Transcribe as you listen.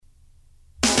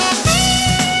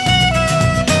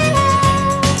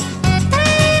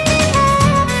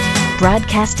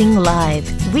Broadcasting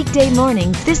live. Weekday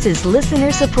mornings, this is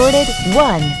listener-supported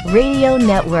One Radio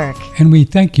Network. And we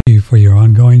thank you for your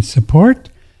ongoing support.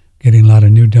 Getting a lot of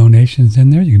new donations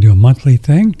in there. You can do a monthly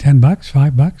thing, $10,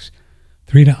 $5,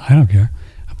 $3, I don't care,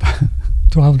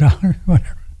 $12,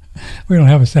 whatever. We don't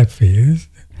have a set fee.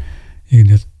 You can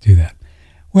just do that.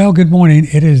 Well, good morning.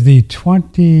 It is the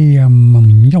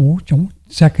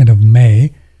 2nd of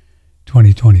May,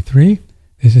 2023.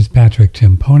 This is Patrick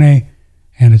Timpone,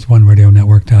 and it's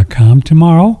OneRadioNetwork.com.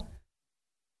 Tomorrow,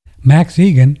 Max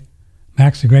Egan.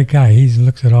 Max, a great guy. He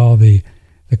looks at all the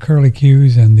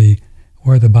curlicues and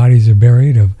where the bodies are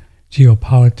buried of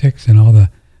geopolitics and all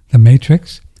the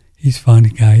matrix. He's a fun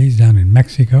guy. He's down in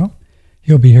Mexico.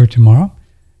 He'll be here tomorrow.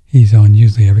 He's on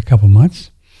usually every couple months.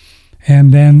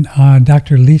 And then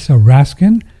Dr. Lisa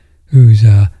Raskin, who's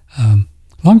a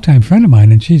longtime friend of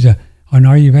mine, and she's an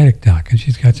Ayurvedic doc, and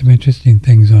she's got some interesting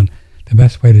things on the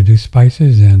best way to do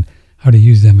spices and how to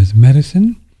use them as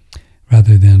medicine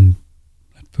rather than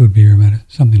food, beer, medicine,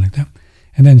 something like that.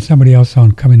 And then somebody else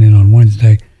coming in on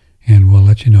Wednesday, and we'll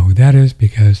let you know who that is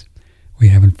because we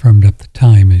haven't firmed up the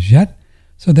time as yet.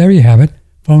 So there you have it.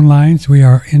 Phone lines. We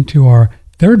are into our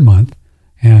third month,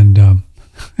 and what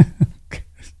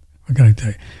can I tell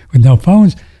you? With no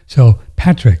phones. So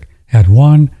Patrick at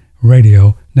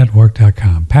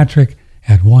OneRadioNetwork.com. Patrick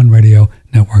at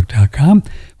OneRadioNetwork.com,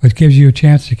 which gives you a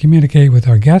chance to communicate with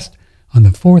our guest on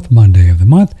the fourth Monday of the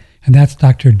month, and that's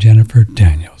Dr. Jennefer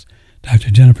Daniels.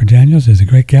 Dr. Jennefer Daniels is a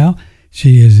great gal.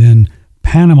 She is in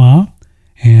Panama,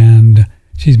 and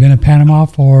she's been in Panama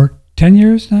for 10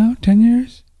 years now? 10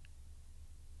 years?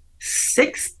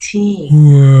 16.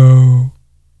 Whoa.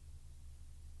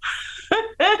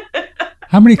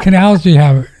 How many canals do you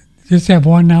have? Just have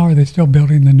one now, or are they still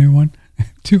building the new one?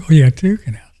 Two canals.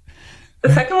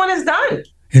 The second one is done.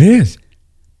 It is.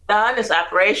 Done. It's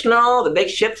operational. The big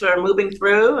ships are moving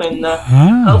through, and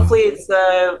hopefully it's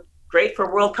great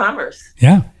for world commerce.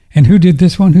 Yeah. And who did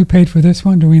this one? Who paid for this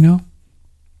one? Do we know?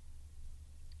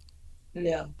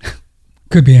 No.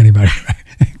 Could be anybody, right?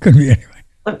 Could be anybody.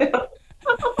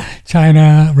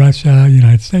 China, Russia,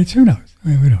 United States, who knows?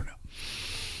 We don't know.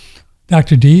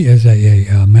 Dr. D is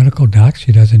a medical doc.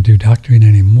 She doesn't do doctoring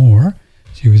anymore.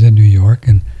 She was in New York,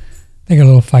 and they got a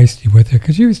little feisty with her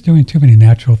because she was doing too many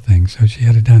natural things. So she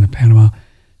had it down in Panama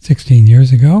 16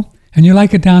 years ago. And you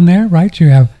like it down there, right? You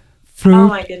have fruit, oh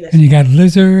my goodness, and you got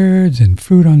lizards and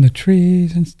fruit on the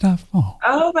trees and stuff.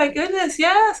 Oh my goodness,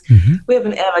 yes. Mm-hmm. We have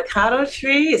an avocado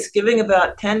tree. It's giving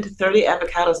about 10 to 30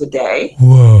 avocados a day.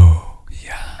 Whoa,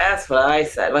 yeah. That's what I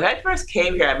said. When I first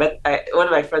came here, one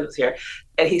of my friends was here,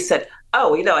 and he said,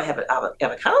 oh, I have an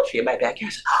avocado tree in my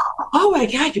backyard. I said, oh my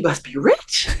God, you must be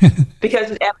rich.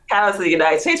 Because avocados in the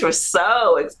United States were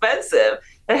so expensive.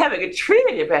 And having a tree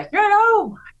in your backyard,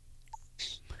 oh my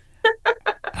gosh.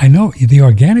 I know. The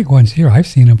organic ones here, I've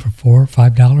seen them for $4 or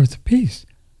 $5 a piece.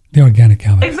 The organic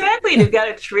avocados. Exactly. You've got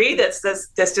a tree that's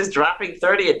just dropping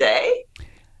 30 a day.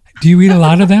 Do you eat a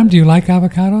lot of them? Do you like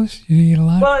avocados? Do you eat a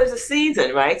lot? Well, there's a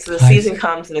season, right? So the season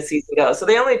comes and the season goes. So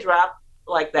they only drop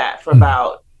like that for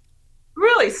about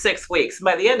really 6 weeks.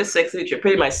 By the end of 6 weeks, you're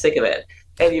pretty much sick of it.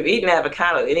 And you've eaten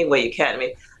avocado any way you can. I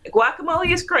mean,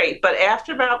 guacamole is great, but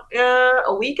after about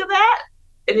a week of that,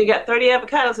 and you got 30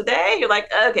 avocados a day, you're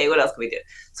like, okay, what else can we do?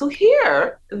 So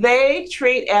here, they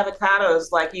treat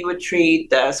avocados like you would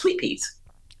treat sweet peas.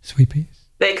 Sweet peas?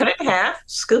 They cut it in half,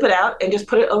 scoop it out, and just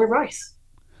put it over rice.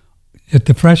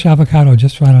 The fresh avocado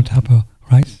just right on top of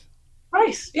rice?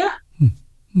 Rice, yeah.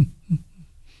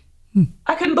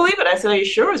 I couldn't believe it. I said, are you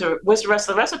sure? What's the rest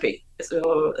of the recipe? I said,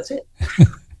 oh, that's it.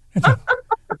 That's all.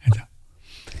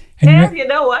 And you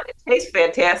know what? It tastes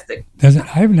fantastic. Does it?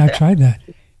 I have not tried that.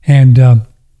 And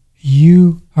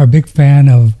you are a big fan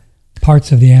of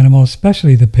parts of the animal,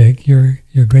 especially the pig. You're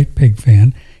a great pig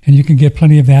fan. And you can get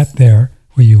plenty of that there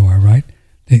where you are, right?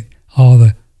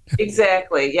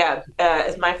 Exactly, yeah.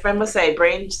 As my friend would say,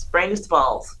 brains to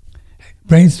balls.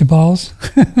 Brains to balls?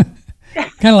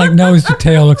 Kind of like nose to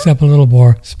tail, except a little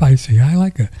more spicy. I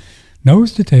like it.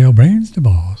 Nose to tail, brains to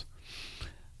balls.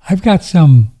 I've got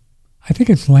some, I think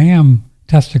it's lamb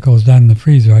testicles down in the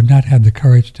freezer. I've not had the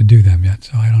courage to do them yet,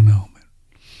 so I don't know.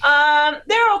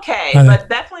 They're okay, but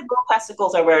definitely bull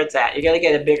testicles are where it's at. You got to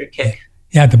get a bigger kick.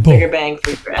 Yeah, the bull. Bigger bang for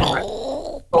your effort.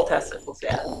 Bull testicles,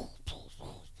 yeah.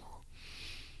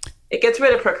 It gets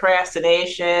rid of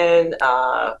procrastination,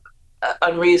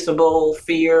 unreasonable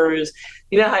fears.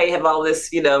 You know how you have all this,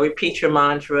 repeat your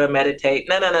mantra, meditate.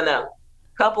 No.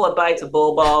 Couple of bites of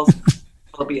bull balls,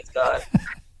 will be as God.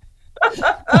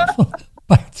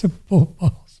 Bites of bull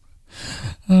balls.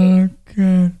 Oh,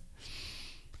 God.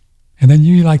 And then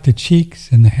you like the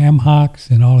cheeks and the ham hocks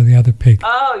and all of the other pig.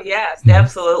 Oh, yes,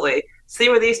 absolutely. See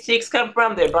where these cheeks come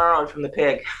from? They're borrowed from the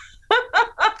pig.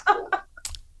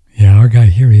 Yeah, our guy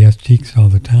here, he has cheeks all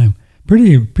the time.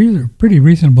 Pretty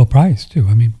reasonable price, too.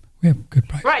 I mean, we have good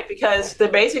price. Right, because they're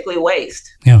basically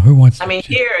waste. Yeah, who wants I mean,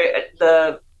 here,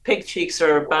 the pig cheeks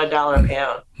are about $1 a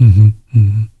pound. Mm-hmm,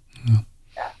 mm-hmm.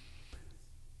 Yeah.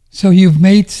 So you've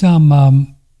made some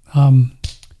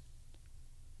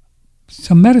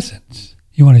medicines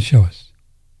you want to show us.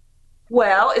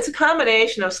 Well, it's a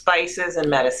combination of spices and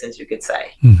medicines, you could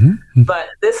say. Mm-hmm, mm-hmm. But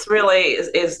this really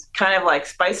is kind of like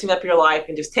spicing up your life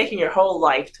and just taking your whole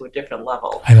life to a different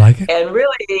level. I like it. And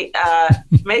really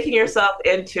making yourself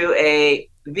into a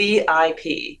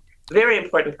VIP, very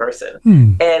important person.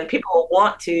 And people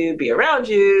want to be around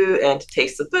you and to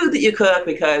taste the food that you cook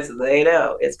because they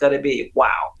know it's going to be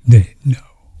wow. They know.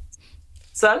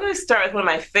 So I'm going to start with one of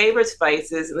my favorite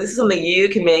spices. And this is something you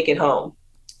can make at home.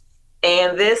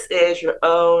 And this is your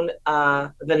own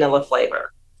vanilla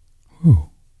flavor.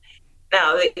 Ooh.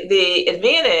 Now, the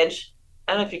advantage,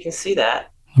 I don't know if you can see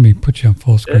that. Let me put you on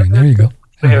full screen. There you go.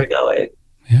 There we go.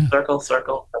 Yeah.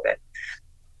 Circle. Okay.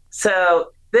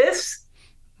 So this,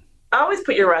 always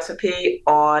put your recipe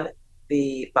on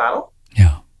the bottle.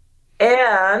 Yeah.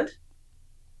 And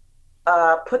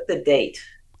put the date.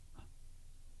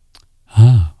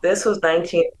 This was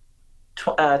 20.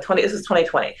 This is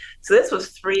 2020. So this was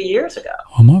 3 years ago.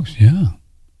 Almost, yeah.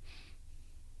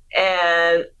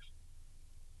 And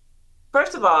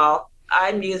first of all,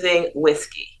 I'm using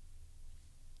whiskey,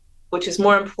 which is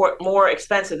more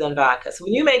expensive than vodka. So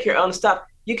when you make your own stuff,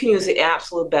 you can use the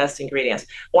absolute best ingredients.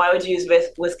 Why would you use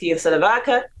whiskey instead of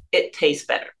vodka? It tastes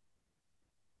better.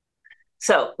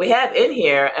 So we have in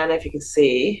here, I don't know if you can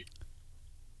see.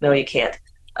 No, you can't.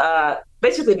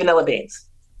 Basically vanilla beans.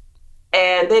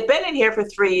 And they've been in here for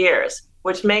 3 years,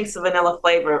 which makes the vanilla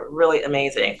flavor really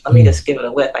amazing. Let me just give it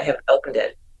a whiff. I haven't opened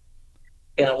it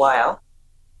in a while.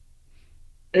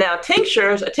 Now, a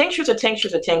tincture's a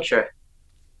tincture.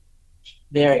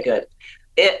 Very good.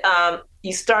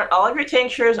 You start all of your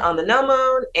tinctures on the no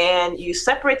moon, and you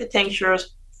separate the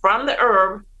tinctures from the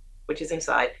herb, which is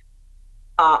inside,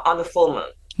 on the full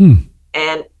moon.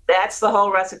 And that's the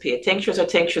whole recipe. A tincture's a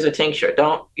tincture.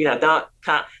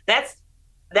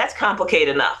 That's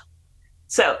complicated enough.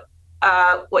 So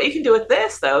what you can do with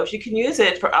this, though, is you can use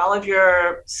it for all of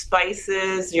your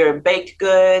spices, your baked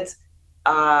goods,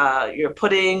 your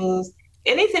puddings,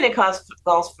 anything that calls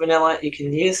for vanilla, you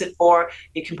can use it for.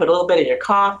 You can put a little bit in your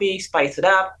coffee, spice it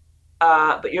up.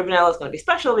 But your vanilla is going to be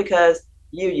special because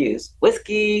you use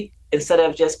whiskey instead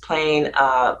of just plain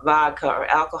vodka or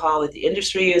alcohol that the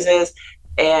industry uses.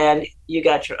 And you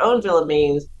got your own vanilla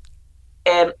beans.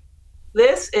 And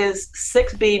this is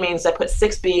 6 bean means I put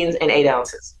 6 beans in 8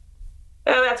 ounces.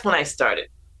 That's when I started.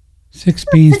 6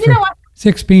 beans so,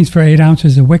 6 beans for 8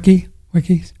 ounces of wikis?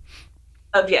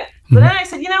 Yeah. But then I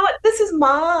said, you know what? This is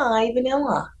my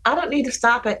vanilla. I don't need to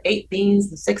stop at 8 beans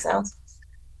and 6 ounces.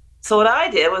 So what I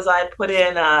did was I put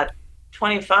in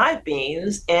 25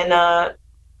 beans and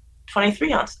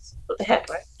 23 ounces. What the heck,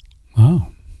 right? Wow.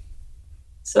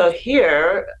 So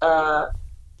here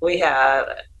we have...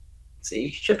 So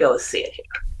you should be able to see it here.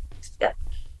 Yeah.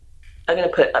 I'm going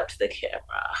to put it up to the camera.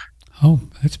 Oh,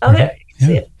 that's pretty. Oh, there. You can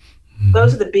see it.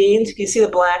 Those are the beans. You can see the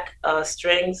black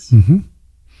strings.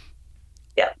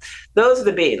 Yeah. Those are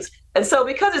the beans. And so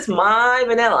because it's my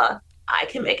vanilla, I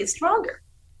can make it stronger.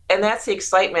 And that's the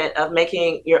excitement of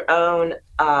making your own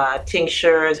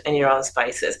tinctures and your own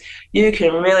spices. You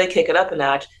can really kick it up a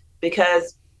notch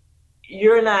because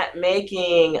you're not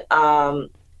making,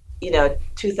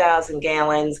 2,000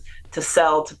 gallons to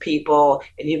sell to people,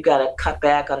 and you've got to cut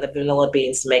back on the vanilla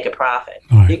beans to make a profit.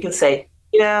 Right. You can say,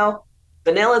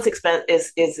 vanilla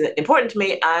is important to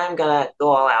me. I'm going to go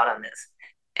all out on this.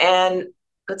 And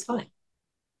that's fine.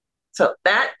 So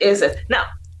that is it. Now,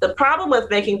 the problem with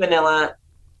making vanilla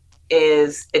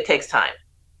is it takes time.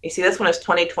 You see, this one is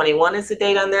 2021 is the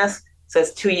date on this. It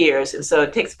says 2 years. And so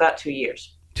it takes about 2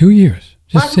 years. 2 years.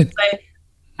 Just sit. Say,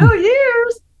 2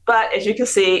 years. But as you can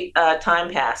see,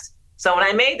 time passed. So when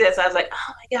I made this, I was like,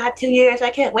 oh my God, 2 years.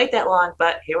 I can't wait that long.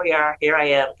 But here we are. Here I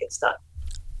am. Get stuck.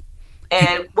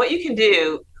 And what you can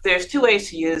do, there's 2 ways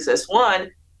to use this. One,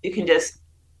 you can just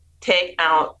take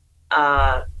out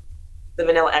the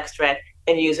vanilla extract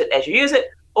and use it as you use it.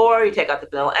 Or you take out the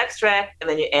vanilla extract and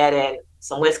then you add in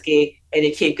some whiskey and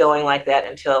you keep going like that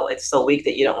until it's so weak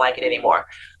that you don't like it anymore.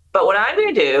 But what I'm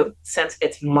going to do, since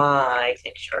it's my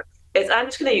tincture, is I'm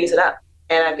just going to use it up.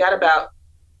 And I've got about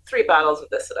 3 bottles of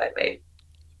this that I made.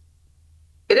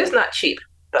 It is not cheap,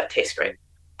 but it tastes great.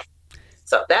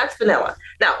 So that's vanilla.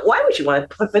 Now, why would you want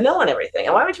to put vanilla in everything?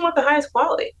 And why would you want the highest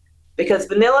quality? Because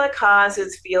vanilla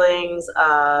causes feelings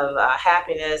of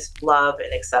happiness, love,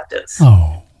 and acceptance.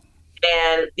 Oh.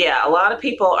 And yeah, a lot of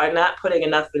people are not putting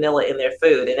enough vanilla in their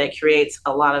food, and it creates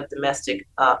a lot of domestic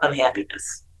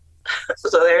unhappiness.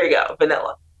 So there you go,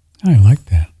 vanilla. I like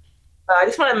that. I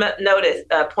just want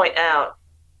to point out,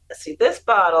 let's see, this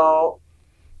bottle,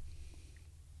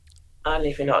 I don't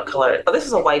even know what color it is. Oh, this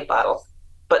is a white bottle,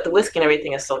 but the whiskey and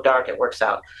everything is so dark, it works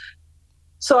out.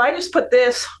 So I just put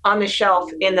this on the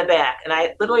shelf in the back, and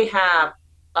I literally have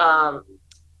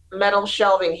metal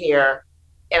shelving here,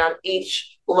 and on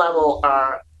each level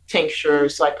are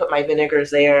tinctures. So I put my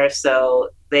vinegars there so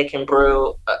they can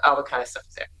brew, all the kind of stuff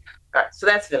there. All right, so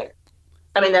that's vinegar.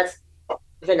 That's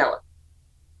vanilla.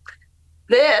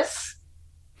 This,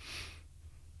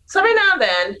 so every now and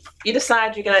then, you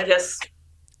decide you're going to just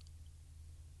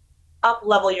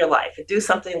up-level your life and do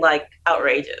something like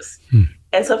outrageous.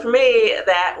 And so for me,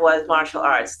 that was martial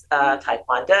arts,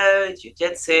 taekwondo,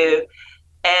 jiu-jitsu.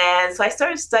 And so I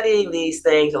started studying these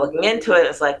things and looking into it.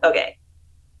 It's like, okay,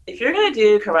 if you're going to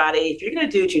do karate, if you're going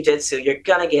to do jiu-jitsu, you're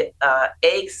going to get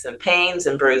aches and pains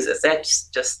and bruises. That's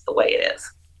just the way it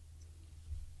is.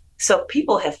 So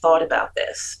people have thought about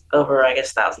this over, I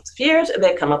guess, thousands of years, and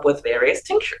they've come up with various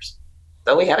tinctures.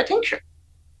 So we have a tincture.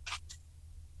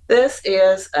 This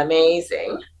is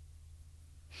amazing.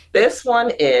 This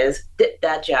one is Dit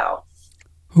Da Jiao.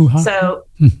 So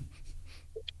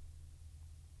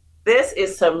this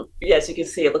is some, yes, you can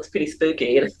see it looks pretty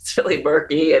spooky, and it's really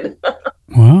murky. And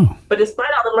wow. But despite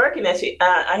all the murkiness,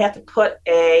 I have to put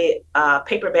a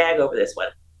paper bag over this one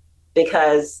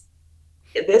because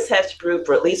this has to brew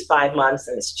for at least 5 months,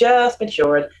 and it's just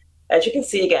matured. As you can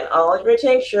see, again, all of your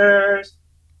tinctures,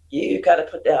 you got to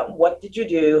put down what did you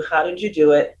do, how did you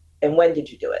do it, and when did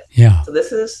you do it. Yeah. So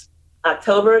this is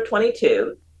October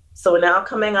 22. So we're now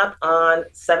coming up on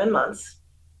 7 months.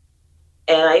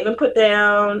 And I even put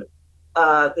down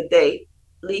the date,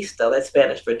 listo, that's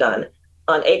Spanish for done,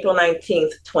 on April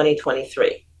 19th,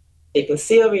 2023. You can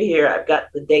see over here, I've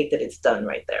got the date that it's done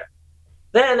right there.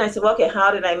 Then I said, well, okay,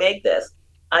 how did I make this?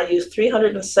 I used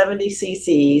 370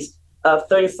 cc's of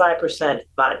 35%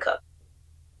 vodka.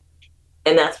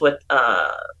 And that's what,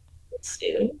 let's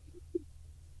see.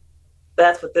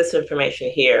 That's what this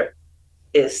information here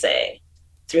is saying.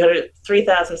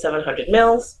 3,700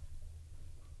 mils,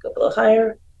 go a little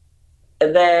higher,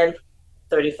 and then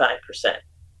 35%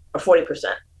 or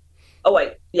 40%. Oh,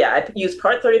 wait, yeah, I used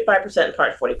part 35% and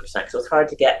part 40%, so it's hard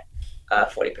to get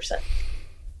 40%.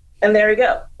 And there you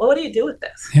go. Well, what do you do with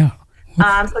this? Yeah.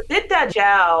 So Dit Da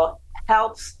Jiao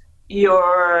helps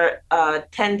your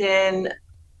tendon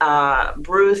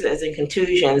bruises and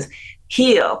contusions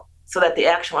heal so that the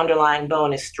actual underlying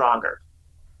bone is stronger.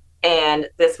 And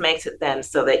this makes it then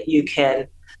so that you can,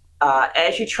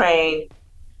 as you train,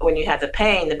 when you have the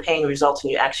pain results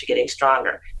in you actually getting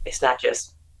stronger. It's not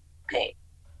just pain.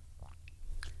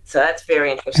 So that's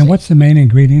very interesting. And what's the main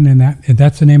ingredient in that?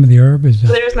 That's the name of the herb? So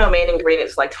there's no main ingredient.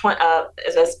 It's like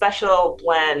it's a special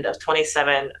blend of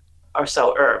 27 or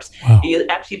so herbs. Wow. You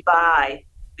actually buy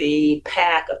the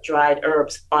pack of dried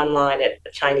herbs online at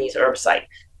a Chinese herb site.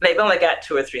 They've only got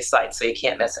 2 or 3 sites, so you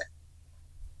can't miss it.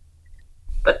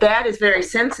 But that is very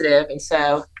sensitive, and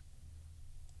so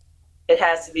it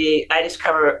has to be, I just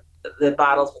cover the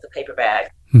bottles with a paper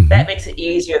bag. Mm-hmm. That makes it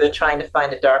easier than trying to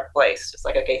find a dark place. Just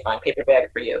like, okay, fine, paper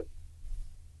bag for you.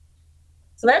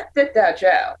 So that's Dit Da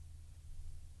Jiao.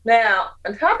 Now,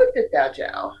 on top of Dit Da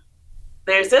Jiao,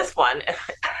 there's this one,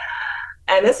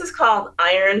 and this is called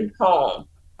Iron Palm.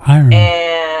 Iron.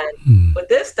 And what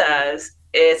this does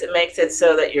is it makes it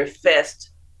so that your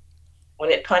fist, when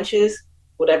it punches,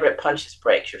 whatever it punches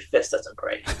breaks. Your fist doesn't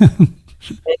break.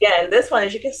 Again, this one,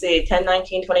 as you can see, 10,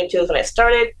 19, 22 is when I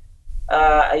started.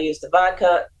 I used the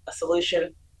vodka, a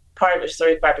solution. Part of it is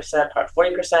 35%, part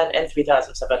 40%, and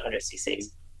 3,700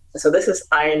 cc's. So this is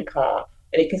Iron Palm.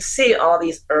 And you can see all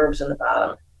these herbs in the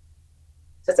bottom.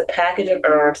 So it's a package of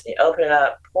herbs, and you open it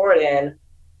up, pour it in,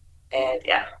 and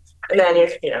yeah. And then,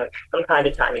 from time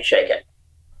to time, you shake it.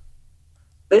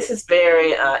 This is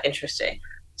very interesting.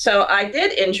 So I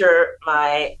did injure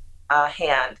my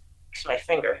hand, my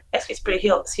finger. Actually, it's pretty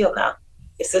healed. It's healed now.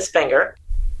 It's this finger.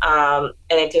 And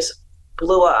it just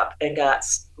blew up and got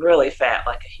really fat,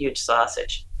 like a huge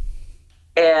sausage.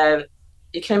 And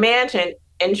you can imagine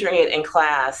injuring it in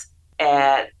class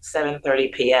at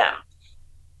 7:30 p.m.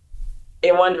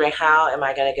 You're wondering, how am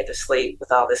I going to get to sleep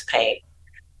with all this pain?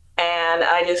 And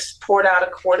I just poured out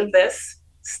a quart of this,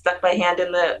 stuck my hand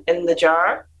in the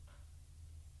jar,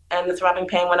 and the throbbing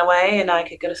pain went away, and I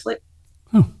could go to sleep.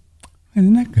 Oh,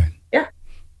 isn't that good? Yeah.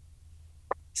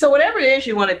 So whatever it is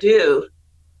you want to do,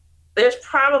 there's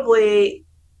probably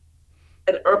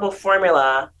an herbal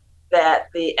formula that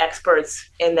the experts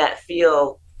in that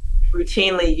field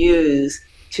routinely use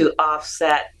to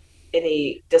offset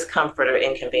any discomfort or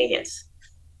inconvenience.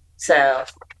 So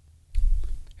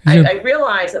I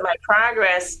realized that my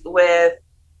progress with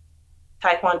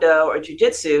Taekwondo or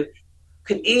Jiu-Jitsu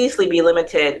could easily be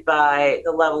limited by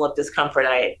the level of discomfort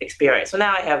I experienced. So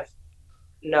now I have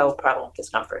no problem with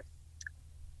discomfort.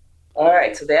 All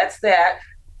right, so that's that.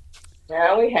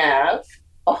 Now we have,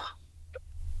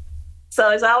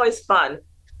 so it's always fun.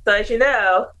 So as you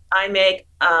know, I make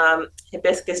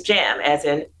hibiscus jam, as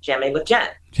in jamming with Jen.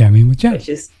 Jamming with Jen. Which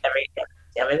is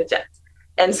jamming with Jen.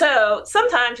 And so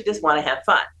sometimes you just want to have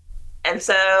fun. And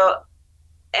so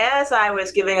as I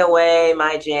was giving away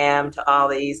my jam to all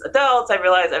these adults, I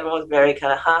realized everyone was very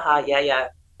kind of, yeah,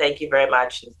 thank you very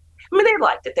much. I mean, they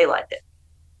liked it.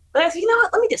 But I said, you know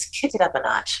what, let me just kick it up a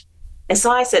notch. And so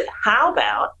I said, how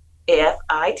about if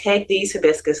I take these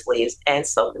hibiscus leaves and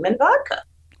soak them in vodka?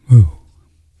 Ooh.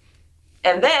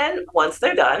 And then once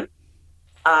they're done,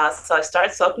 so I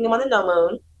start soaking them on the no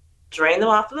moon, drain them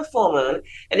off on the full moon,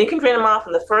 and you can drain them off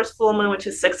on the first full moon, which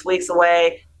is 6 weeks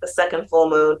away, the second full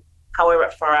moon, however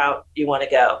far out you want to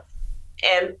go.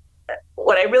 And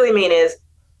what I really mean is,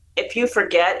 if you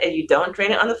forget and you don't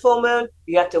drain it on the full moon,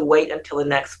 you have to wait until the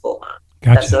next full moon.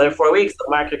 Gotcha. That's another 4 weeks. So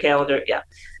mark your calendar. Yeah.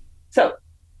 So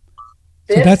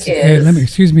that's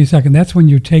excuse me a second. That's when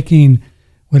you're taking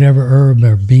whatever herb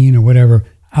or bean or whatever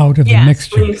out of the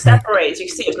mixture. When you separate, you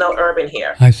see there's no herb in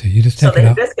here. I see. You just take it out. So the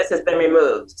hibiscus has been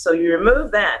removed. So you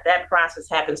remove that. That process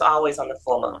happens always on the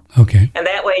full moon. Okay. And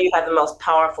that way you have the most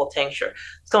powerful tincture.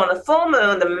 So on the full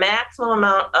moon, the maximum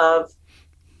amount of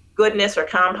goodness or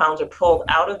compounds are pulled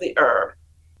out of the herb,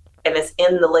 and it's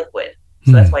in the liquid.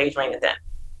 So that's why you drain it then.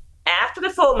 After the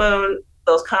full moon,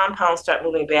 those compounds start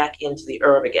moving back into the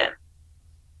herb again.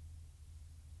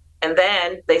 And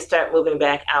then they start moving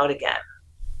back out again.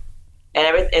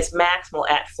 And it's maximal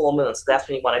at full moon, so that's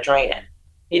when you want to drain it.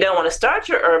 You don't want to start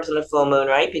your herbs in the full moon,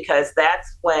 right? Because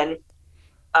that's when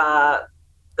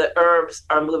the herbs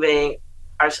are moving,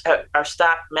 are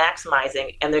stopped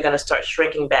maximizing, and they're going to start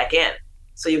shrinking back in.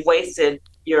 So you've wasted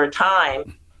your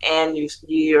time, and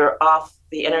you're off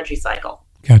the energy cycle.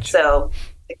 Gotcha. So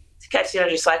to catch the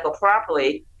energy cycle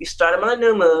properly, you start them on the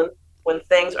new moon when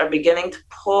things are beginning to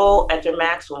pull at their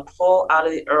maximum, pull out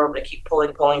of the herb, and keep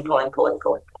pulling.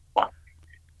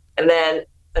 And then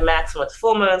the maximum is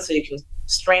full moon, so you can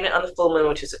strain it on the full moon,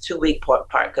 which is a 2 week part,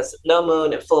 because no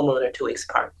moon and full moon are 2 weeks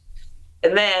apart.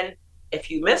 And then if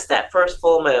you miss that first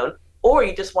full moon, or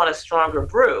you just want a stronger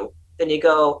brew, then you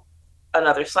go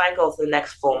another cycle to the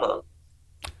next full moon.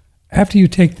 After you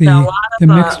take the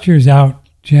mixtures out,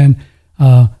 Jen,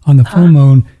 on the full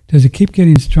moon, does it keep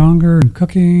getting stronger and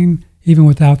cooking, even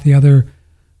without the other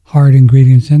hard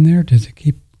ingredients in there? Does it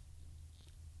keep?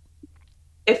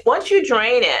 If once you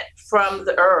drain it from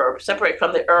the herb, separate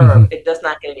from the herb, it does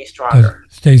not get any stronger.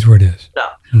 It stays where it is.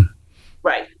 No.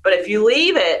 Right. But if you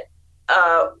leave it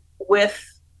with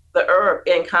the herb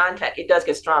in contact, it does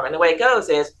get stronger. And the way it goes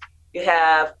is you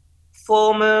have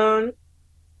full moon,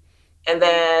 and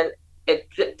then it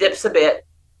dips a bit,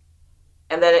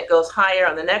 and then it goes higher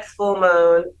on the next full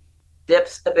moon,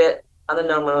 dips a bit on the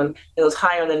no moon, it goes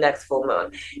higher on the next full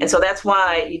moon. And so that's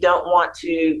why you don't want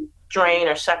to drain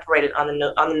or separate it on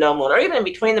the no moon, or even in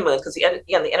between the moons, because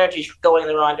the energy is going in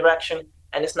the wrong direction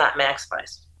and it's not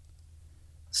maximized.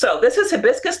 So this is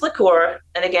hibiscus liqueur,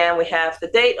 and again, we have the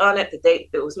date on it, the date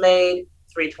it was made,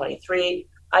 3/23.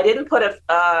 I didn't put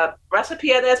a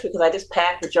recipe on this because I just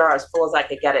packed the jar as full as I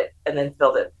could get it and then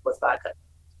filled it with vodka.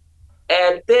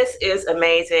 And this is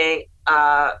amazing.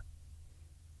 My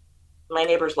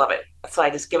neighbors love it, so I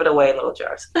just give it away in little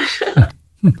jars.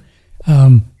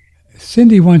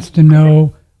 Cindy wants to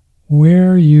know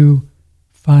where you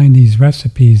find these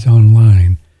recipes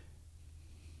online.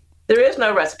 There is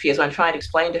no recipe, as I'm trying to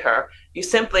explain to her. You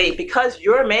simply, because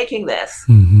you're making this,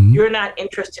 you're not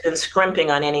interested in scrimping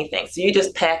on anything. So you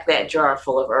just pack that jar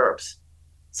full of herbs.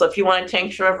 So if you want a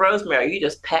tincture of rosemary, you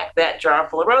just pack that jar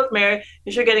full of rosemary,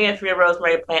 because you're getting it from your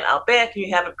rosemary plant out back, and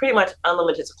you have a pretty much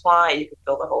unlimited supply. You can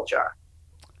fill the whole jar.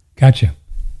 Gotcha.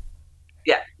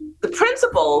 Yeah. The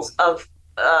principles of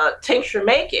tincture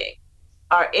making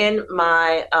are in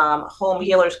my home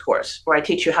healers course, where I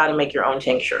teach you how to make your own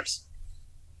tinctures.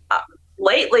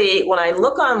 Lately, when I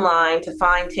look online to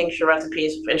find tincture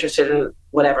recipes, interested in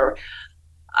whatever,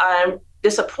 I'm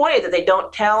disappointed that they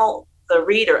don't tell the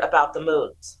reader about the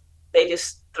moons. They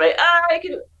just say, I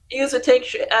can use a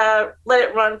tincture, let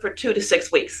it run for 2 to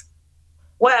 6 weeks.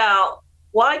 Well,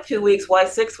 why 2 weeks? Why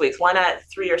 6 weeks? Why not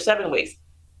 3 or 7 weeks?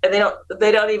 and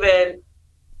they don't even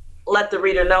let the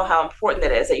reader know how important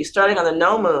it is, that you're starting on the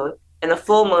no moon, and the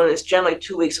full moon is generally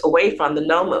 2 weeks away from the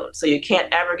no moon. So you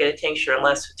can't ever get a tincture in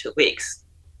less than 2 weeks.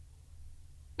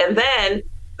 And then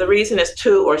the reason it's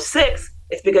 2 or 6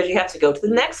 is because you have to go to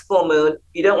the next full moon.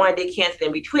 You don't want to decant it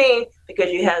in between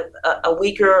because you have a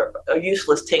weaker or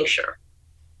useless tincture.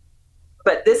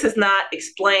 But this is not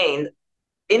explained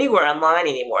anywhere online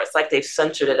anymore. It's like they've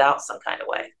censored it out some kind of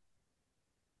way.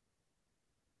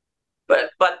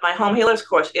 But my Home Healers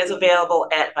course is available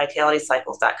at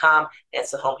vitalitycycles.com.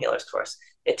 It's the Home Healers course.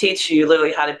 It teaches you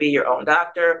literally how to be your own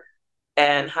doctor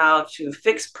and how to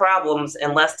fix problems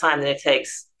in less time than it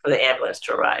takes for the ambulance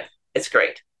to arrive. It's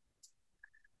great.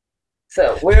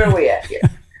 So where are we at here?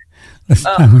 Less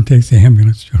time it takes the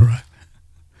ambulance to arrive.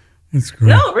 It's great.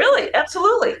 No, really,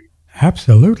 absolutely.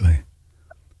 Absolutely.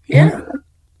 Yeah.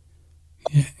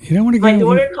 You don't want to My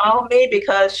daughter called me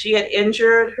because she had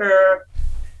injured her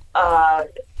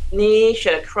knee. She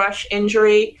had a crush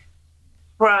injury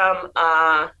from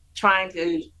trying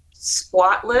to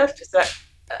squat lift. Is that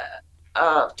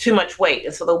too much weight?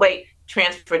 And so the weight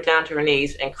transferred down to her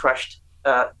knees and crushed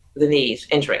the knees,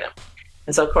 injuring them.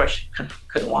 And so, of course, she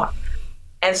couldn't walk.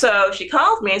 And so she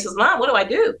called me and says, Mom, what do I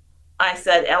do? I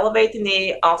said, elevate the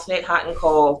knee, alternate hot and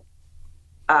cold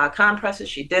compresses.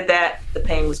 She did that. The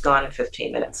pain was gone in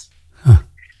 15 minutes. Huh.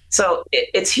 So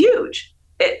it's huge.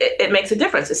 It makes a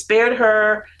difference. It spared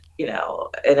her,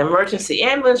 an emergency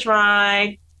ambulance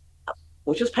ride,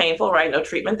 which was painful, right? No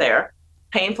treatment there.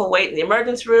 Painful wait in the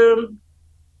emergency room.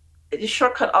 It just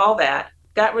shortcut all that,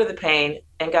 got rid of the pain,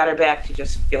 and got her back to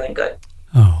just feeling good.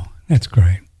 Oh, that's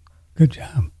great. Good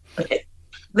job. Okay.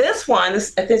 This one,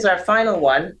 this is our final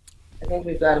one. I think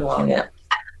we've got them all now.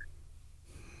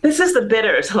 This is the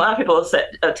bitters. A lot of people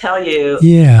tell you.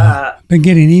 Yeah, been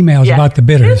getting emails about the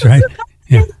bitters, right?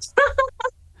 Yeah.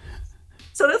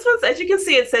 So this one, as you can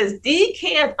see, it says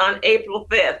decant on April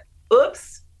 5th.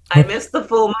 Oops, I missed the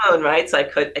full moon, right? So I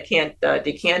can't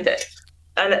decant it.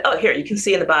 And here, you can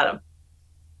see in the bottom.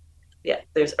 Yeah,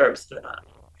 there's herbs in the bottom.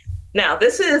 Now,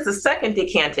 this is the second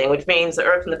decanting, which means the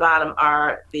herbs in the bottom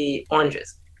are the orange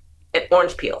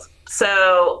peels.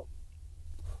 So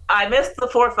I missed the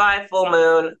 4-5 full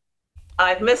moon.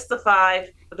 I've missed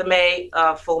the May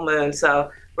full moon.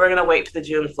 So we're going to wait for the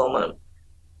June full moon.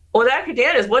 Well, Dr.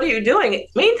 Dannis, what are you doing in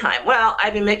the meantime? Well,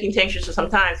 I've been making tinctures for some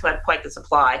time, so I have quite the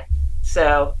supply.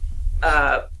 So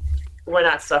we're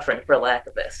not suffering for lack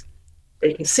of this. But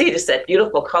you can see just that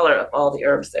beautiful color of all the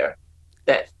herbs there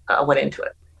that went into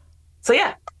it. So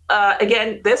yeah,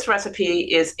 again, this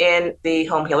recipe is in the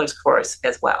Home Healers course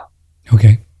as well.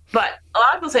 Okay. But a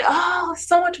lot of people say, oh, it's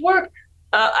so much work.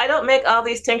 I don't make all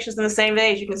these tinctures in the same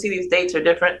day. As you can see, these dates are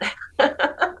different.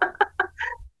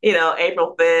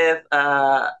 April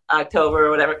 5th, October,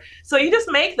 or whatever. So you just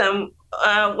make them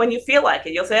when you feel like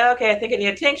it. You'll say, okay, I think I need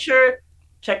a tincture.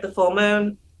 Check the full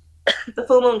moon. The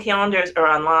full moon calendars are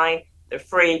online. They're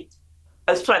free.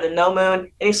 Let's try the no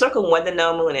moon. And you circle when the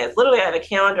no moon is. Literally, I have a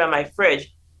calendar on my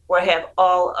fridge where I have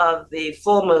all of the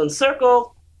full moon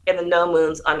circled and the no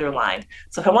moons underlined.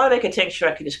 So if I want to make a tincture,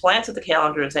 I can just glance at the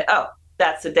calendar and say, oh,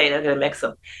 that's the date I'm going to mix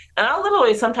them. And I'll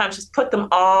literally sometimes just put them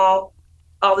all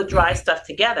the dry stuff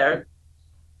together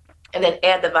and then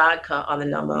add the vodka on the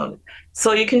no moon.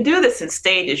 So you can do this in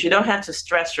stages. You don't have to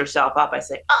stress yourself up by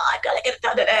saying, oh, I got to get it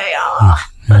done today. Oh.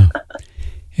 Yeah.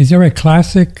 Is there a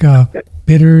classic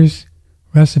bitters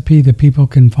recipe that people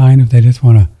can find if they just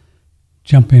want to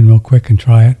jump in real quick and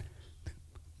try it?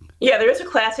 Yeah, there is a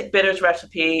classic bitters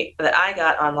recipe that I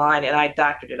got online, and I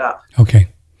doctored it up. Okay.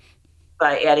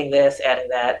 By adding this, adding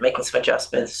that, making some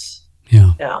adjustments.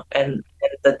 Yeah. And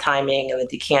the timing and the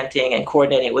decanting and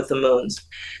coordinating with the moons.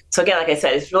 So again, like I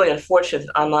said, it's really unfortunate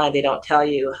that online they don't tell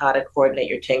you how to coordinate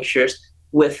your tinctures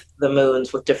with the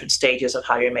moons, with different stages of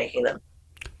how you're making them.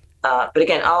 But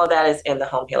again, all of that is in the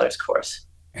Home Healers course.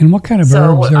 And what kind of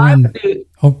herbs are in?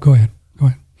 Go ahead.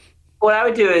 What I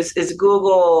would do is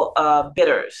Google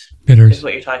bitters. Bitters is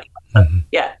what you're talking about. Mm-hmm.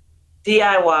 Yeah,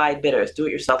 DIY bitters,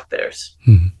 do-it-yourself bitters.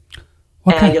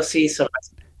 Mm-hmm. You'll see some.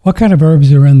 What kind of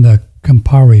herbs are in the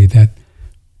Campari, that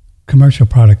commercial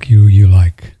product you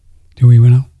like? Do we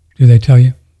know? Do they tell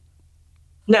you?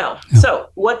 No. So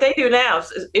what they do now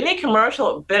is any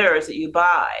commercial bitters that you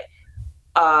buy,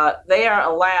 they are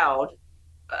allowed.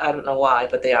 I don't know why,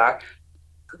 but they are.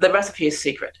 The recipe is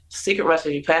secret. Secret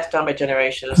recipe passed down by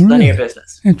generations. None of your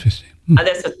business. Interesting.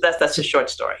 That's a short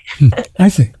story. I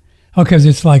see. Oh, because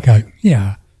it's like a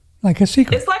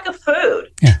secret. It's like a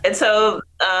food. Yeah. And so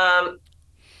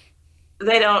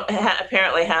they don't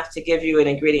apparently have to give you an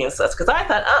ingredients list. Because I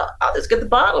thought, I'll just get the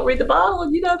bottle, read the bottle,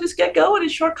 and just get going and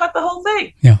shortcut the whole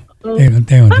thing. Yeah. They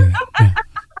They don't do that. Yeah.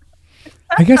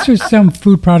 I guess there's some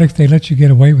food products they let you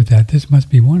get away with that. This must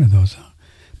be one of those.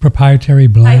 Proprietary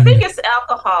blend. I think it's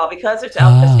alcohol because it's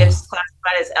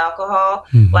classified as alcohol.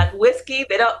 Mm-hmm. Like whiskey,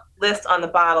 they don't list on the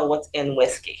bottle what's in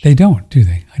whiskey. They don't, do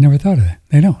they? I never thought of that.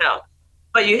 They don't. No.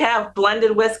 But you have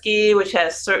blended whiskey, which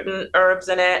has certain herbs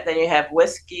in it. Then you have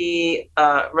whiskey,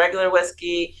 regular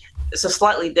whiskey. It's a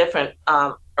slightly different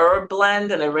herb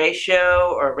blend and a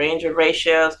ratio or a range of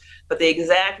ratios. But the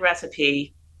exact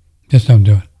recipe. Just don't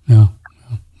do it. No.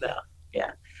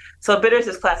 Yeah. So bitters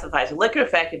is classified as liquor. In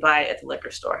fact, you buy it at the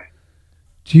liquor store.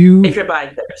 If you're buying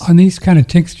bitters. On these kind of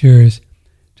tinctures,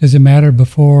 does it matter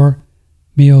before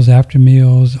meals, after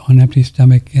meals, on empty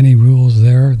stomach? Any rules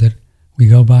there that we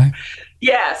go by?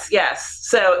 Yes.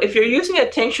 So if you're using a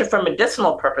tincture for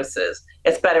medicinal purposes,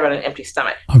 it's better on an empty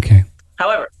stomach. Okay.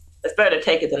 However, it's better to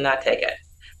take it than not take it.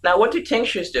 Now, what do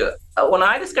tinctures do? When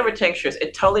I discovered tinctures,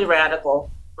 it totally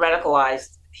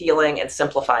radicalized healing and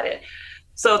simplified it.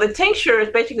 So the tinctures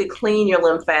basically clean your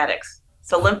lymphatics.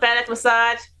 So lymphatic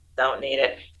massage, don't need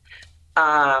it.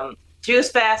 Juice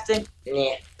fasting,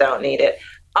 don't need it.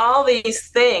 All these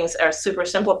things are super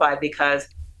simplified because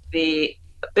the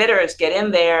bitters get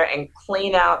in there and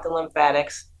clean out the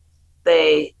lymphatics.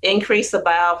 They increase the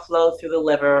bile flow through the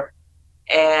liver,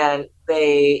 and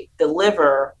they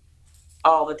deliver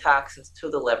all the toxins to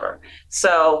the liver.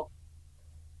 So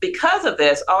because of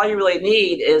this, all you really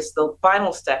need is the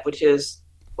final step, which is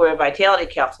where Vitality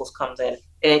Capsules comes in,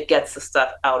 and it gets the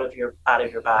stuff out of your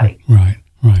body. Right.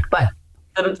 But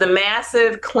the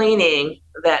massive cleaning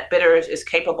that bitters is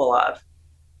capable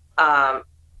of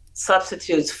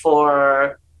substitutes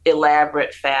for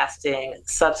elaborate fasting,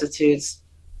 substitutes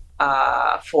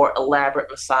for elaborate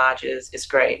massages is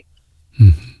great.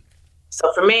 Mm-hmm.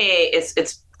 So for me,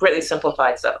 it's greatly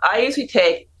simplified stuff. I usually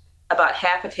take about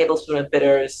half a tablespoon of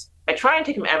bitters. I try and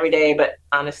take them every day, but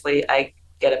honestly, I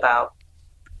get about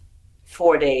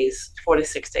 4 to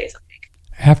 6 days a week.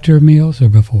 After meals or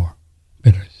before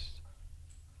bitters?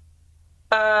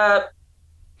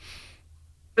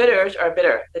 Bitters are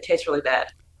bitter. They taste really bad.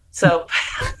 So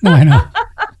No, I know.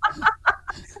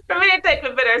 For me to take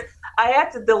the bitters, I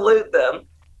have to dilute them.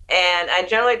 And I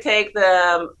generally take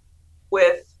them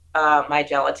with my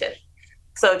gelatin.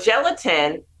 So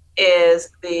gelatin is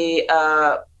the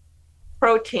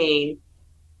protein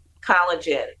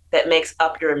collagen that makes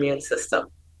up your immune system.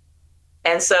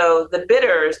 And so the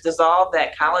bitters dissolve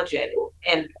that collagen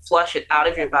and flush it out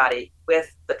of your body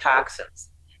with the toxins.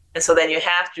 And so then you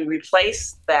have to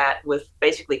replace that with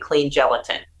basically clean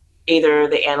gelatin, either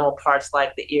the animal parts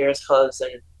like the ears, hooves,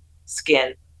 and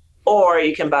skin, or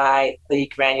you can buy the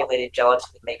granulated gelatin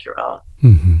and make your own.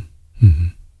 Mm-hmm. Mm-hmm.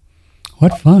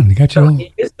 What fun. You got your own. When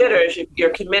you use bitters, you're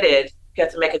committed. You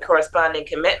have to make a corresponding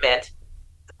commitment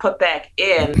to put back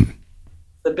in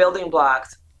the building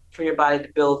blocks for your body to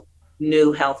build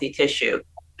new healthy tissue,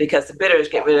 because the bitters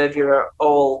get rid of your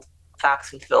old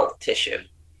toxin-filled tissue.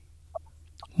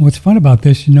 What's fun about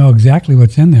this, you know exactly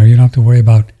what's in there. You don't have to worry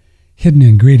about hidden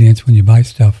ingredients when you buy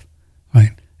stuff,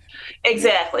 right?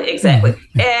 Exactly. Yeah.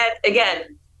 And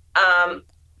again,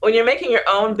 when you're making your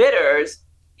own bitters,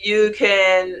 you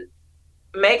can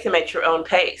make them at your own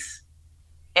pace.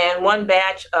 And one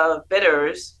batch of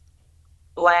bitters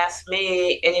lasts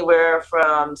me anywhere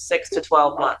from 6 to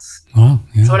 12 months. Wow,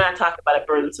 yeah. So we're not talking about a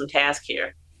burdensome task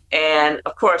here. And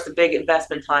of course, the big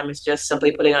investment time is just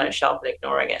simply putting it on a shelf and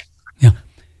ignoring it. Yeah.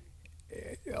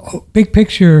 Big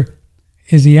picture,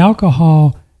 is the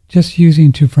alcohol just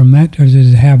using to ferment, or does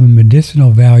it have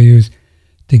medicinal values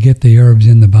to get the herbs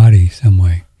in the body some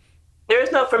way? There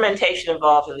is no fermentation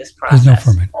involved in this process. There's no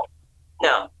ferment.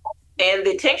 No. In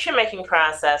the tincture making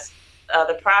process,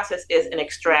 the process is an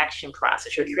extraction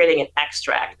process. You're creating an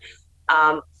extract.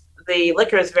 The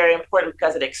liquor is very important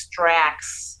because it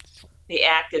extracts the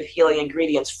active healing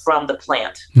ingredients from the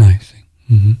plant. Nice.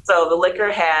 Mm-hmm. So the liquor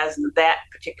has that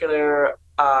particular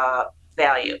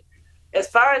value. As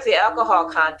far as the alcohol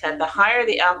content, the higher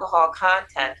the alcohol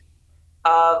content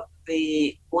of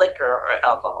the liquor or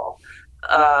alcohol,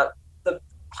 the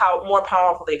more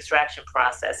powerful the extraction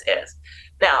process is.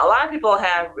 Now, a lot of people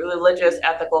have religious,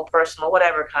 ethical, personal,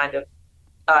 whatever kind of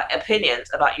opinions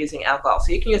about using alcohol.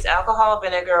 So you can use alcohol,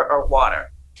 vinegar, or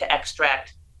water to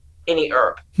extract any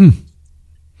herb.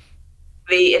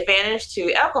 The advantage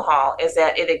to alcohol is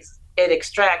that it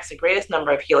extracts the greatest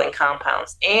number of healing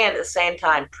compounds and at the same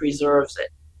time preserves it.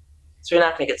 So you're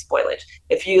not going to get spoilage.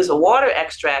 If you use a water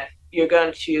extract, you're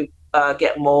going to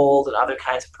get mold and other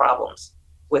kinds of problems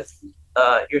with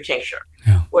your tincture.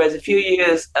 Yeah. Whereas if you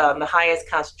use the highest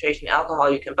concentration alcohol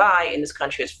you can buy, in this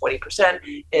country is 40%.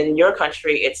 In your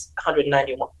country, it's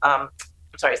 191.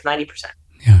 sorry, it's 90%.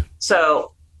 Yeah.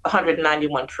 So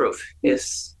 191 proof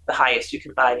is the highest you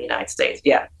can buy in the United States.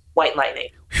 Yeah, white lightning.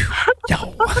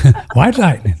 White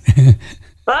lightning.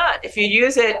 But if you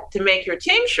use it to make your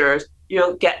tinctures,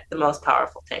 you'll get the most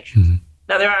powerful tinctures. Mm-hmm.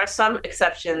 Now, there are some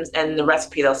exceptions, and in the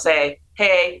recipe they'll say,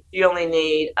 hey, you only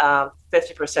need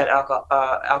 50%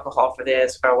 alcohol for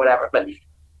this or whatever. But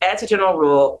as a general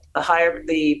rule, the higher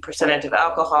the percentage of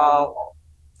alcohol,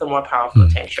 the more powerful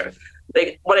the tincture.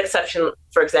 One exception,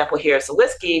 for example, here is the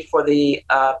whiskey for the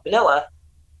vanilla.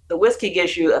 The whiskey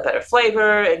gives you a better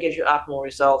flavor and gives you optimal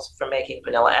results for making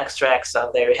vanilla extract.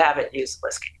 So there you have it, use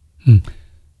whiskey.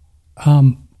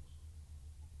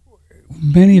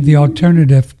 Many of the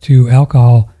alternative to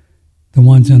alcohol, the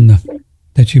ones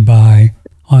that you buy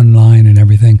online and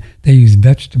everything, they use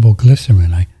vegetable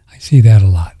glycerin. I see that a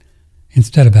lot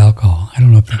instead of alcohol. I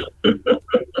don't know if that...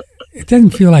 It doesn't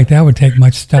feel like that would take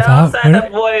much stuff out. Sounds like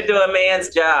a boy to do a man's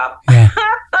job. Yeah.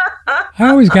 I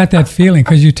always got that feeling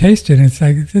because you taste it and it's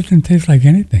like, it doesn't taste like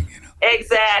anything, you know.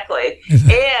 Exactly.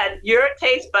 And your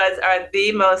taste buds are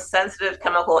the most sensitive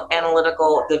chemical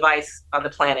analytical device on the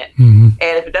planet. Mm-hmm.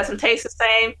 And if it doesn't taste the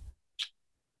same,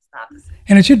 it's not the same.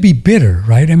 And it should be bitter,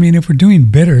 right? I mean, if we're doing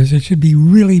bitters, it should be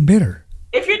really bitter.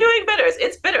 If you're doing bitters,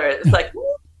 it's bitter. It's like,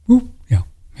 ooh, yeah.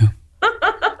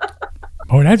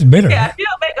 Oh, that's bitter. Yeah, if you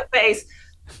don't make a face.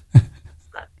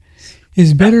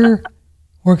 Is bitter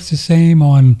works the same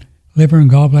on liver and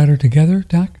gallbladder together,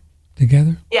 Doc?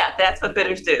 Together? Yeah, that's what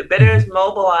bitters do. Bitters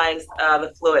mobilize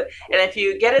the fluid. And if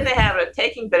you get in the habit of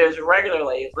taking bitters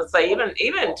regularly, let's say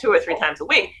even 2 or 3 times a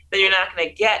week, then you're not going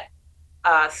to get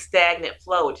stagnant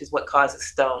flow, which is what causes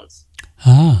stones.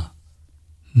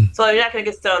 So you're not going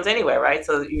to get stones anyway, right?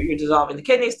 So you're dissolving the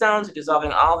kidney stones, you're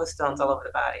dissolving all the stones all over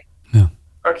the body. Yeah.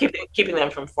 Or keeping them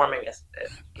from forming this.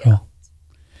 Cool.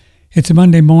 It's a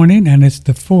Monday morning, and it's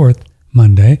the 4th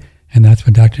Monday, and that's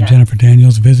when Dr. Jennefer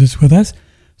Daniels visits with us.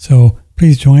 So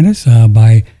please join us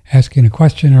by asking a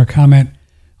question or a comment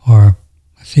or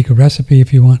seek a recipe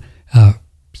if you want.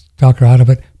 Talk her out of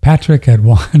it. Patrick at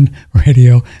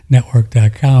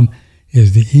oneradionetwork.com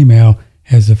is the email,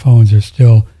 as the phones are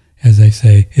still, as they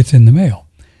say, it's in the mail.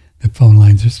 The phone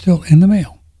lines are still in the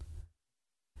mail.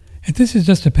 And this is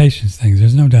just a patience thing.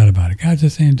 There's no doubt about it. God's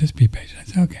just saying, just be patient. I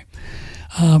say, okay.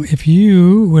 If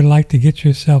you would like to get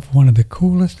yourself one of the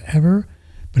coolest ever,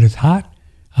 but it's hot,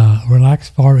 relax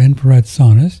far infrared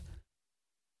saunas,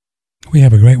 we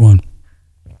have a great one.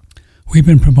 We've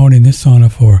been promoting this sauna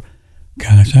for,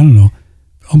 I don't know,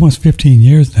 almost 15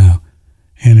 years now.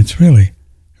 And it's really,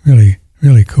 really,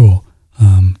 really cool.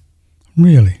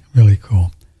 Really, really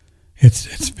cool.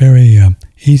 It's very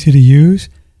easy to use.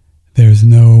 There's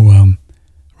no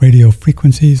radio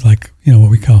frequencies like, what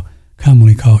we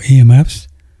commonly call EMFs.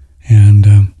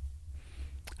 And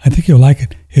I think you'll like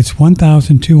it. It's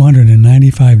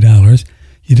 $1,295.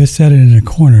 You just set it in a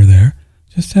corner there.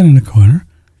 Just set it in a corner.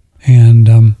 And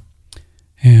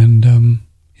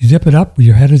you zip it up,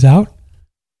 your head is out.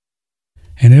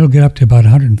 And it'll get up to about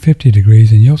 150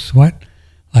 degrees, and you'll sweat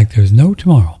like there's no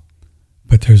tomorrow.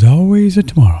 But there's always a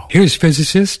tomorrow. Here's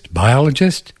physicist,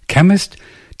 biologist, chemist,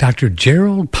 Dr.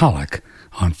 Gerald Pollack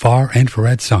on far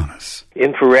infrared saunas.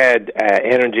 Infrared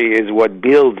energy is what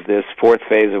builds this 4th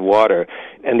phase of water.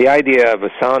 And the idea of a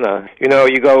sauna, you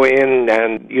go in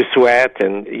and you sweat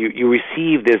and you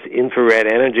receive this infrared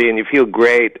energy and you feel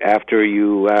great after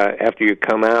you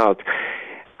come out.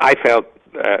 I felt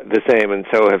the same, and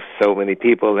so have so many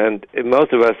people. And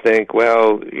most of us think,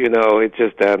 well, it's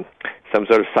just some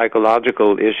sort of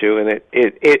psychological issue, and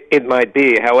it might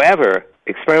be. However,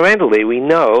 experimentally, we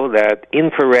know that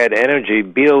infrared energy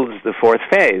builds the 4th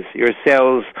phase. Your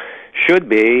cells should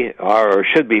be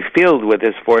filled with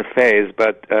this 4th phase,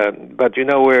 but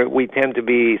we tend to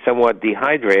be somewhat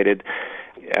dehydrated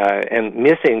and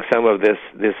missing some of this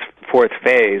 4th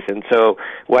phase. And so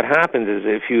what happens is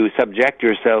if you subject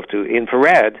yourself to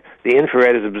infrared, the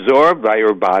infrared is absorbed by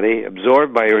your body,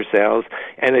 absorbed by your cells,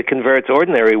 and it converts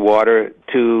ordinary water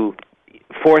to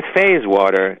 4th phase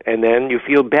water, and then you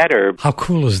feel better. How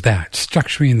cool is that?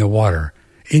 Structuring the water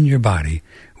in your body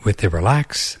with the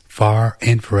Relax Far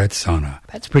Infrared Sauna.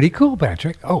 That's pretty cool,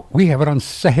 Patrick. Oh, we have it on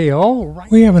sale, right?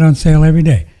 We have it on sale every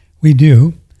day. We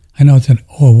do. I know it's a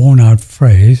worn-out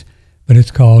phrase, but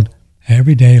it's called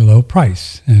Everyday Low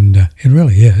Price, and it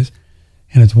really is.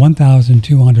 And it's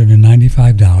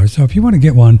 $1,295. So if you want to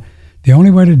get one, the only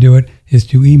way to do it is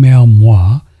to email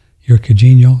moi, your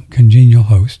congenial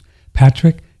host,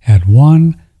 Patrick at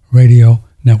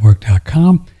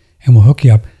oneradionetwork.com, and we'll hook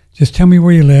you up. Just tell me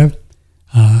where you live.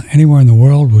 Anywhere in the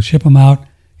world, we'll ship them out.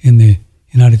 In the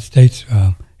United States,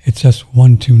 it's just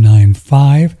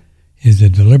 $1,295 is the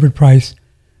delivered price.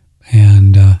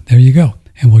 And there you go.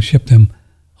 And we'll ship them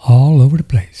all over the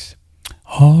place.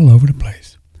 All over the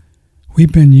place.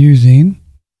 We've been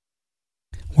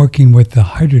working with the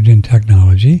hydrogen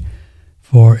technology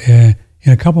for, in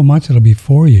a couple months, it'll be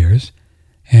 4 years.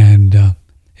 And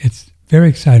it's very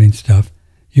exciting stuff.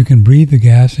 You can breathe the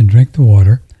gas and drink the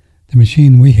water. The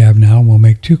machine we have now will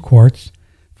make 2 quarts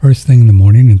first thing in the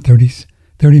morning in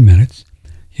 30 minutes.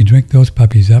 You drink those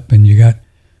puppies up and you got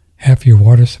half your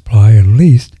water supply at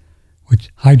least, which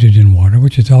hydrogen water,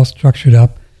 which is all structured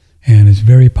up and is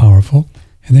very powerful.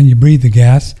 And then you breathe the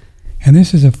gas. And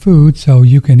this is a food, so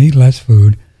you can eat less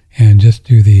food and just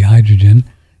do the hydrogen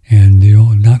and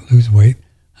you'll not lose weight.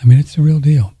 I mean, it's the real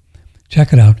deal.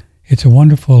 Check it out. It's a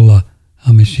wonderful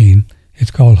machine.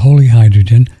 It's called Holy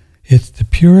Hydrogen. It's the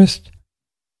purest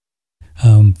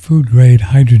food-grade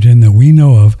hydrogen that we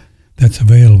know of that's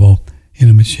available in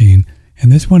a machine.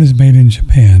 And this one is made in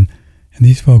Japan. And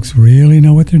these folks really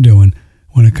know what they're doing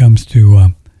when it comes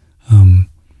to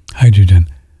hydrogen.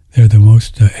 They're the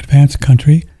most advanced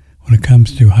country when it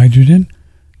comes to hydrogen,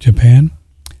 Japan.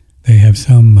 They have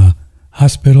some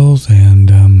hospitals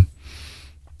and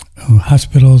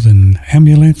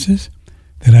ambulances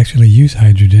that actually use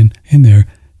hydrogen in there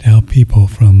to help people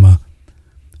from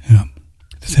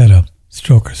just had a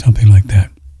stroke or something like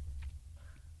that.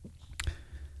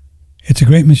 It's a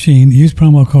great machine. Use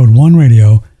promo code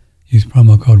ONERADIO. Use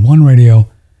promo code ONERADIO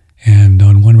and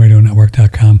on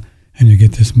OneRadioNetwork.com and you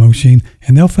get this machine.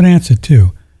 And they'll finance it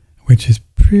too, which is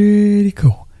pretty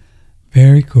cool.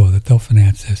 Very cool that they'll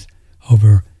finance this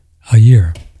over a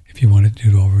year if you want to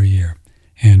do it over a year.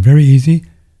 And very easy.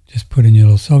 Just put in your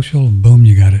little social and boom,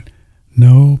 you got it.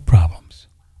 No problems.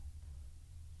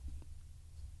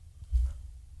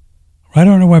 Right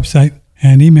on our website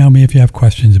and email me if you have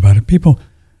questions about it. People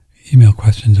email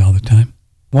questions all the time.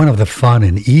 One of the fun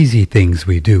and easy things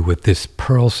we do with this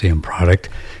Pearlseum product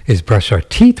is brush our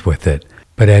teeth with it.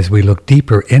 But as we look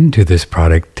deeper into this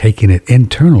product, taking it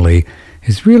internally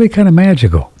is really kind of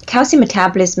magical. Calcium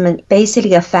metabolism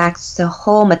basically affects the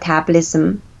whole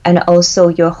metabolism and also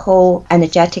your whole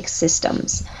energetic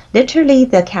systems. Literally,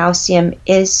 the calcium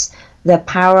is the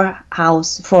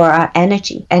powerhouse for our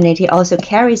energy, and it also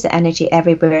carries the energy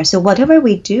everywhere. So whatever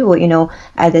we do,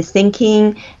 either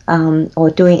thinking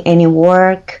or doing any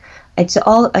work, it's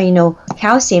all,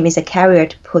 calcium is a carrier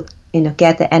to put,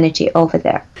 get the energy over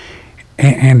there.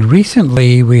 And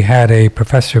recently we had a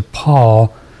Professor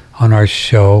Paul on our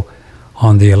show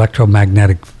on the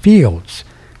electromagnetic fields,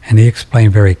 and he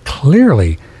explained very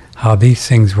clearly how these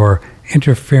things were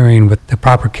interfering with the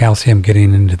proper calcium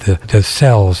getting into the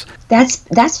cells.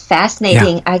 That's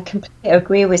fascinating. Yeah. I completely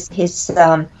agree with his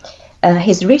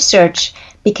research,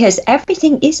 because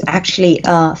everything is actually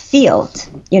a field,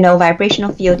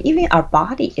 vibrational field. Even our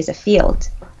body is a field.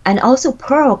 And also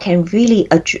pearl can really,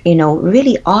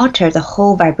 really alter the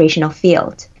whole vibrational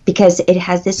field because it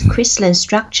has this crystalline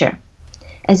structure.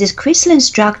 And this crystalline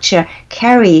structure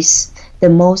carries the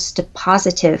most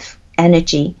positive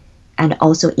energy and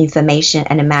also information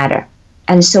and matter.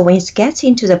 And so when it gets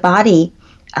into the body,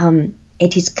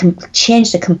 it is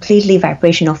changed a completely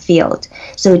vibrational field.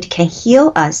 So it can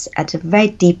heal us at a very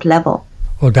deep level.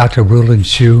 Well, Dr. Rulin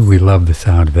Shu, we love the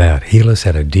sound of that. Heal us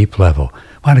at a deep level.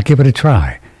 Why not give it a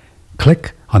try?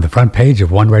 Click on the front page of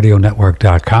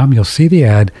OneRadioNetwork.com. You'll see the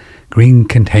ad, green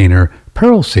container,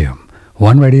 Pearlseum.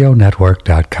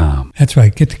 OneRadioNetwork.com. That's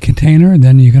right. Get the container, and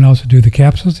then you can also do the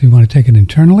capsules if you want to take it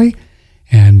internally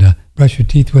and brush your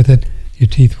teeth with it. Your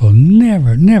teeth will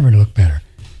never look better.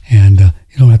 And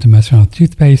you don't have to mess around with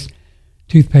toothpaste.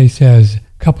 Toothpaste has a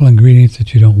couple ingredients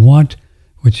that you don't want,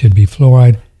 which should be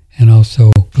fluoride and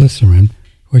also glycerin,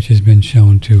 which has been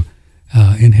shown to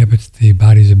inhibits the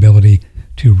body's ability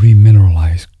to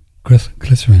remineralize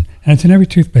glycerin. And it's in every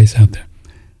toothpaste out there,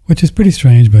 which is pretty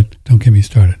strange, but don't get me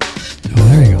started. So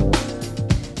there you go.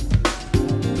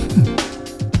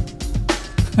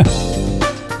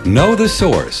 Know the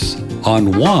Source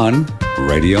on One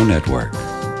Radio Network.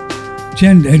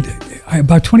 Jen,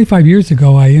 about 25 years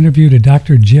ago, I interviewed a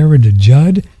Dr. Jared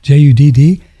Judd, Judd,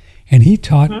 and he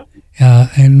taught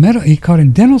he taught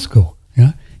in dental school,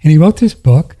 and he wrote this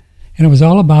book, and it was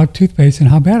all about toothpaste and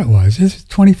how bad it was. This is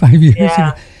 25 years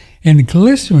ago. And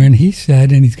glycerin, he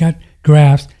said, and he's got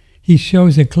graphs, he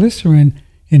shows that glycerin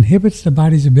inhibits the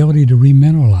body's ability to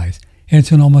remineralize, and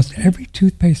it's in almost every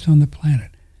toothpaste on the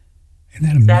planet.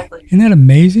 Isn't that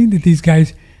amazing that these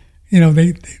guys,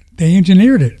 they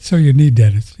engineered it so you need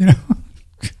dentists, Unbelievable.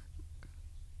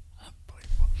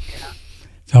 Yeah.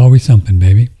 It's always something,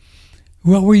 baby.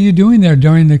 What were you doing there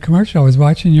during the commercial? I was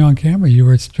watching you on camera. You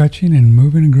were stretching and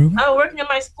moving and grooving? Oh, working on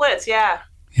my splits, yeah.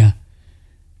 Yeah.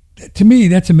 to me,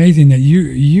 that's amazing that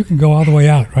you can go all the way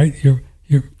out, right? Your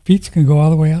feet can go all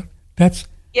the way out. That's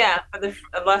for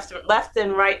the left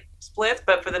and right splits,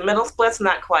 but for the middle splits,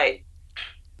 not quite.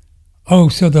 Oh,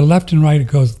 so the left and right, it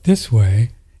goes this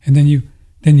way, and then you.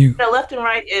 No, left and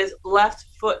right is left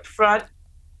foot front,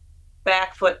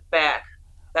 back foot back.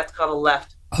 That's called a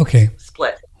left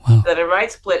split. Wow. Then a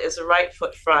right split is the right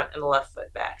foot front and the left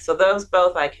foot back. So those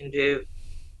both I can do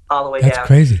all the way That's down. That's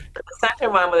crazy. But the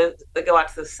center one, where they go out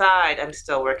to the side, I'm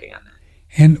still working on that.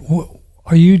 And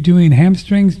are you doing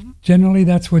hamstrings? Generally,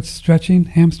 that's what's stretching,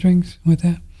 hamstrings with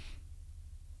that?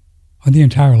 Or the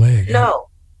entire leg? No.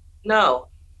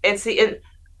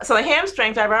 So the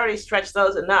hamstrings, I've already stretched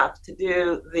those enough to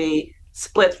do the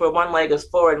splits where one leg is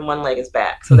forward and one leg is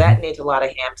back. So that needs a lot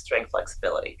of hamstring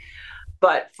flexibility.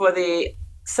 But for the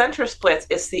center splits,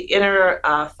 it's the inner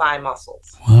thigh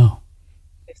muscles. Wow.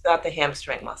 It's not the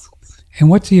hamstring muscles. And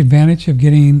what's the advantage of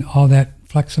getting all that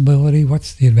flexibility?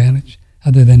 What's the advantage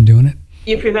other than doing it?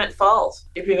 You prevent falls.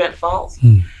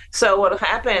 So what will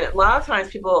happen, a lot of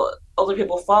times older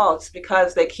people fall, it's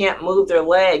because they can't move their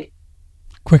leg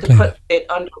quickly to put it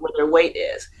under where their weight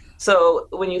is. So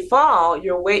when you fall,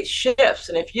 your weight shifts.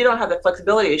 And if you don't have the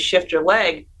flexibility to shift your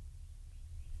leg,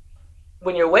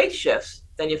 when your weight shifts,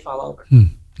 then you fall over.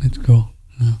 That's cool.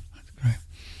 No, that's great.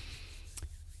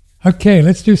 Okay,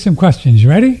 let's do some questions. You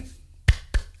ready?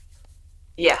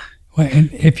 Yeah. Well,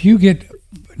 and if you get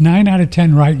 9 out of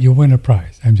 10 right, you'll win a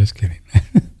prize. I'm just kidding.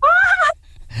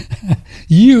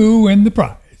 You win the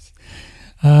prize.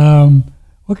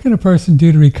 What can a person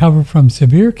do to recover from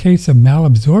severe case of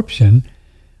malabsorption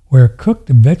where cooked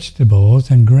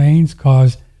vegetables and grains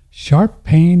cause sharp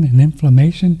pain and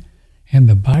inflammation and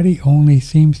the body only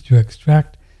seems to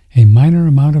extract a minor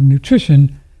amount of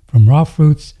nutrition from raw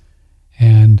fruits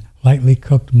and lightly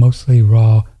cooked, mostly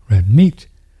raw red meat?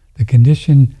 The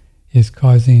condition is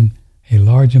causing a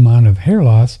large amount of hair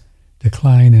loss,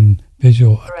 decline in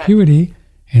visual acuity,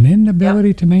 and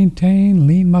inability to maintain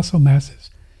lean muscle masses.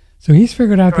 So he's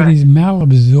figured out that he's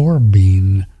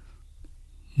malabsorbing.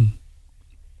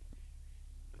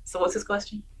 So what's his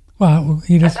question? Well,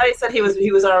 I thought he said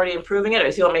he was already improving it, or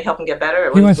does he want me to help him get better?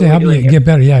 Or he wants to help you get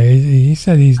better. Yeah, he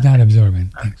said he's not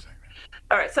absorbing things like that.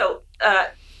 All right, so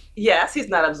yes, he's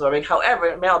not absorbing.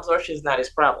 However, malabsorption is not his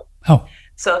problem. Oh.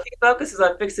 So if he focuses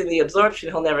on fixing the absorption,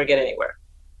 he'll never get anywhere.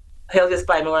 He'll just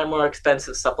buy more and more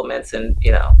expensive supplements, and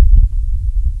it'll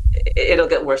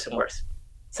get worse and worse.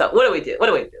 So what do we do?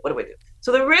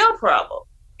 So the real problem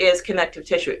is connective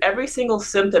tissue. Every single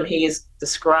symptom he's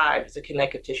described is a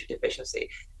connective tissue deficiency.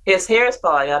 His hair is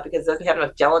falling out because it doesn't have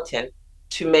enough gelatin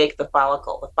to make the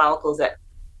follicle. The follicle is that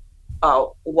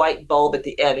white bulb at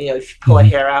the end. If you pull a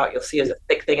hair out, you'll see there's a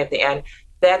thick thing at the end.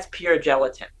 That's pure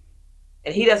gelatin.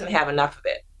 And he doesn't have enough of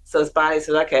it. So his body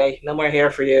says, okay, no more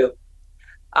hair for you.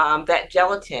 That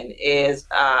gelatin is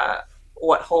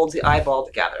what holds the eyeball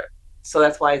together. So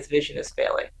that's why his vision is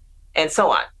failing, and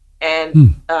so on.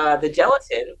 And the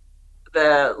gelatin,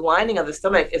 the lining of the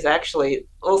stomach is actually,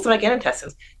 stomach and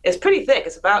intestines, is pretty thick.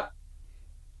 It's about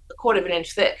 1/4 of an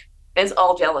inch thick. And it's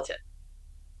all gelatin.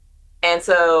 And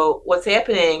so what's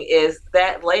happening is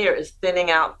that layer is thinning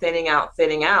out,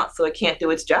 so it can't do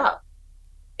its job.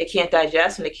 It can't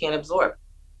digest and it can't absorb.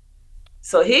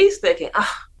 So he's thinking,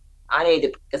 I need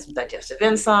to get some digestive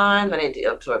enzymes. I need to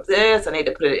absorb this. I need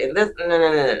to put it in this.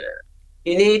 No.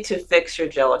 You need to fix your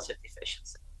gelatin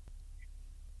deficiency.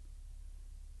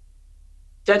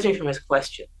 Judging from his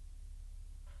question,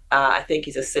 I think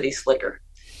he's a city slicker.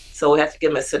 So we have to give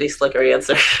him a city slicker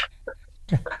answer.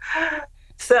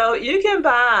 So you can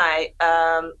buy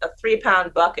a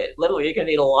 3-pound bucket. Literally, you're going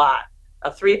to need a lot. A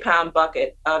 3-pound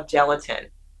bucket of gelatin.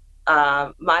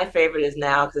 My favorite is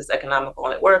now because it's economical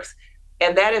and it works.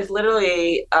 And that is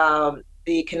literally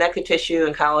the connective tissue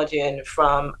and collagen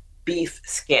from beef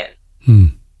skin.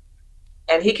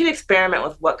 And he can experiment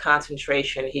with what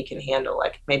concentration he can handle.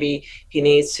 Like maybe he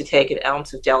needs to take 1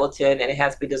 ounce of gelatin and it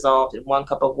has to be dissolved in 1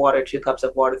 cup of water, 2 cups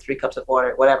of water, 3 cups of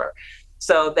water, whatever.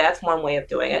 So that's one way of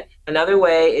doing it. Another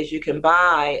way is you can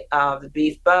buy the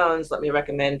beef bones. Let me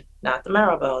recommend not the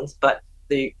marrow bones, but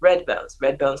the red bones.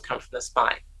 Red bones come from the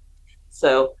spine.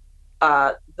 So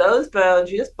those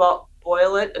bones, you just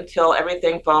boil it until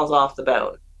everything falls off the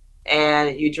bone.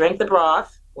 And you drink the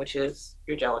broth, which is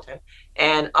your gelatin,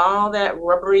 and all that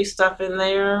rubbery stuff in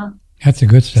there. That's the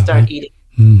good stuff. Start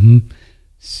eating.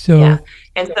 So, yeah.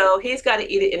 And so he's got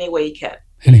to eat it any way he can.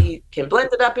 Anyway. He can blend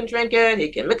it up and drink it. He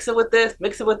can mix it with this,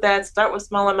 mix it with that, start with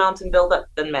small amounts and build up.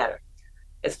 Doesn't matter.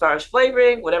 As far as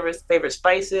flavoring, whatever his favorite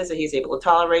spice is that he's able to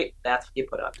tolerate, that's what you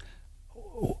put on.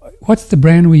 What's the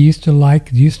brand we used to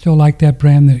like? Do you still like that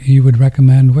brand that you would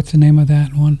recommend? What's the name of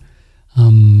that one?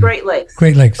 Great Lakes.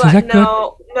 Great Lakes. But is that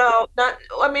no, not.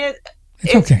 I mean,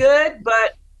 it's okay. good,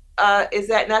 but is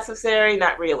that necessary?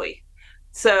 Not really.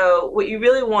 So what you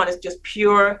really want is just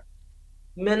pure,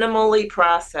 minimally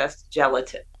processed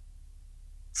gelatin.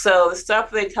 So the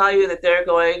stuff they tell you that they're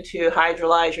going to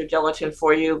hydrolyze your gelatin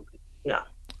for you, no.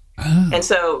 Oh. And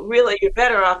so really you're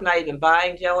better off not even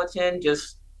buying gelatin,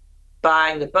 just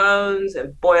buying the bones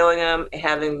and boiling them and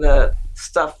having the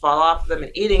stuff fall off of them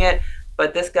and eating it.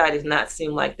 But this guy does not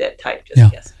seem like that type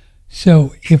just yet.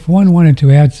 So if one wanted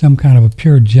to add some kind of a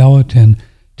pure gelatin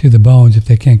to the bones, if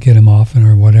they can't get them often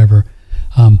or whatever,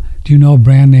 do you know a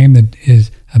brand name that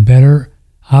is a better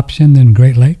option than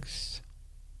Great Lakes?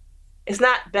 It's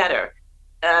not better.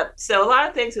 So a lot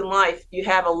of things in life, you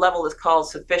have a level that's called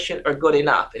sufficient or good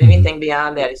enough. And anything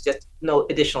beyond that is just no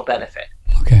additional benefit.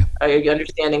 Okay. Are you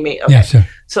understanding me? Okay. Yes, sir.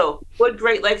 So would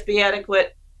Great Lakes be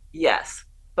adequate? Yes.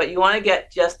 But you want to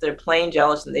get just their plain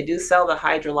gelatin. They do sell the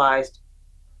hydrolyzed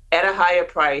at a higher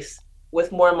price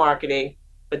with more marketing,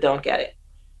 but don't get it.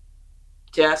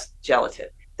 Just gelatin.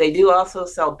 They do also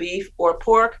sell beef or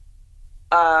pork.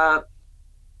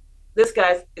 This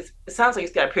guy's, it sounds like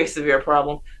he's got a pretty severe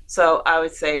problem. So I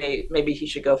would say maybe he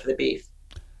should go for the beef.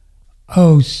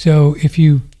 Oh, so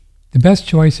the best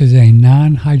choice is a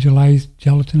non-hydrolyzed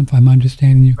gelatin, if I'm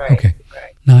understanding you? Right, okay.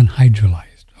 Right.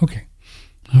 Non-hydrolyzed. Okay.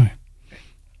 All right.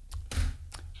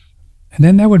 And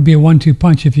then that would be a 1-2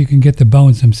 punch if you can get the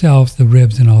bones themselves, the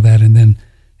ribs and all that, and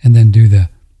then do the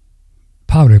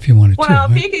powder if you wanted to. Well,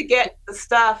 if right? he could get the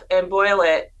stuff and boil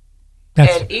it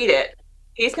and eat it,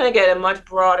 he's going to get a much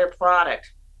broader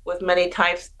product with many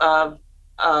types of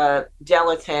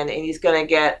gelatin, and he's going to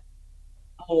get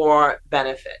more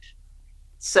benefit.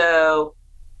 So,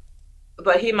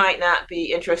 but he might not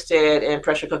be interested in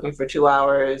pressure cooking for 2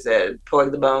 hours and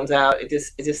pulling the bones out. It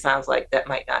just sounds like that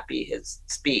might not be his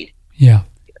speed. Yeah.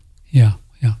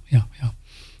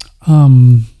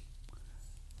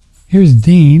 Here's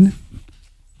Dean.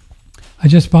 I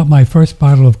just bought my first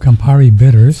bottle of Campari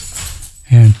bitters,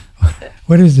 and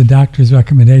what is the doctor's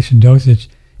recommendation dosage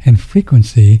and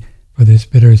frequency for this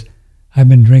bitters? I've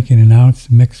been drinking an ounce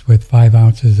mixed with 5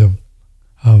 ounces of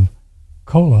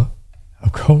cola.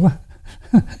 Of cola?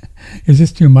 Is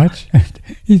this too much?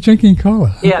 He's drinking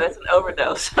cola. Yeah, that's an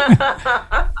overdose.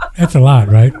 That's a lot,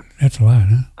 right? That's a lot,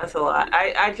 huh? That's a lot.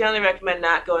 I generally recommend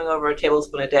not going over a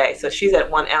tablespoon a day. So she's at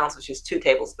 1 ounce, which is 2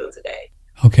 tablespoons a day.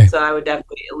 Okay. So I would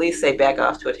definitely at least say back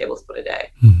off to a tablespoon a day.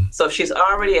 Mm-hmm. So if she's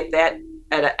already at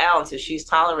an ounce, if she's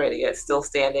tolerating it, still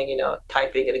standing,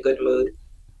 typing in a good mood,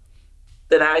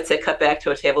 then I would say cut back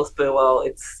to a tablespoon while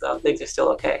things are still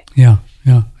okay. Yeah.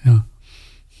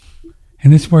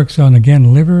 And this works on,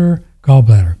 again, liver,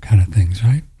 gallbladder kind of things,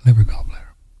 right? Liver, gallbladder.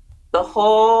 The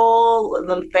whole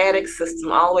lymphatic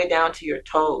system, all the way down to your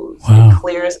toes. Wow. It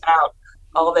clears out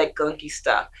all that gunky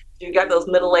stuff. If you've got those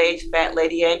middle-aged fat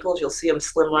lady ankles, you'll see them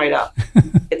slim right up.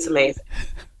 It's amazing.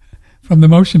 From the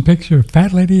motion picture,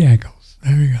 Fat Lady Ankles.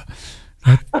 There you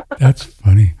go. That's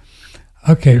funny.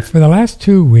 Okay, for the last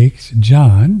 2 weeks,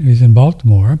 John, who's in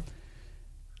Baltimore,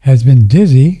 has been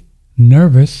dizzy,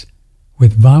 nervous,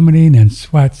 with vomiting and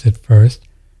sweats at first.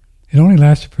 It only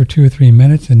lasted for 2 or 3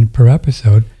 minutes per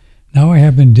episode. Now I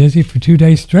have been dizzy for 2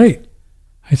 days straight.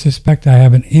 I suspect I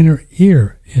have an inner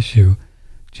ear issue.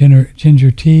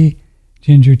 Ginger tea,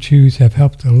 ginger chews have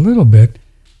helped a little bit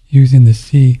using the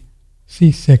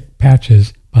seasick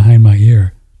patches behind my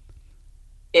ear.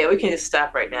 Yeah, we can just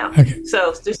stop right now. Okay.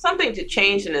 So there's something to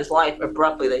change in his life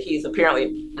abruptly that he's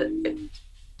apparently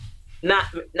not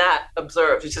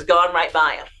observed. It's just gone right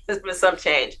by him. There's been some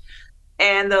change.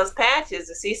 And those patches,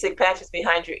 the seasick patches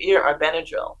behind your ear, are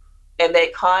Benadryl, and they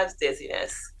cause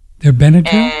dizziness. They're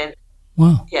Benadryl? And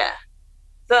wow. Yeah.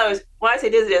 So when I say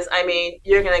dizziness, I mean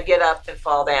you're going to get up and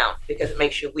fall down because it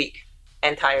makes you weak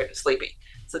and tired and sleepy.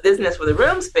 So dizziness where the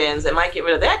room spins, it might get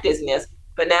rid of that dizziness,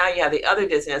 but now you have the other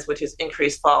dizziness, which is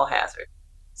increased fall hazard.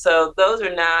 So those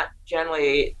are not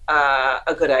generally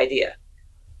a good idea.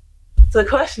 So the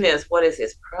question is, what is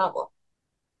his problem?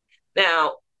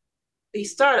 Now, he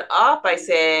started off by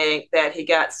saying that he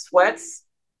got sweats,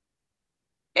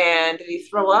 and did he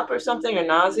throw up or something, or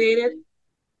nauseated?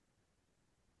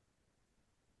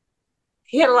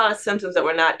 He had a lot of symptoms that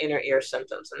were not inner ear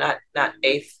symptoms, and not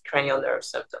eighth cranial nerve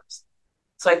symptoms.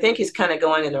 So I think he's kind of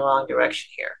going in the wrong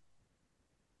direction here.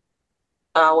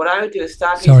 What I would do is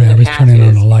stop using the patches. Sorry, I was turning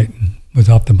on the light and was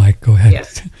off the mic. Go ahead.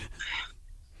 Yes.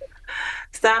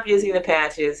 Stop using the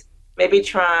patches. Maybe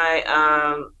try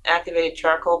activated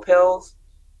charcoal pills,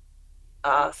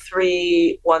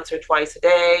 3 once or twice a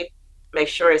day. Make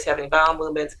sure he's having bowel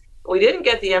movements. We didn't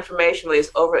get the information whether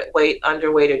he's overweight,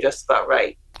 underweight, or just about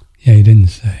right. Yeah, he didn't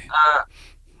say.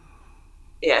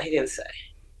 Yeah, he didn't say.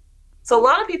 So a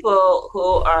lot of people who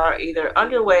are either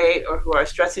underweight or who are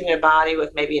stressing their body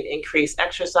with maybe an increased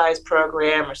exercise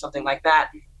program or something like that,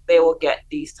 they will get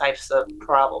these types of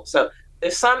problems. So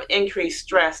there's some increased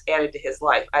stress added to his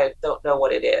life. I don't know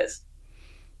what it is,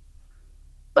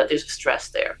 but there's a stress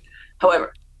there.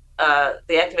 However,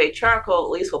 the activated charcoal at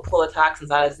least will pull the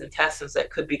toxins out of his intestines that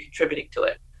could be contributing to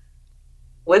it.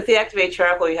 With the activated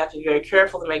charcoal, you have to be very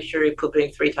careful to make sure you're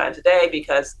pooping 3 times a day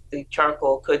because the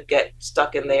charcoal could get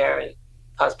stuck in there and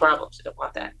cause problems. You don't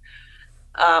want that.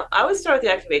 I would start with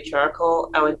the activated charcoal.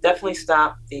 I would definitely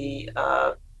stop the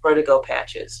vertigo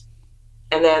patches.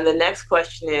 And then the next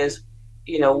question is,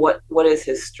 what is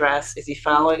his stress? Is he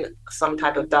following some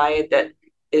type of diet that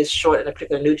is short in a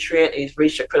particular nutrient? He's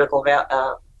reached a critical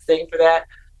thing for that.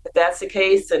 If that's the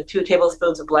case, then 2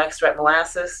 tablespoons of blackstrap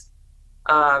molasses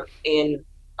in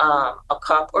a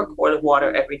cup or quart of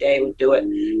water every day would do it.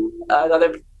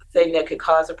 Another thing that could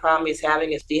cause a problem he's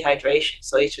having is dehydration.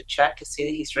 So he should check to see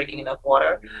that he's drinking enough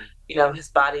water. His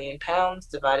body in pounds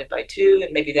divided by 2,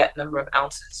 and maybe that number of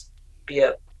ounces be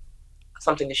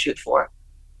something to shoot for.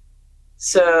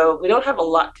 So we don't have a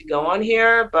lot to go on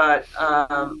here, but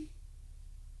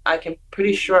I can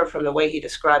pretty sure from the way he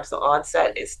describes the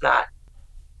onset, it's not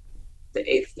the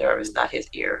 8th nerve, it's not his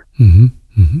ear. Mm-hmm.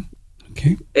 Mm-hmm.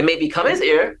 Okay. It may become his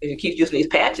ear if he keeps using these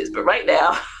patches, but right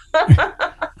now,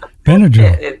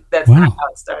 Benadryl. That's Wow. not how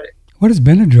it started. What does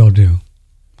Benadryl do?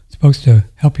 It's supposed to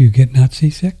help you get not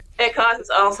seasick? It causes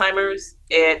Alzheimer's.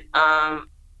 It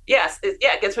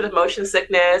gets rid of motion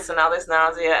sickness and all this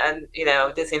nausea and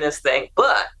dizziness thing.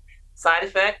 But side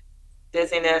effect,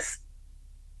 dizziness,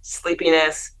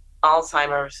 sleepiness,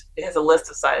 Alzheimer's. It has a list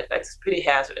of side effects. It's pretty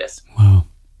hazardous. Wow.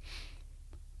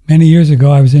 Many years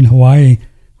ago, I was in Hawaii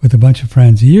with a bunch of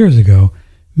friends. Years ago,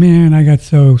 man, I got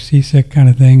so seasick kind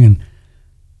of thing, and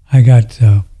I got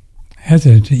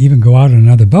hesitant to even go out on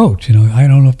another boat. I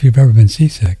don't know if you've ever been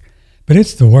seasick, but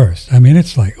it's the worst. I mean,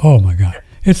 it's like, oh my God.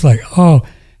 It's like, oh,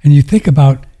 and you think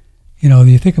about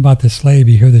the slave,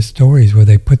 you hear the stories where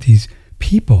they put these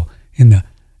people in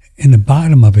the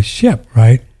bottom of a ship,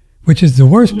 right? Which is the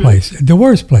worst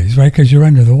place, right? Because you're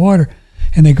under the water,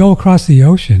 and they go across the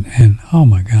ocean, and oh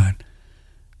my God.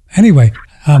 Anyway,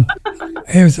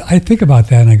 I think about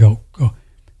that and I go.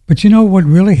 But what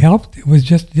really helped? It was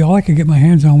just all I could get my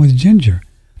hands on was ginger.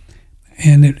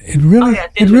 And it really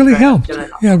helped.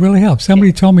 Yeah, it really helped.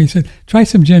 Somebody told me, he said, try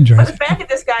some ginger. But the fact that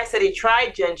this guy said he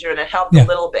tried ginger and it helped a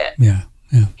little bit. Yeah.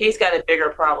 He's got a bigger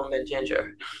problem than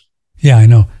ginger. Yeah, I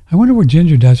know. I wonder what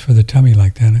ginger does for the tummy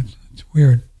like that. It's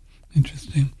weird.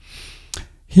 Interesting.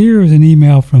 Here is an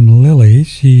email from Lily.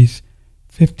 She's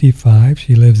 55.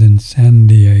 She lives in San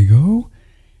Diego.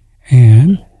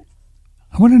 And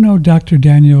I want to know Dr.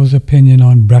 Daniel's opinion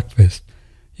on breakfast.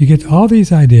 You get all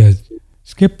these ideas.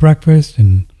 Skip breakfast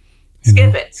and...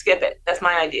 Skip it. That's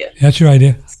my idea. That's your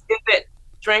idea? Skip it.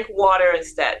 Drink water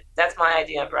instead. That's my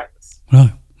idea on breakfast.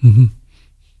 Right. Mm-hmm.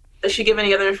 Does she give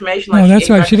any other information? No, that's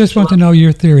right. She just wants to know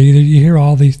your theory. You hear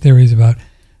all these theories about,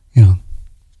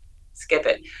 Skip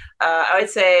it. I would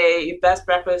say your best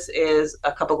breakfast is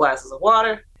a couple glasses of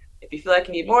water. If you feel like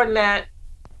you need more than that,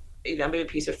 maybe a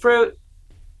piece of fruit,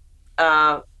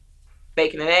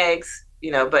 bacon and eggs,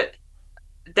 but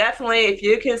definitely if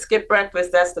you can skip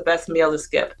breakfast, that's the best meal to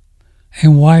skip.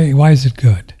 And why is it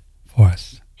good for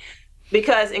us?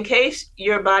 Because in case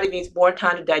your body needs more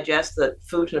time to digest the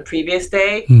food from the previous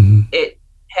day, it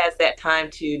has that time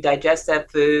to digest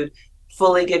that food,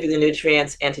 fully give you the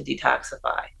nutrients, and to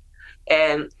detoxify.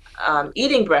 And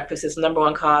eating breakfast is the number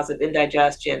one cause of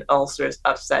indigestion, ulcers,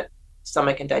 upset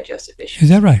stomach, and digestive issues. Is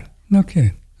that right? No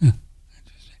kidding. Yeah.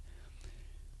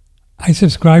 I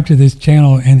subscribe to this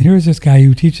channel, and here's this guy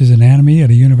who teaches anatomy at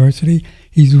a university.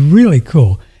 He's really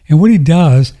cool. And what he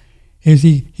does is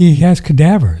he has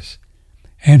cadavers,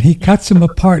 and he cuts them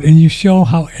apart, and you show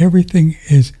how everything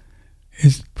is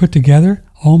put together.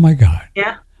 Oh, my God.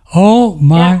 Yeah. Oh,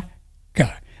 my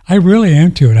God. I really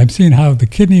am to it. I'm seeing how the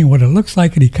kidney and what it looks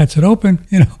like, and he cuts it open,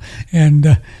 and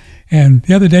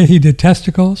the other day he did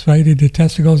testicles, right? He did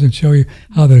testicles and show you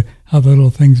how the little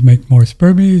things make more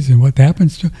spermies and what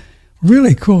happens to.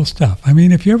 Really cool stuff. I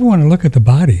mean, if you ever want to look at the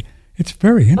body, it's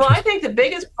very interesting. Well, I think the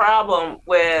biggest problem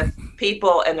with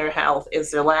people and their health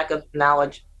is their lack of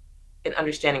knowledge and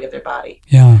understanding of their body.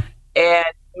 Yeah. And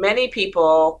many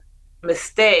people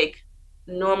mistake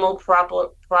normal,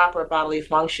 proper bodily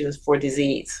functions for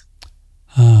disease.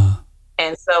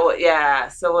 And so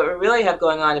what we really have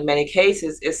going on in many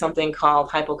cases is something called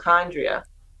hypochondria.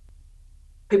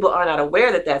 people are not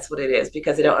aware that that's what it is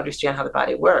because they don't understand how the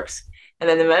body works. And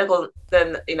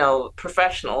then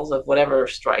professionals of whatever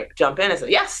stripe jump in and say,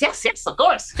 yes, of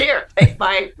course, here, take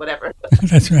my whatever.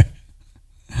 That's right.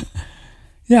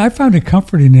 Yeah, I found it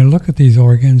comforting to look at these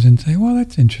organs and say, well,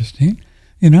 that's interesting.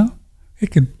 It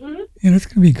could, it's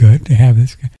going to be good to have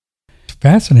this. It's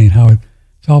fascinating how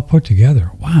it's all put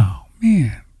together. Wow,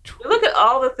 man. You look at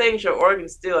all the things your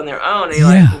organs do on their own, and you're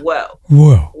like,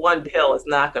 whoa. One pill is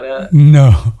not going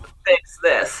to fix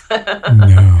this.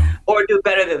 No. Or do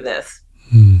better than this.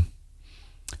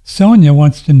 Sonia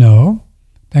wants to know,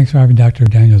 thanks for having Dr.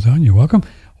 Daniels on, you're welcome.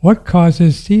 What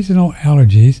causes seasonal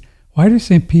allergies? Why do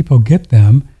some people get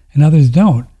them and others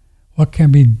don't? What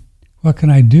can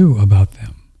I do about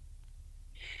them?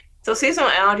 So seasonal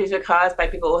allergies are caused by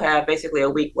people who have basically a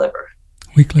weak liver.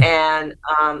 And,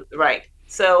 right.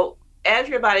 So as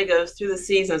your body goes through the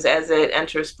seasons, as it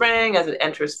enters spring, as it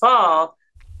enters fall,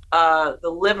 the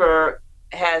liver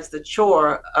has the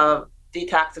chore of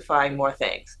detoxifying more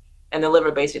things. And the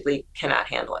liver basically cannot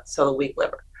handle it. So the weak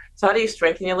liver. So how do you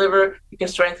strengthen your liver? You can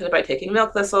strengthen it by taking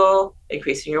milk thistle,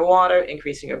 increasing your water,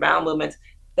 increasing your bowel movements.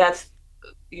 That's,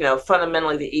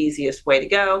 fundamentally the easiest way to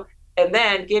go. And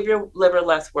then give your liver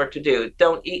less work to do.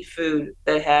 Don't eat food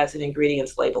that has an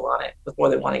ingredients label on it with more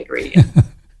than one ingredient.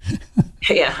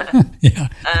 Yeah.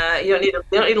 You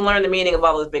don't need to learn the meaning of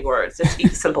all those big words. Just eat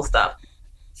the simple stuff.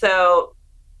 So,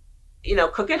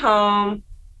 cook at home.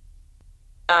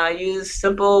 Use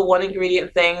simple one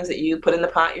ingredient things that you put in the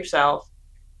pot yourself.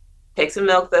 Take some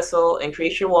milk thistle,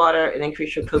 increase your water, and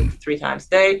increase your poop 3 times a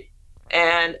day.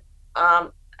 And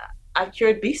I've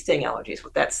cured bee sting allergies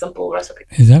with that simple recipe.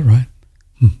 Is that right?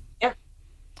 Yeah.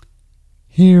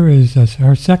 Here is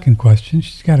our second question.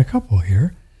 She's got a couple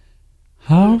here.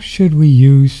 How should we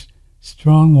use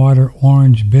strong water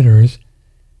orange bitters,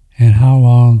 and how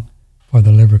long for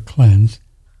the liver cleanse?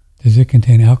 Does it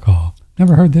contain alcohol?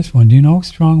 Never heard this one. Do you know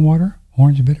strong water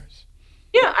orange bitters?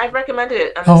 Yeah, I've recommended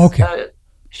it on this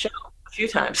show a few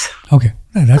times. Okay,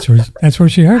 that's where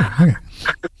she heard it. Okay.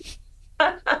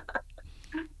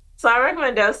 So I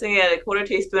recommend dosing it a quarter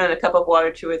teaspoon in a cup of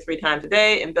water 2 or 3 times a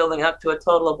day and building up to a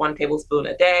total of 1 tablespoon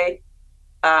a day.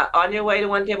 On your way to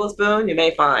 1 tablespoon, you may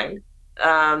find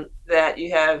that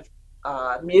you have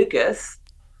mucus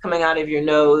coming out of your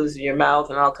nose, your mouth,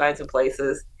 and all kinds of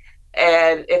places.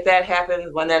 And if that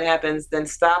happens, when that happens, then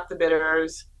stop the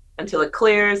bitters until it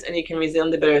clears, and you can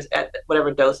resume the bitters at whatever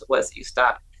dose it was that you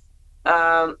stopped.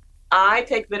 I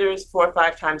take bitters 4 or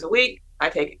 5 times a week. I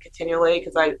take it continually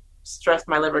because I stress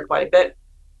my liver quite a bit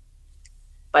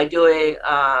by doing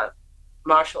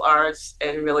martial arts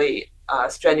and really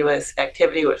strenuous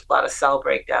activity with a lot of cell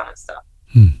breakdown and stuff.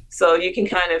 So you can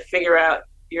kind of figure out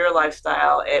your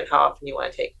lifestyle and how often you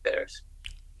want to take bitters.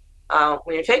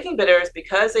 When you're taking bitters,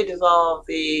 because they dissolve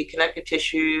the connective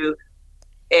tissue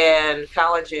and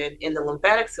collagen in the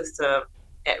lymphatic system,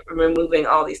 and removing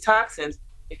all these toxins,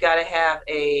 you've got to have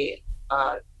a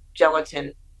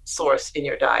gelatin source in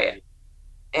your diet.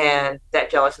 And that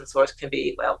gelatin source can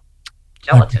be,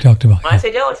 gelatin. Like we talked about, when I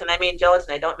say gelatin, I mean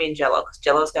gelatin. I don't mean Jell-O, because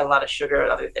Jell-O's got a lot of sugar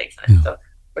and other things in it. Yeah. So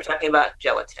we're talking about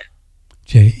gelatin.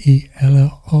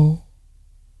 Jello.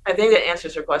 I think that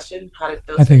answers her question. I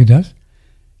think it does.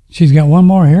 She's got one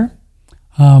more here.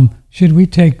 Should we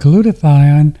take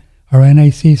glutathione or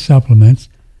NAC supplements,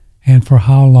 and for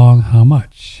how long, how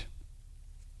much?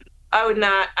 I would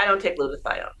not. I don't take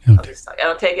glutathione. I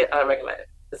don't take it. I don't recommend it.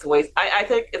 It's a waste. I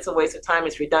think it's a waste of time.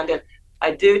 It's redundant.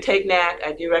 I do take NAC.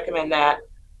 I do recommend that.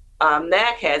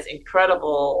 NAC has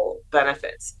incredible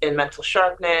benefits in mental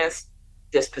sharpness,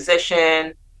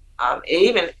 disposition,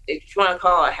 even if you want to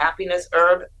call it a happiness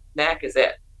herb, NAC is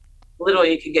it.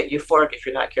 Literally, you can get euphoric if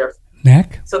you're not careful.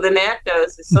 NAC? So the NAC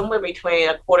dose is somewhere between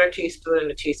a quarter teaspoon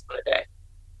and a teaspoon a day.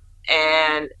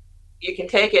 And you can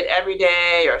take it every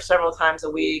day or several times a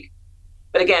week.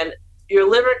 But again, your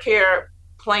liver care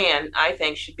plan, I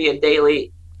think, should be a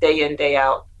daily, day in, day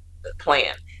out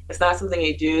plan. It's not something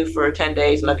you do for 10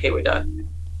 days and okay, we're done.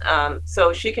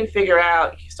 So she can figure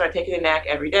out, start taking the NAC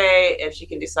every day, and she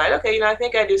can decide, okay, I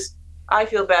think I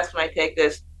feel best when I take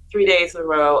this 3 days in a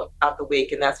row out the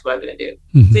week, and that's what I'm going to do.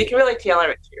 Mm-hmm. So you can really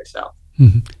tailor it to yourself.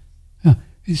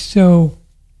 Mm-hmm. So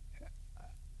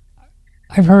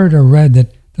I've heard or read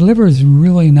that the liver is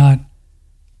really not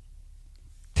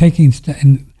taking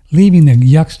and leaving the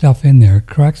yuck stuff in there,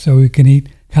 correct? So we can eat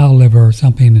cow liver or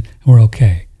something and we're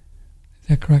okay. Is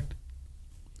that correct?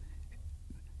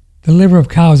 The liver of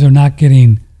cows are not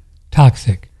getting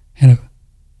toxic. No,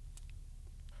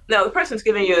 the person's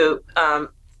giving you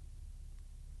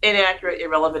inaccurate,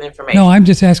 irrelevant information. No, I'm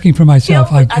just asking for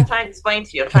myself. I'm trying to explain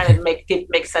to you. I'm trying to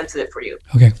make sense of it for you.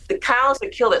 Okay. The cows are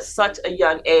killed at such a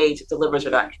young age that the livers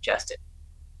are not congested.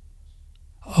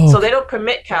 Oh. So they don't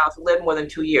permit cows to live more than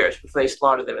 2 years before they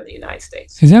slaughter them in the United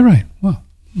States. Is that right? Well.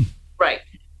 Right.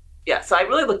 Yeah, so I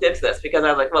really looked into this because I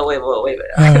was like, well, wait a minute.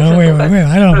 Wait. I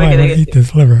don't know why I would eat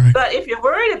this liver. Right? But if you're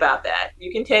worried about that,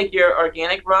 you can take your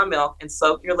organic raw milk and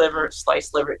soak your liver,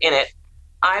 sliced liver in it.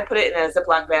 I put it in a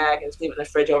Ziploc bag and just leave it in the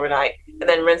fridge overnight, and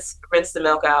then rinse the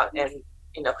milk out and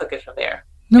cook it from there.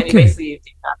 No and kidding. You basically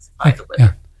detoxify the liver.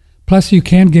 Yeah. Plus, you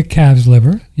can get calf's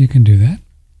liver. You can do that.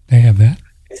 They have that.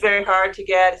 It's very hard to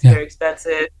get. It's very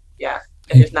expensive. Yeah,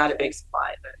 and there's not a big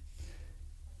supply of it.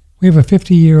 We have a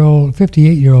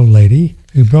 58-year-old lady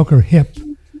who broke her hip,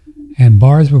 and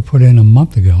bars were put in a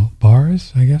month ago.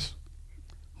 Bars, I guess?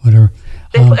 Whatever.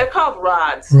 They're called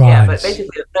rods. Yeah, but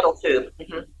basically a metal tube.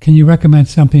 Mm-hmm. Can you recommend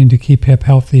something to keep hip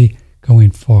healthy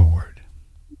going forward?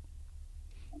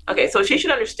 Okay, so what she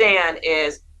should understand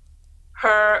is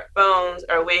her bones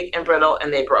are weak and brittle,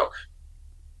 and they broke.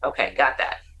 Okay, got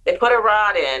that. They put a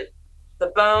rod in.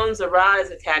 The bones the rod is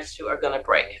attached to are going to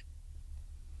break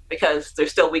because they're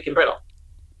still weak and brittle.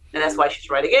 And that's why she's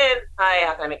writing in, hi,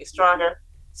 how can I make it stronger?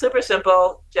 Super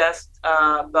simple, just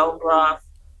bone broth.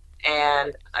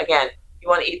 And again, you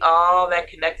want to eat all that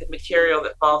connective material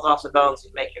that falls off the bones to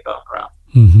make your bone broth.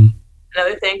 Mm-hmm.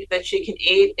 Another thing that she can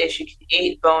eat is she can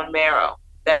eat bone marrow.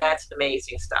 That's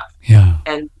amazing stuff. Yeah.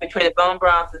 And between the bone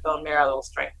broth and the bone marrow, it will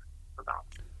strengthen the bone.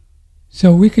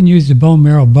 So we can use the bone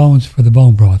marrow bones for the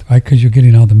bone broth, right? Because you're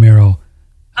getting all the marrow.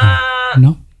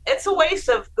 No? It's a waste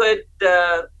of good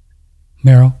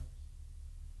marrow.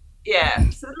 Yeah.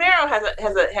 So the marrow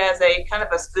has a kind of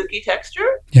a spooky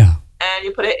texture. Yeah. And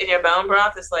you put it in your bone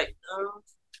broth. It's like, oh.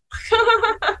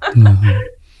 Mm-hmm.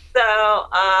 So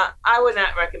I would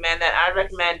not recommend that. I'd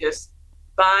recommend just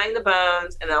buying the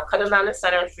bones, and they'll cut them down the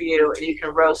center for you, and you can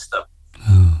roast them.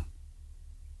 Oh.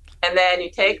 And then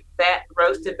you take that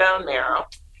roasted bone marrow,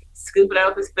 scoop it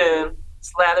out with a spoon,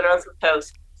 slather it on some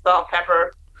toast, salt,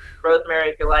 pepper, rosemary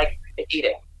if you like, and eat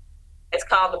it. It's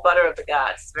called the butter of the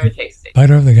gods. It's very tasty.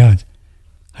 Butter of the gods.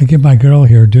 I give my girl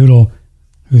here, Doodle,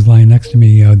 who's lying next to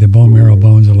me, the bone marrow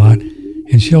bones a lot,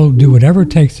 and she'll do whatever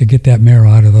it takes to get that marrow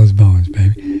out of those bones,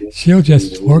 baby. She'll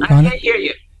just work on it. I can't hear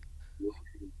you.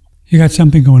 You got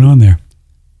something going on there.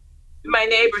 My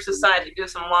neighbors decided to do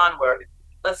some lawn work.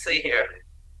 Let's see here.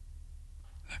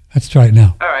 Let's try it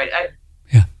now. All right.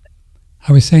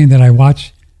 I was saying that I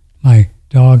watch my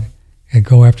dog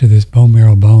go after this bone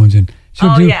marrow bones, and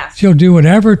she'll do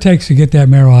whatever it takes to get that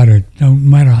marrow out of it, no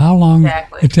matter how long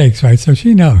it takes, right? So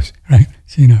she knows, right?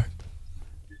 She knows.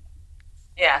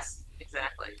 Yes,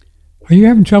 exactly. Are you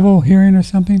having trouble hearing or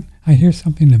something? I hear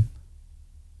something.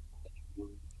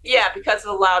 Yeah, because of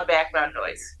the loud background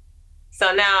noise.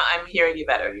 So now I'm hearing you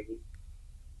better.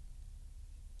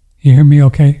 You hear me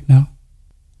okay now?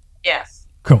 Yes.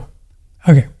 Cool.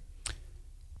 Okay.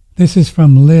 This is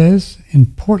from Liz in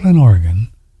Portland,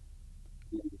 Oregon.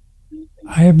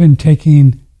 I have been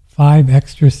taking 5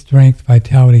 extra strength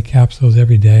vitality capsules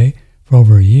every day for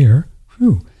over a year.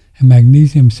 Whew. And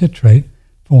magnesium citrate,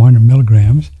 400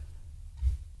 milligrams.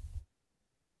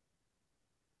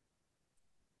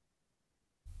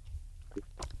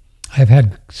 I've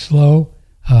had slow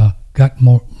gut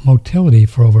motility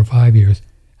for over 5 years.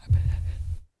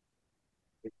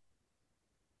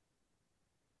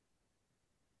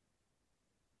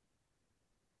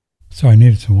 Sorry, I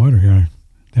needed some water here.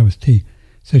 That was tea.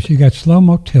 So she got slow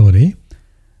motility.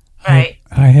 Right.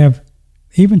 I have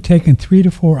even taken 3 to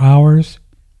 4 hours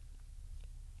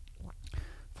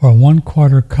for a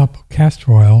 1/4 cup of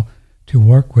castor oil to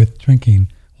work with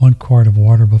drinking 1 quart of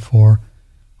water before,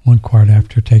 1 quart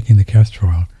after taking the castor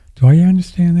oil. Do I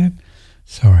understand that?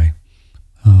 Sorry.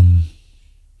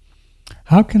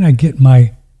 How can I get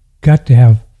my gut to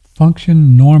have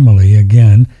function normally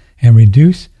again and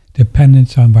reduce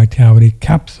dependence on vitality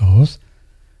capsules?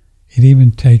 It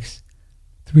even takes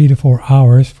 3 to 4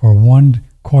 hours for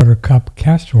 1/4 cup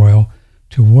castor oil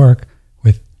to work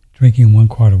with drinking 1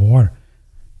 quart of water.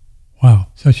 Wow.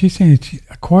 So she's saying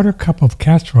a 1/4 cup of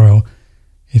castor oil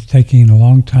is taking a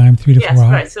long time, 3 to 4 hours?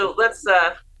 Yes, right. So let's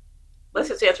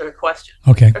just answer her question.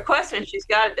 Okay. Her question, she's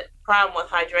got a problem with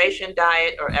hydration,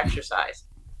 diet, or exercise.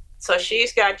 So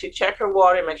she's got to check her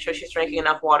water and make sure she's drinking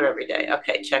enough water every day.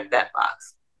 Okay, check that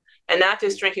box. And not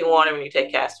just drinking water when you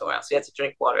take castor oil. So you have to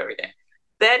drink water every day.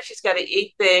 Then she's got to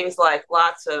eat things like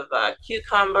lots of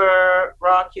cucumber,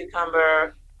 raw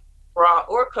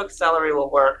or cooked celery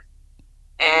will work.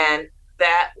 And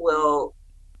that will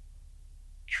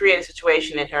create a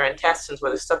situation in her intestines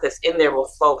where the stuff that's in there will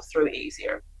flow through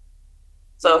easier.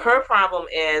 So her problem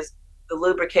is the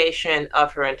lubrication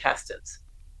of her intestines.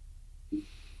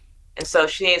 And so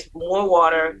she needs more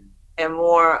water and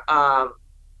more,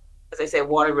 as they say,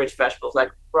 water-rich vegetables like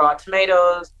raw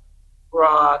tomatoes,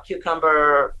 raw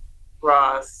cucumber,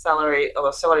 raw celery.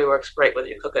 Although celery works great whether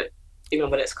you cook it,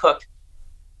 even when it's cooked.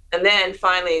 And then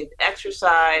finally,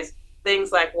 exercise,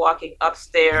 things like walking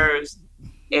upstairs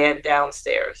and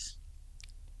downstairs.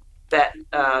 That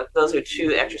those are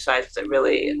 2 exercises that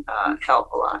really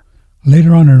help a lot.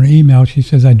 Later on in her email, she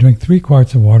says, I drink 3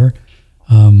 quarts of water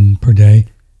per day.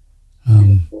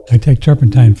 I take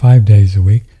turpentine 5 days a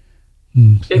week.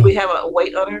 Did we have a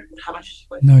weight on her? How much she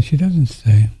weighed? No, she doesn't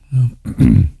say. No.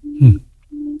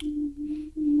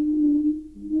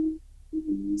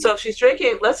 So if she's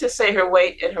drinking, let's just say her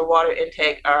weight and her water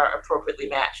intake are appropriately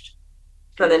matched.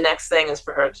 Then the next thing is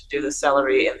for her to do the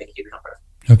celery and the cucumber.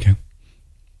 Okay.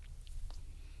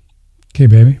 Okay,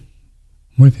 baby.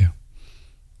 I'm with you.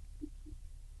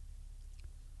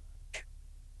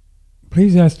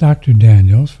 Please ask Dr.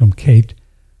 Daniels from Kate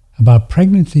about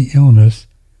pregnancy illness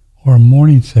or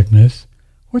morning sickness.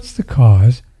 What's the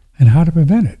cause and how to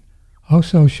prevent it?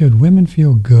 Also, should women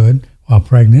feel good while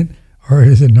pregnant, or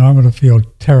is it normal to feel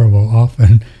terrible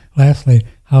often? Lastly,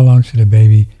 how long should a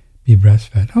baby be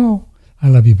breastfed? Oh, I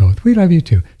love you both. We love you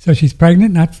too. So she's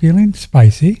pregnant, not feeling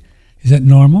spicy. Is it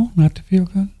normal not to feel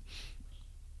good?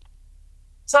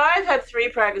 So I've had 3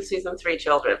 pregnancies and 3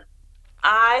 children.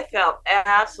 I felt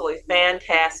absolutely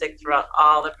fantastic throughout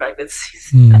all the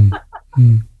pregnancies.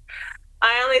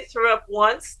 I only threw up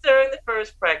once during the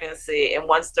first pregnancy and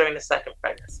once during the second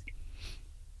pregnancy.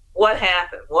 What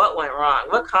happened? What went wrong?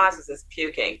 What causes this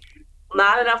puking?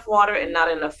 Not enough water and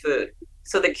not enough food.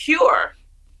 So the cure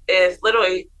is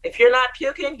literally, if you're not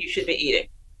puking, you should be eating.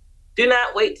 Do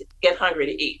not wait to get hungry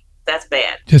to eat. That's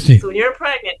bad. Just eat. So when you're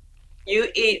pregnant, you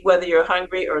eat whether you're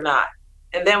hungry or not.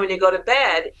 And then when you go to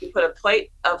bed, you put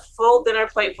a full dinner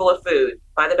plate full of food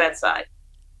by the bedside.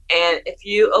 And if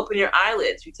you open your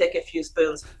eyelids, you take a few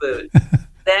spoons of food.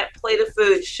 That plate of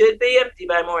food should be empty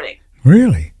by morning.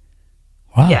 Really?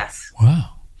 Wow. Yes.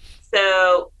 Wow.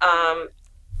 So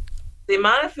the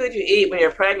amount of food you eat when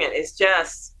you're pregnant is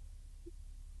just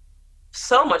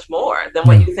so much more than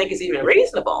what you think is even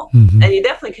reasonable. Mm-hmm. And you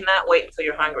definitely cannot wait until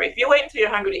you're hungry. If you wait until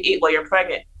you're hungry to eat while you're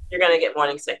pregnant, you're going to get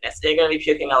morning sickness. You're going to be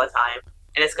puking all the time,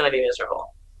 and it's going to be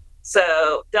miserable.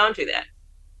 So don't do that.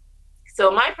 So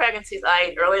my pregnancies, I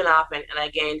ate early and often, and I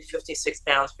gained 56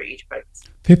 pounds for each pregnancy.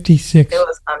 56? It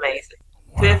was amazing.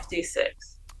 Wow.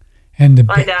 56. And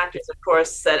my doctors, of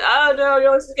course, said, oh, no,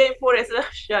 you're only gaining 40. I said, oh,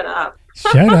 shut up.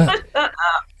 Shut up. Shut up.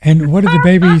 And what did the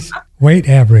baby's weight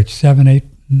average? 7, 8,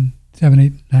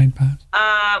 9 pounds?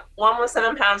 One was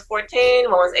 7 pounds 14,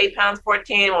 one was 8 pounds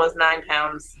 14, one was 9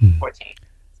 pounds 14.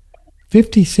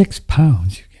 56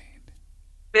 pounds you gained.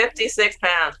 56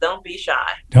 pounds. Don't be shy.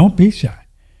 Don't be shy.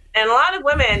 And a lot of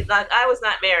women, like I was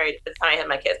not married at the time I had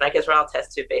my kids. My kids were all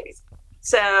test tube babies.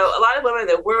 So a lot of women,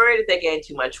 they're worried if they gain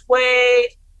too much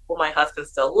weight. Will my husband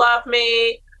still love me?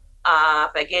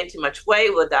 If I gain too much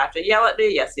weight, will the doctor yell at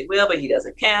me? Yes, he will, but he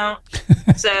doesn't count.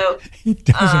 So he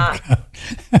doesn't count.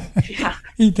 Yeah.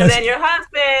 He doesn't. And then your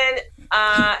husband,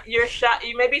 you're shocked.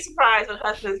 You may be surprised when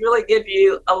husbands really give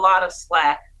you a lot of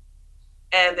slack.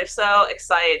 And they're so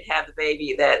excited to have the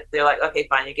baby that they're like, okay,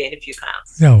 fine, you gained a few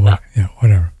pounds. Yeah,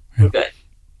 whatever. Yeah. We're good.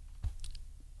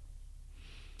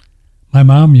 My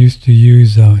mom used to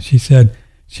use, she said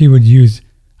she would use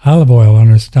olive oil on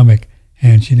her stomach,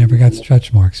 and she never got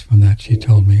stretch marks from that, she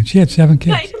told me. And she had 7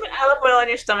 kids. Yeah, you can put olive oil on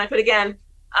your stomach, but again,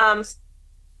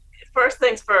 first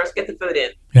things first, get the food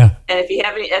in. Yeah. And if you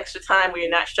have any extra time where you're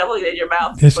not shoveling it in your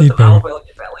mouth, Just put eat, some baby. olive oil in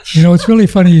your belly. You know, it's really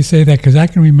funny you say that, because I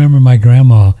can remember my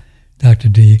grandma, Dr.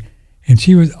 D, and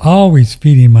she was always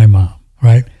feeding my mom,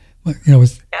 right? You know,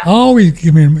 was always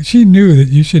giving. She knew that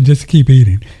you should just keep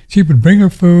eating. She would bring her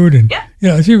food, and you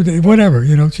know, she would whatever.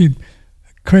 You know, she'd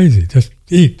crazy. Just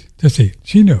eat.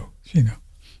 She knew.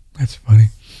 That's funny.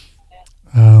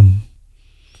 All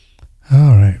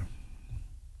right.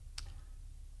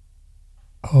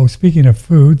 Oh, speaking of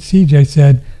food, CJ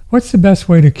said, "What's the best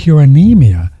way to cure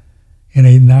anemia in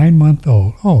a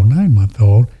 9-month-old?" Oh,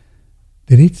 9-month-old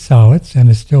that eats solids and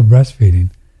is still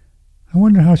breastfeeding. I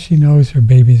wonder how she knows her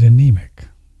baby's anemic.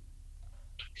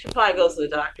 She probably goes to the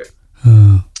doctor.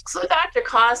 So the doctor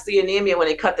caused the anemia when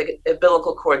he cut the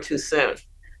umbilical cord too soon.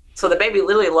 So the baby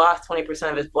literally lost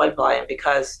 20% of his blood volume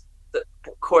because the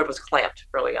cord was clamped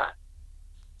early on.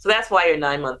 So that's why your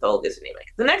 9-month-old is anemic.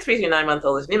 The next reason your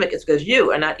 9-month-old is anemic is because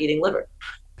you are not eating liver.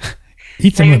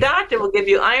 So your doctor will give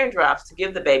you iron drops to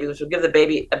give the baby, which will give the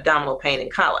baby abdominal pain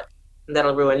and colic. And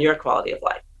that'll ruin your quality of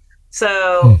life.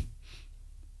 So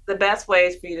the best way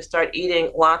is for you to start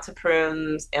eating lots of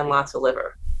prunes and lots of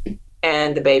liver,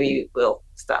 and the baby will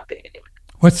stop being anemic.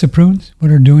 What's the prunes?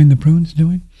 What are the prunes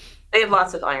doing? They have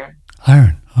lots of iron.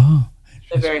 Iron. Oh,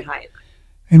 they're very high.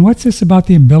 And what's this about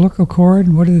the umbilical cord?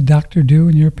 And what did the doctor do,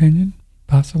 in your opinion,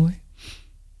 possibly?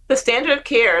 The standard of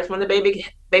care is when the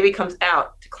baby comes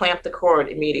out to clamp the cord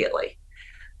immediately.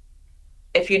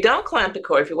 If you don't clamp the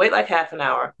cord, if you wait like half an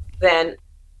hour, then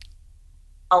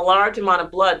a large amount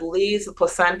of blood leaves the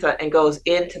placenta and goes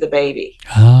into the baby.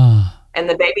 Ah. And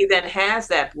the baby then has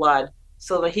that blood.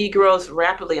 So when he grows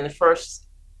rapidly in the first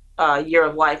year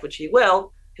of life, which he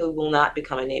will not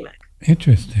become anemic.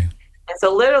 Interesting. And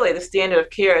so literally the standard of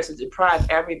care is to deprive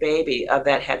every baby of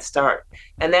that head start.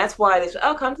 And that's why they say,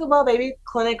 come to the well baby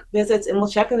clinic visits and we'll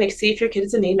check and see if your kid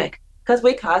is anemic. Because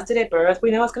we caused it at birth.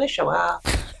 We know it's going to show up.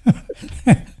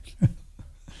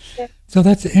 So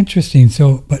that's interesting.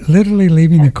 So, but literally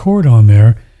leaving the cord on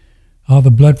there, all the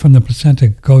blood from the placenta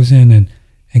goes in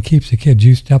and keeps the kid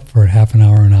juiced up for half an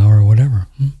hour, or whatever.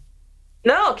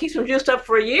 No, it keeps him juiced up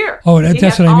for a year. Oh,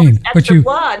 that's what I mean. But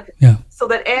blood, so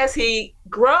that as he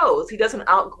grows, he doesn't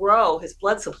outgrow his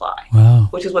blood supply. Wow.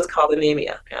 Which is what's called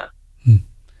anemia. Yeah.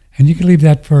 And you can leave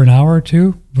that for an hour or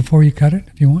two before you cut it,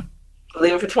 if you want.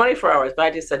 Leave it for 24 hours, but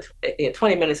I just said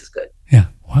 20 minutes is good. Yeah.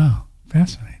 Wow.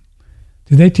 Fascinating.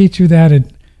 Do they teach you that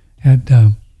at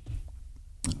no.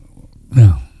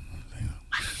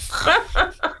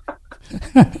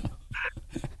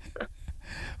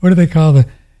 What do they call the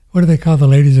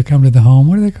ladies that come to the home?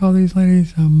 What do they call these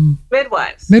ladies?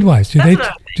 Midwives. Midwives. Do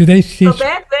they teach so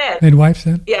back then, midwives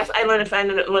then? Yes, I learned it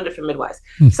from midwives.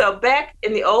 So back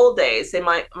in the old days, say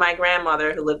my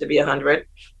grandmother, who lived to be 100,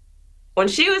 when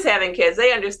she was having kids,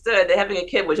 they understood that having a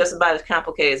kid was just about as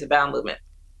complicated as a bowel movement.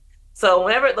 So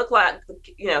whenever it looked like,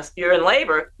 you're in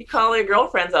labor, you call your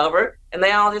girlfriends over, and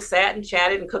they all just sat and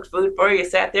chatted and cooked food for you. You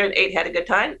sat there and ate, had a good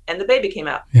time, and the baby came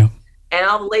out. Yeah. And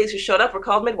all the ladies who showed up were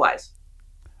called midwives.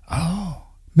 Oh,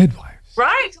 midwives.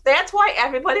 Right. That's why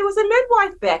everybody was a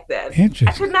midwife back then. Interesting.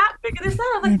 I could not figure this out.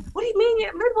 I was like, what do you mean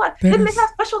you're a midwife? Didn't they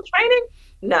have special training?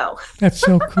 No. That's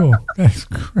so cool. That's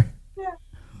great. Yeah.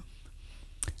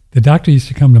 The doctor used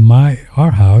to come to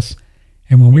our house,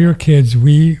 and when we were kids,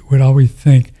 we would always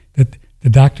think that the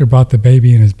doctor brought the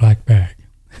baby in his black bag.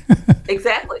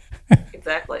 Exactly.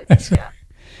 That's right.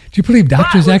 Do you believe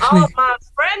doctors actually? All of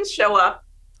Mom's friends show up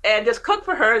and just cook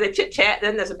for her. They chit chat.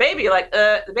 Then there's a baby. You're like,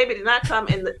 the baby did not come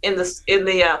in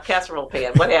the casserole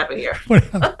pan. What happened here? Do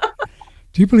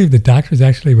you believe the doctors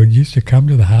actually used to come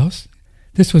to the house?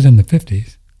 This was in the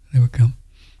 50s. They would come.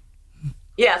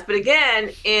 Yes, but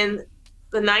again, in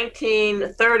the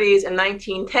 1930s and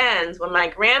 1910s, when my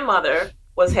grandmother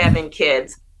was having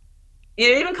kids, you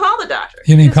didn't even call the doctor.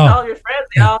 You didn't call. Call your friends.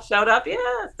 They all showed up.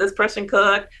 Yes, this person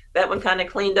cooked. That one kind of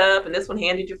cleaned up, and this one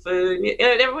handed you food.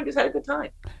 Everyone just had a good time.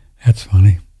 That's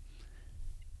funny.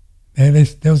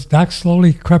 Those docs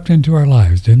slowly crept into our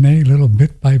lives, didn't they? Little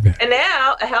bit by bit. And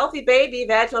now, a healthy baby,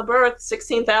 vaginal birth,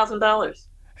 $16,000.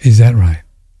 Is that right?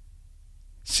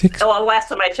 Well, last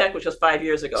time I checked, which was 5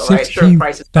 years ago, right? Sure,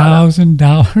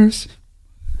 $16,000?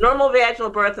 Normal vaginal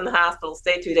birth in the hospital,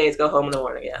 stay 2 days, go home in the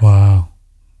morning, yeah. Wow.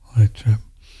 What a trip.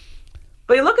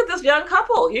 But you look at this young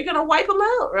couple, you're going to wipe them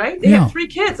out, right? They have 3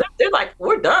 kids. They're like,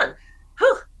 we're done.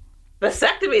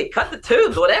 Vasectomy, cut the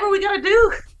tubes, whatever we got to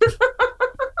do.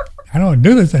 I don't want to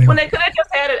do this anymore. When they could have just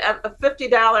had a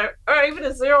 $50 or even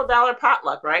a $0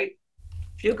 potluck, right?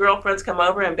 A few girlfriends come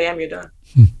over and bam, you're done.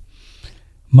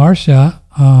 Marcia,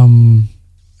 I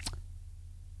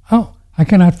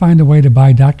cannot find a way to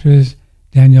buy Dr.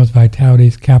 Daniel's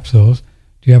Vitality's capsules.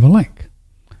 Do you have a link?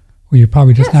 Well, you're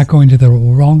probably just not going to the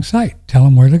wrong site. Tell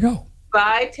them where to go.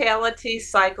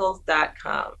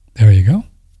 VitalityCycles.com. There you go.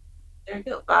 There you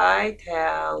go.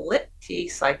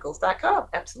 VitalityCycles.com.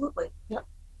 Absolutely. Yep.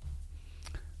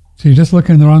 So you're just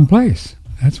looking in the wrong place.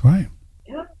 That's right.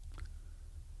 Yeah.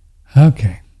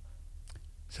 Okay.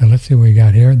 So let's see what we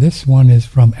got here. This one is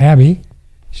from Abby.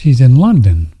 She's in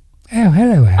London. Oh,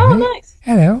 hello, Abby. Oh, nice.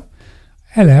 Hello.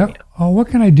 Oh, what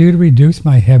can I do to reduce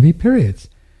my heavy periods?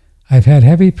 I've had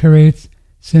heavy periods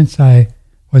since I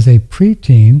was a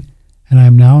preteen, and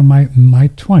I'm now in my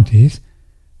 20s.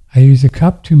 I use a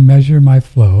cup to measure my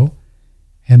flow,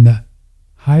 and the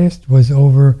highest was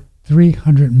over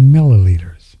 300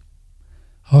 milliliters.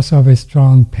 Also have a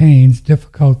strong pains,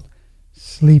 difficult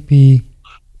sleeping,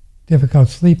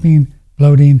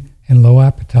 bloating, and low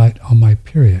appetite on my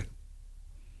period.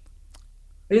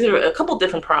 These are a couple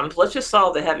different problems. Let's just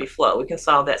solve the heavy flow. We can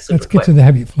solve that super quick. Let's get to the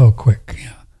heavy flow quick,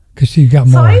 yeah. Because she got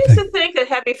more, So I used to think that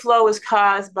heavy flow was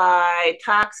caused by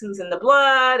toxins in the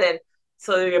blood and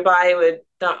So your body would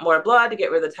dump more blood to get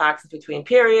rid of the toxins between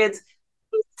periods.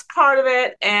 It's part of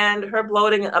it. And her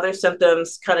bloating and other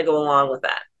symptoms kind of go along with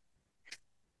that.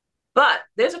 But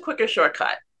there's a quicker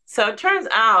shortcut. So it turns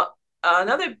out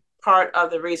another part of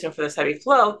the reason for this heavy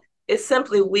flow is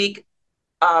simply weak,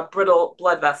 brittle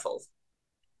blood vessels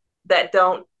that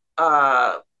don't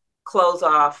close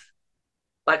off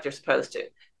like they're supposed to.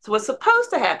 So what's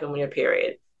supposed to happen when you're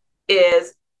period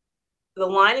is the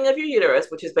lining of your uterus,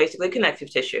 which is basically connective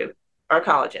tissue or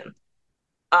collagen,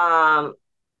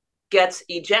 gets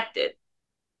ejected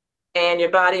and your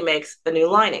body makes a new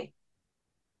lining.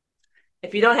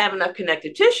 If you don't have enough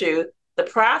connective tissue, the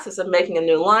process of making a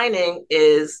new lining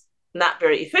is not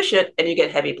very efficient and you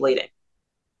get heavy bleeding.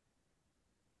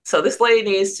 So this lady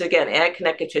needs to, again, add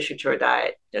connective tissue to her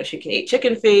diet. She can eat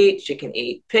chicken feet, she can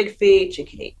eat pig feet, she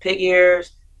can eat pig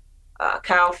ears,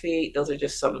 cow feet. Those are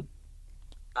just some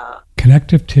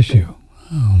connective tissue.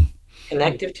 Oh.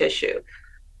 Connective tissue.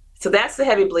 So that's the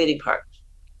heavy bleeding part.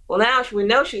 Well, now we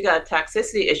know she's got a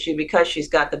toxicity issue because she's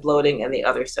got the bloating and the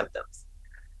other symptoms.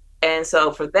 And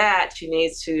so for that, she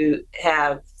needs to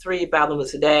have 3 bowel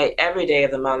movements a day, every day of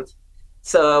the month.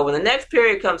 So when the next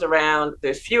period comes around,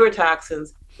 there's fewer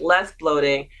toxins, less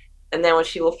bloating. And then what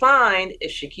she will find,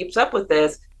 if she keeps up with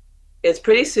this, is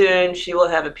pretty soon she will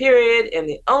have a period. And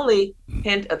the only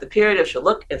hint of the period is she'll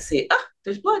look and see,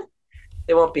 there's blood.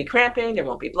 There won't be cramping, there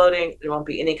won't be bloating, there won't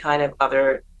be any kind of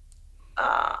other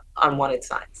unwanted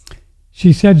signs.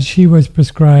 She said she was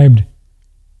prescribed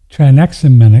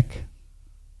tranexamic,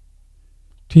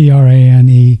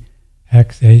 Tranexamic.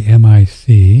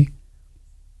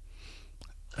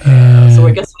 So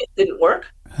we're guessing it didn't work?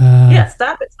 Yeah,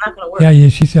 stop it. It's not going to work. Yeah,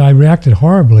 she said I reacted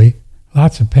horribly,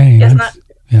 lots of pain.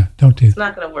 Don't do It's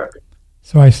not going to work.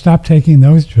 So I stopped taking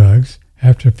those drugs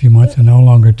after a few months and no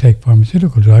longer take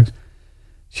pharmaceutical drugs.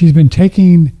 She's been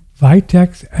taking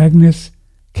Vitex, Agnes,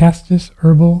 Castus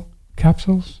herbal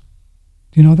capsules.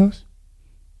 Do you know those?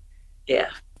 Yeah.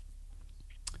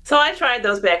 So I tried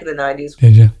those back in the 90s.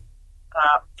 Did you?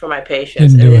 For my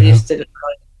patients. Didn't do it, just didn't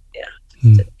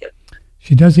really,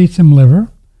 She does eat some liver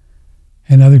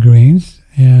and other greens,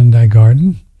 and I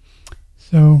garden.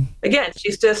 So again,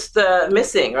 she's just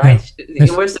missing, right?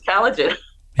 Yeah, where's the collagen?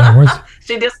 Yeah,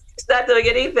 she's not doing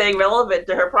anything relevant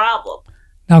to her problem.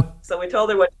 Now, so we told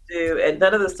her what to do, and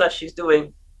none of the stuff she's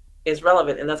doing is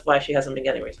relevant, and that's why she hasn't been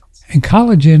getting results. And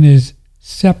collagen is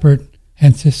separate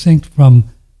and distinct from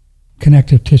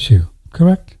connective tissue,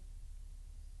 correct?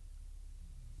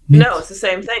 No, it's the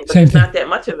same thing, but there's not that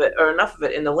much of it or enough of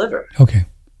it in the liver. Okay,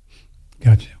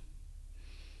 gotcha.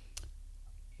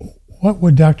 What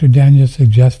would Dr. Daniel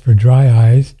suggest for dry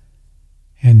eyes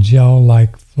and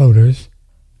gel-like floaters?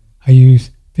 I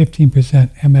use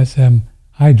 15% MSM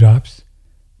eye drops,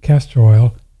 castor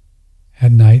oil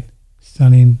at night,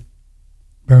 stunning,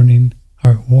 burning,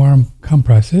 or warm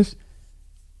compresses.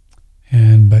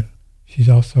 But she's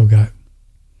also got...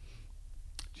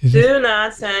 Do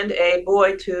not send a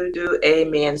boy to do a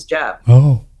man's job.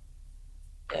 Oh.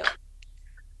 Yeah.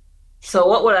 So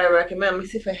what would I recommend? Let me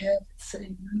see if I have it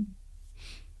sitting.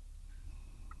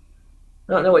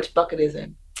 I don't know which bucket is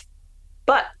in.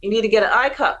 But you need to get an eye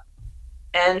cup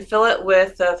and fill it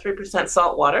with 3%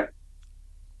 salt water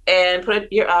and put it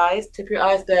in your eyes, tip your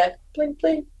eyes back, bling,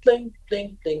 bling, bling,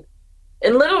 bling, bling.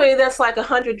 And literally that's like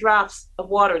 100 drops of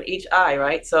water in each eye,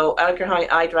 right? So I don't care how many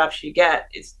eye drops you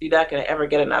get, you're not going to ever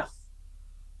get enough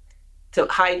to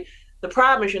hide. The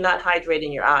problem is you're not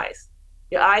hydrating your eyes.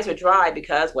 Your eyes are dry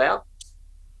because, well,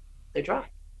 they're dry.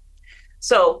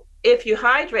 So if you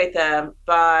hydrate them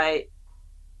by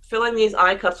filling these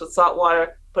eye cups with salt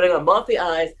water, putting on both the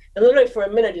eyes, and literally for a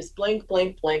minute, just blink,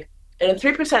 blink, blink. And a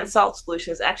 3% salt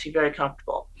solution is actually very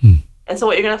comfortable. And so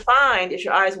what you're going to find is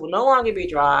your eyes will no longer be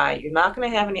dry. You're not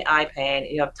going to have any eye pain.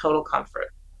 And you have total comfort.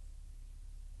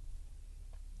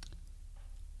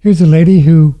 Here's a lady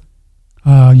who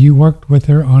you worked with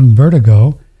her on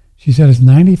vertigo. She said it's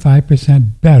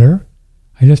 95% better.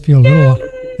 I just feel a little...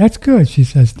 That's good. She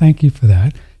says, thank you for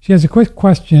that. She has a quick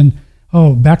question.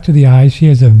 Oh, back to the eyes. She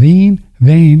has a vein,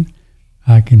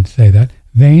 I can say that,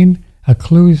 vein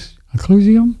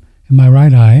occlusium in my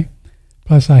right eye.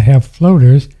 Plus I have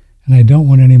floaters and I don't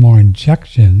want any more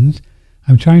injections.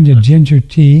 I'm trying to ginger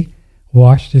tea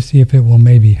wash to see if it will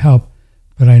maybe help,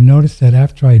 but I noticed that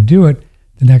after I do it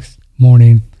the next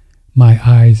morning, my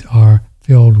eyes are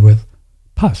filled with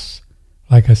pus,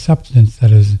 like a substance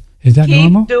that is that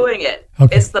normal? Keep doing it.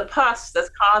 Okay. It's the pus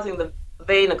that's causing the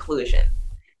vein occlusion.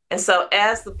 And so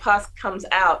as the pus comes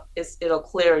out, it'll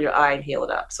clear your eye and heal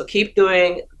it up. So keep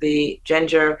doing the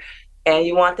ginger, and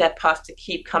you want that pus to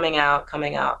keep coming out,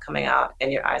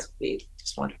 and your eyes will be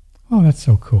just wonderful. Oh, that's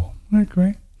so cool. Isn't that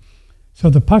great? So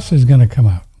the pus is going to come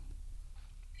out.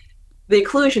 The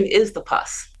occlusion is the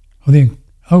pus.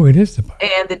 It is the pus.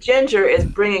 And the ginger is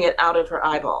bringing it out of her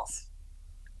eyeballs.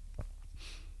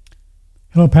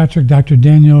 Hello, Patrick. Dr.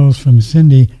 Daniels from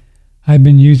Cindy. I've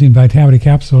been using Vitality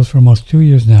capsules for almost 2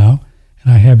 years now,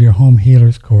 and I have your Home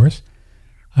Healers course.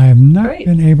 I have not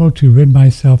been able to rid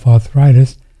myself of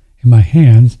arthritis in my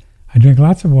hands. I drink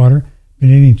lots of water, been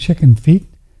eating chicken feet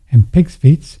and pig's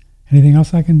feet. Anything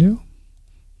else I can do?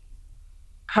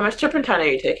 How much turpentine are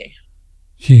you taking?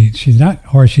 She's not,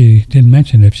 or she didn't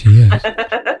mention if she is.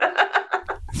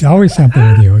 It's always something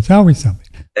with you. It's always something.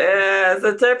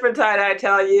 The turpentine, I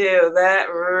tell you, that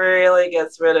really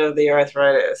gets rid of the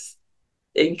arthritis.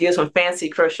 You can do some fancy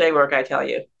crochet work, I tell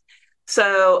you.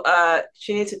 So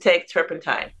she needs to take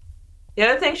turpentine. The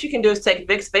other thing she can do is take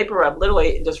Vicks Vapor Rub,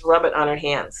 literally, and just rub it on her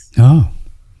hands. Oh.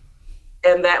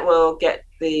 And that will get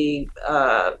the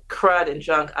crud and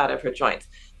junk out of her joints.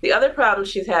 The other problem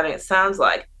she's having, it sounds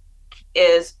like,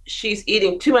 is she's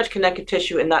eating too much connective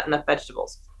tissue and not enough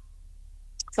vegetables.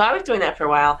 So I was doing that for a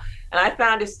while, and I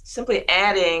found just simply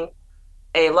adding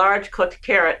a large cooked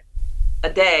carrot a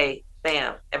day,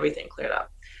 bam, everything cleared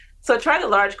up. So try the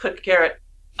large cooked carrot.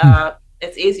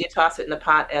 It's easy to toss it in the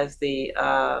pot as the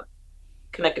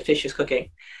connective tissue is cooking.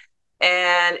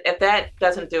 And if that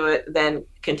doesn't do it, then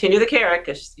continue the carrot,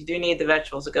 because you do need the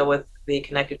vegetables to go with the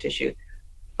connective tissue.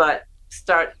 But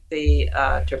start the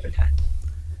turpentine.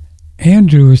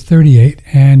 Andrew is 38,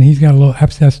 and he's got a little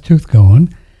abscess tooth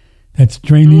going that's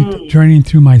draining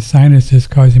through my sinuses,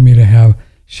 causing me to have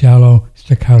shallow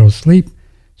staccato sleep,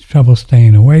 trouble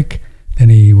staying awake. Then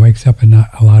he wakes up a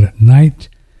lot at night.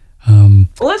 Well,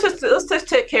 let's just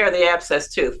take care of the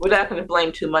abscess tooth. We're not going to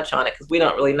blame too much on it because we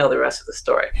don't really know the rest of the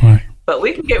story. Right. But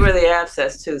we can get rid of the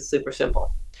abscess tooth super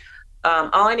simple.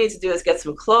 All I need to do is get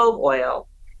some clove oil,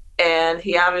 and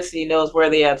he obviously knows where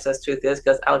the abscess tooth is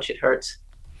because ouch, it hurts.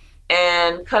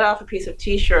 And cut off a piece of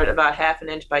T-shirt about 1/2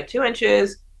 inch by 2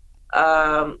 inches.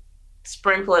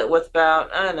 Sprinkle it with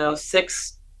about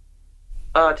 6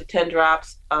 to 10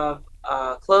 drops of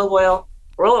clove oil.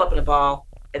 Roll it up in a ball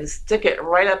and stick it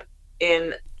right up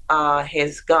in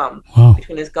his gum,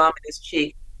 between his gum and his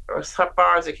cheek, or as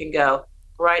far as it can go,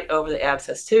 right over the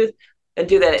abscess tooth. And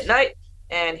do that at night,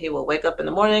 and he will wake up in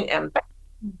the morning and bang.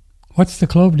 What's the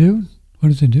clove do? What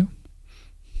does it do?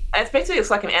 It's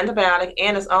like an antibiotic,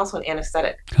 and it's also an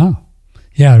anesthetic. Oh,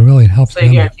 yeah, it really helps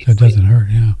him so it doesn't hurt.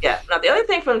 Yeah. Yeah. Now, the other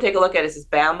thing for him to take a look at is his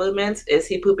bowel movements. Is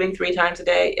he pooping 3 times a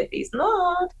day? If he's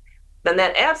not, then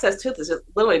that abscess tooth is just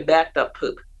literally backed up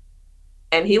poop.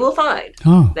 And he will find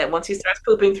that once he starts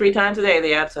pooping 3 times a day,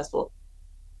 the abscess will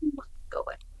go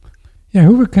away. Yeah,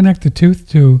 who would connect the tooth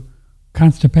to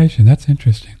constipation? That's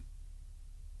interesting.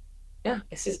 Yeah,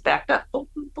 it's just backed up. Boom,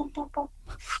 boom, boom, boom.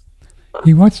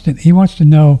 He wants to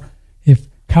know if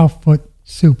cow foot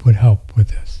soup would help with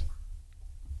this.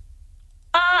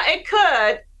 It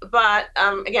could, but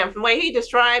again, from the way he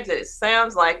describes it, it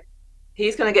sounds like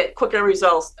he's going to get quicker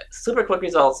results, super quick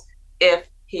results, if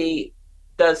he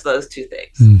does those 2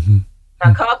 things. Mm-hmm.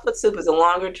 Now, cow foot soup is a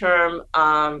longer-term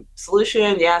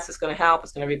solution. Yes, it's going to help.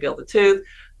 It's going to rebuild the tooth,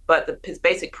 but his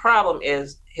basic problem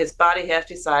is his body has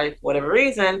decided, for whatever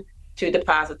reason, to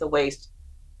deposit the waste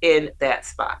in that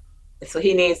spot. And so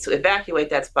he needs to evacuate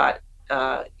that spot,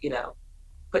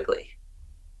 quickly.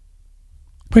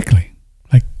 Quickly.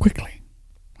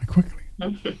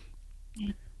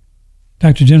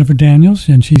 Dr. Jennefer Daniels,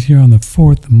 and she's here on the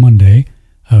 4th Monday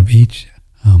of each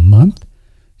month.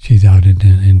 She's out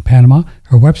in Panama.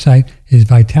 Her website is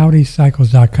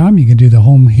vitalitycycles.com. You can do the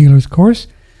Home Healers course,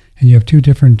 and you have 2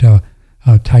 different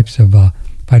types of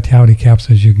Vitality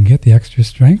capsules you can get. The extra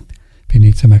strength. If you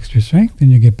need some extra strength, then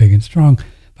you get big and strong.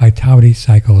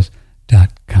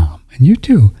 vitalitycycles.com. And you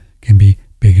too can be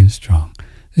big and strong.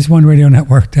 This is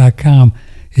OneRadioNetwork.com.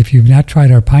 If you've not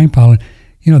tried our pine pollen,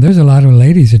 there's a lot of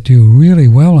ladies that do really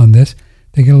well on this.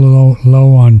 They get a little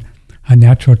low on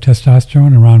natural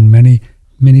testosterone around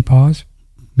menopause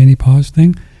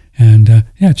thing. And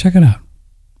check it out.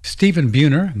 Stephen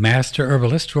Buhner, master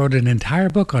herbalist, wrote an entire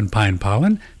book on pine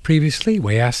pollen. Previously,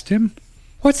 we asked him,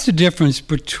 what's the difference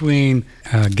between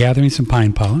gathering some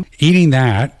pine pollen, eating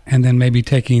that, and then maybe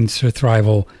taking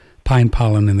survival pine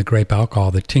pollen and the grape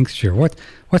alcohol, the tincture?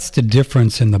 What's the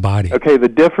difference in the body? Okay, the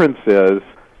difference is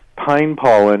pine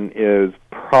pollen is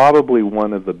probably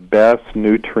one of the best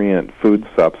nutrient food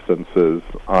substances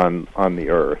on the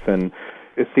earth. And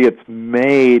you see, it's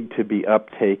made to be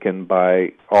uptaken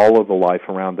by all of the life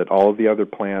around it. All of the other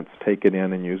plants take it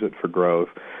in and use it for growth.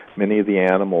 Many of the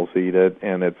animals eat it,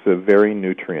 and it's a very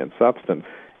nutrient substance.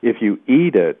 If you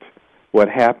eat it, what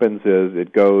happens is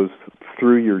it goes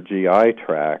through your GI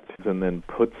tract and then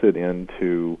puts it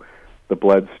into the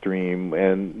bloodstream,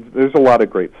 and there's a lot of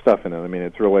great stuff in it. I mean,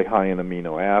 it's really high in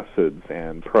amino acids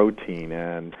and protein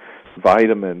and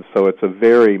vitamins, so it's a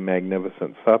very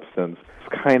magnificent substance. It's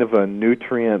kind of a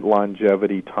nutrient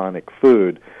longevity tonic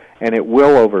food, and it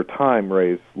will over time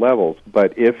raise levels,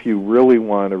 but if you really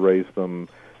want to raise them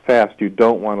fast, you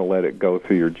don't want to let it go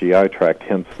through your GI tract,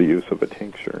 hence the use of a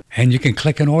tincture. And you can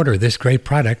click and order this great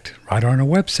product right on our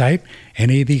website.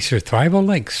 Any of these Thrival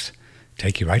links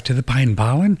take you right to the pine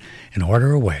pollen and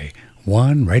order away.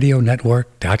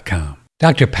 OneRadioNetwork.com.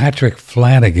 Dr. Patrick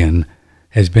Flanagan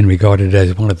has been regarded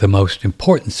as one of the most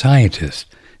important scientists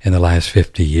in the last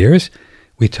 50 years.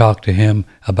 We talked to him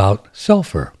about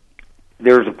sulfur.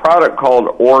 There's a product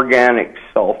called organic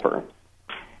sulfur.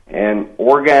 And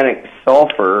organic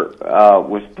sulfur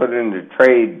was put into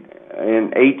trade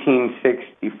in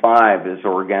 1865 as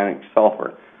organic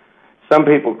sulfur. Some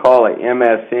people call it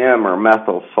MSM or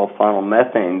methyl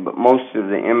sulfonyl-methane, but most of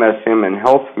the MSM in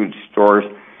health food stores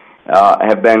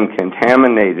have been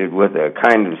contaminated with a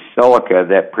kind of silica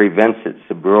that prevents its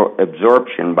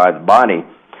absorption by the body.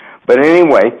 But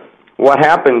anyway, what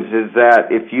happens is that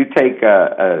if you take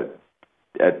a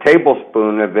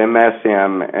tablespoon of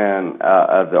MSM and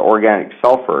of the organic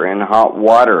sulfur in hot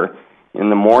water in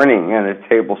the morning and a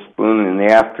tablespoon in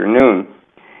the afternoon,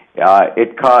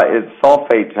 it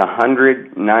sulfates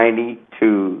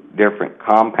 192 different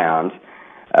compounds,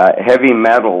 heavy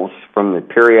metals from the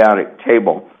periodic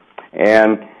table,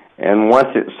 and once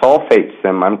it sulfates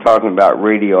them, I'm talking about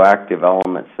radioactive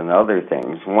elements and other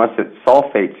things. Once it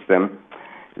sulfates them,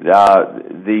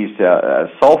 these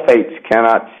sulfates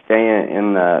cannot stay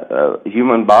in the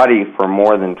human body for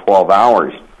more than 12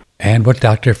 hours. And what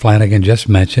Dr. Flanagan just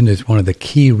mentioned is one of the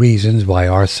key reasons why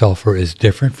our sulfur is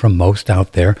different from most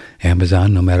out there,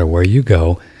 Amazon, no matter where you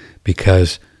go,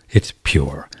 because it's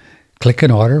pure. Click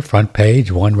and order, front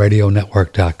page,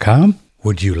 OneRadioNetwork.com.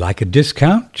 Would you like a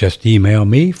discount? Just email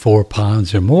me, 4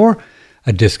 pounds or more,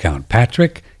 a discount,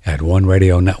 Patrick at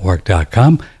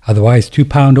OneRadioNetwork.com. Otherwise,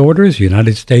 2-pound orders,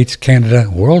 United States,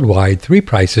 Canada, worldwide, 3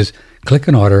 prices. Click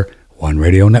and order,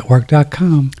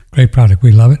 OneRadioNetwork.com. Great product.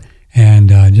 We love it. And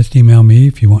just email me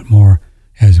if you want more,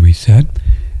 as we said.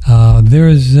 There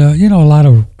is, a lot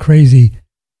of crazy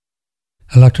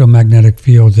electromagnetic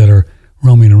fields that are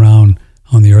roaming around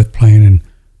on the Earth plane, and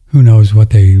who knows what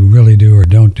they really do or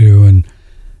don't do. And,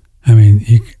 I mean,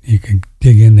 you can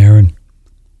dig in there, and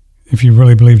if you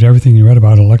really believed everything you read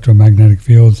about electromagnetic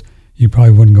fields, you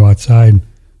probably wouldn't go outside.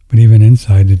 But even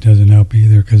inside, it doesn't help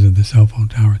either because of the cell phone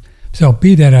towers. So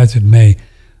be that as it may,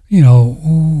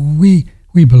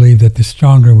 we believe that the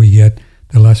stronger we get,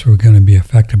 the less we're going to be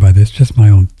affected by this. Just my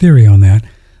own theory on that.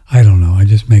 I don't know. I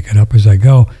just make it up as I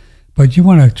go. But you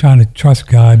want to try to trust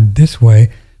God this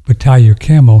way, but tie your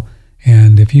camel.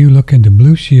 And if you look into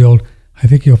Blue Shield, I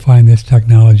think you'll find this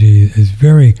technology is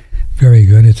very, very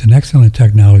good. It's an excellent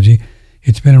technology.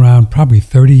 It's been around probably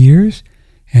 30 years,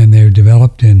 and they're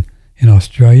developed in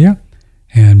Australia.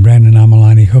 And Brandon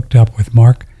Amalani hooked up with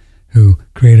Mark, who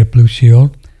created Blue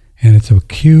Shield. And it's a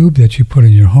cube that you put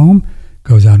in your home,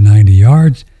 goes out 90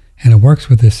 yards, and it works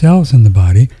with the cells in the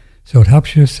body. So it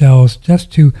helps your cells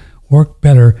just to work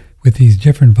better with these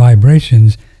different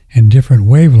vibrations and different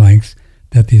wavelengths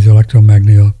that these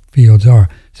electromagnetic fields are.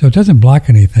 So it doesn't block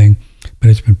anything, but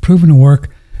it's been proven to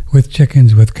work with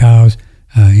chickens, with cows,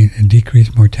 and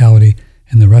decrease mortality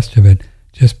and the rest of it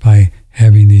just by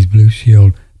having these Blue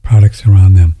Shield products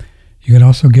around them. You can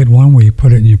also get one where you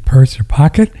put it in your purse or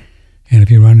pocket, and if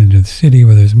you run into the city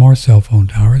where there's more cell phone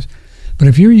towers. But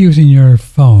if you're using your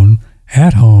phone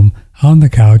at home, on the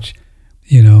couch,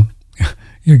 you're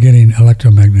getting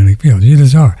electromagnetic fields. You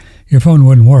just are. Your phone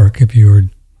wouldn't work if you were,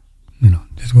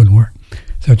 just wouldn't work.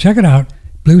 So check it out,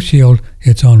 Blue Shield.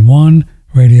 It's on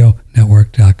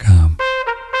OneRadioNetwork.com.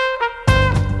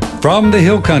 From the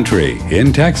Hill Country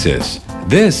in Texas,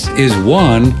 this is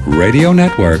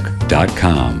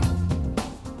OneRadioNetwork.com.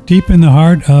 Deep in the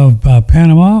heart of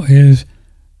Panama is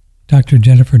Dr.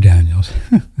 Jennefer Daniels.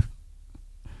 Do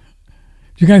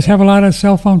you guys have a lot of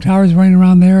cell phone towers running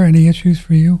around there? Any issues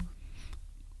for you?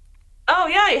 Oh,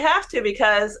 yeah, you have to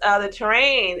because the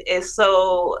terrain is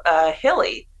so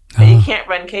hilly that you can't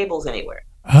run cables anywhere.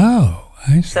 Oh,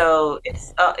 I see. So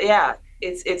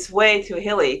it's way too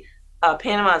hilly.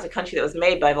 Panama is a country that was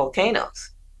made by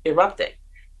volcanoes erupting,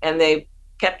 and they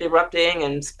kept erupting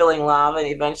and spilling lava, and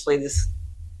eventually this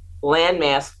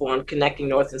landmass formed connecting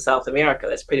North and South America.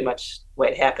 That's pretty much the way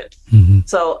it happened. Mm-hmm.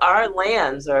 So our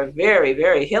lands are very,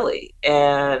 very hilly,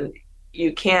 and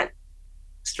you can't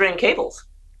string cables.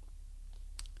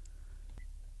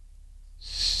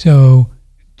 So,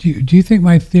 do you think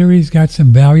my theory's got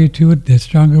some value to it? The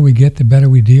stronger we get, the better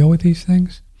we deal with these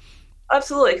things?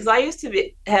 Absolutely, because I used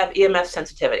to have EMF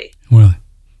sensitivity. Really?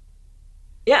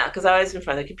 Yeah, because I was in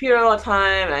front of the computer all the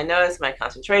time, and I noticed my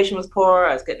concentration was poor.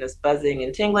 I was getting this buzzing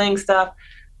and tingling stuff.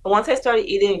 But once I started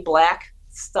eating black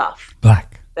stuff,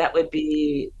 that would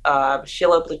be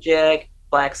shilajit,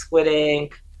 black squid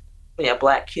ink,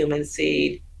 black cumin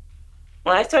seed.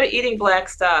 When I started eating black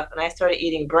stuff and I started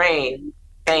eating brain,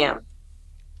 bam,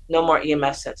 no more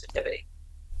EMF sensitivity.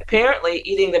 Apparently,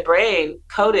 eating the brain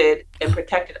coated and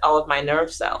protected all of my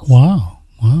nerve cells. Wow.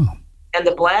 And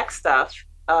the black stuff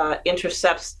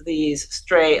intercepts these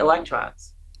stray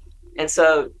electrons. And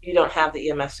so you don't have the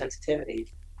EMF sensitivity.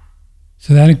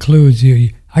 So that includes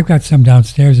you. I've got some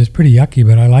downstairs. It's pretty yucky,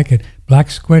 but I like it. Black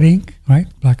squid ink, right?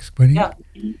 Black squid ink. Yeah.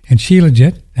 And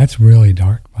shilajit, that's really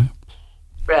dark. Wow.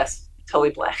 Yes, totally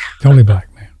black. Totally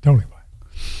black, man. Totally black.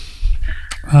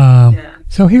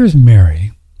 So here's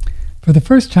Mary. For the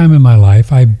first time in my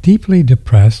life, I'm deeply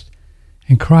depressed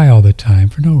and cry all the time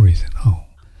for no reason. Oh.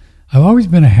 I've always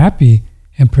been a happy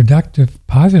and productive,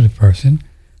 positive person,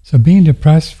 so being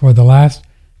depressed for the last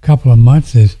couple of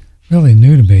months is really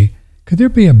new to me. Could there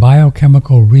be a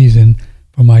biochemical reason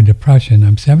for my depression?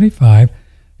 I'm 75,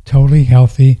 totally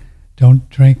healthy, don't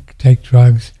drink, take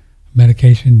drugs,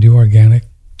 medication, do organic.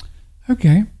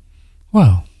 Okay,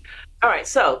 well. All right,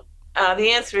 so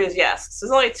the answer is yes. So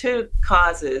there's only two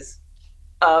causes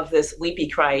of this weepy,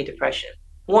 cryy depression.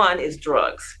 One is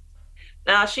drugs.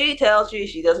 Now, she tells you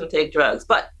she doesn't take drugs,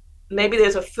 but maybe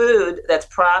there's a food that's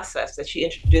processed that she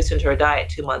introduced into her diet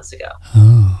 2 months ago.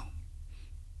 Oh.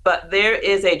 But there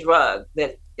is a drug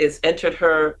that is entered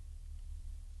her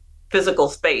physical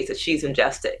space that she's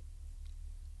ingesting,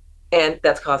 and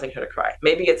that's causing her to cry.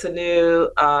 Maybe it's a new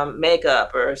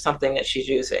makeup or something that she's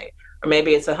using, or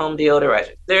maybe it's a home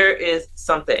deodorizer. There is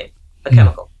something, a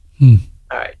chemical. All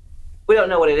right. We don't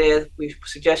know what it is. We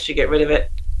suggest you get rid of it,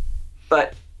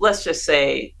 but let's just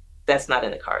say that's not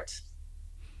in the cards.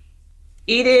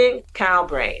 Eating cow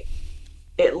brain,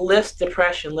 it lifts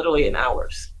depression literally in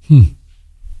hours.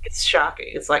 It's shocking.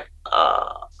 It's like,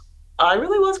 I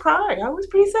really was crying. I was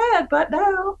pretty sad, but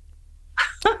now.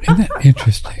 Isn't that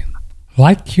interesting?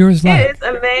 Like cures like. It's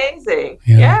amazing.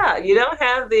 Yeah, you don't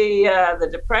have the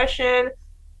depression.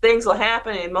 Things will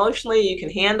happen emotionally. You can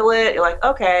handle it. You're like,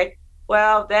 okay,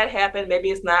 well, that happened. Maybe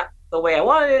it's not the way I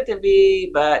wanted it to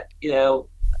be, but,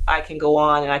 I can go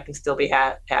on and I can still be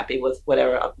happy with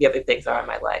whatever the other things are in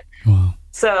my life. Wow.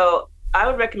 So I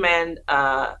would recommend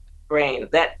brain.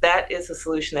 That is a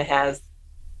solution that has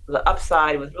the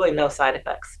upside with really no side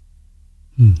effects.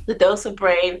 The dose of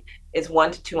brain is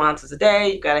 1 to 2 ounces a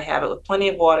day. You've got to have it with plenty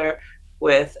of water,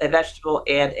 with a vegetable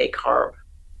and a carb.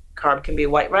 Carb can be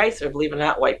white rice or, believe it or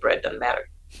not, white bread. Doesn't matter.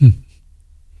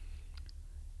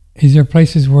 Is there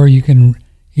places where you can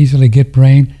easily get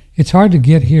brain? It's hard to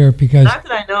get here because... Not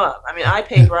that I know of. I mean, I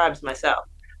pay bribes myself.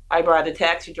 I bribed a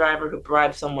taxi driver who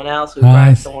bribed someone else, who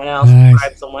bribed someone else, who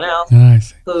bribed someone else,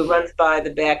 who runs by the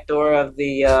back door of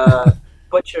the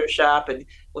butcher shop and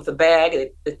with a bag, and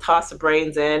they toss the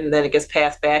brains in, and then it gets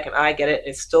passed back, and I get it, and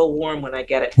it's still warm when I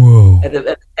get it. Whoa. And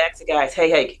the taxi guy says,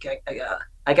 hey,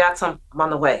 I got some. I'm on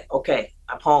the way. Okay,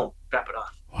 I'm home. Drop it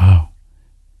off. Wow.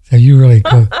 So you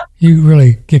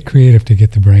really get creative to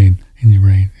get the brain in your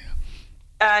brain.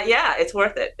 Yeah, it's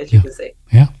worth it, as you can see.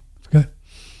 Yeah, it's good.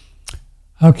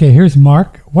 Okay, here's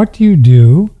Mark. What do you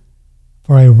do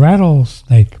for a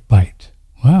rattlesnake bite?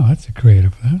 Wow, that's a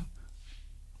creative, huh?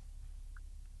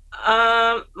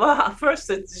 Well, first,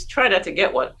 just try not to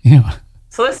get one. Yeah.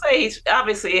 So let's say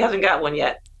he hasn't got one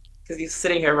yet because he's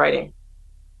sitting here writing.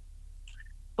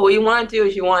 But what you want to do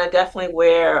is you want to definitely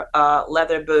wear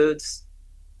leather boots,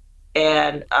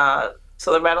 and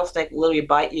so the rattlesnake will literally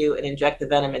bite you and inject the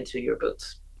venom into your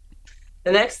boots.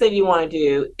 The next thing you want to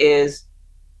do is,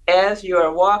 as you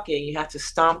are walking, you have to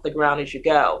stomp the ground as you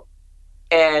go,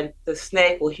 and the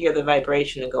snake will hear the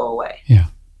vibration and go away. Yeah.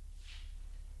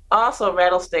 Also,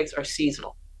 rattlesnakes are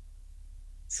seasonal.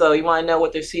 So you want to know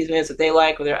what their season is that they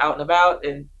like when they're out and about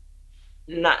and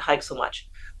not hike so much.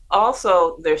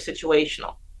 Also, they're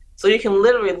situational. So you can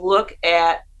literally look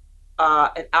at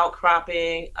an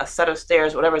outcropping, a set of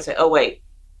stairs, whatever, and say, oh, wait,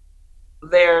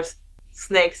 there's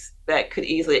snakes that could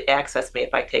easily access me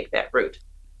if I take that route.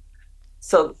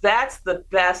 So that's the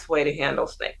best way to handle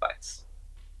snake bites.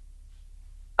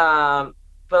 But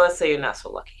let's say you're not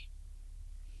so lucky.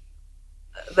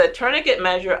 The tourniquet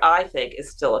measure, I think, is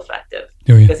still effective.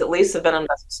 Because at least the venom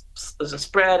doesn't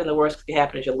spread, and the worst that can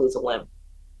happen is you'll lose a limb,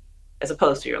 as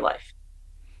opposed to your life.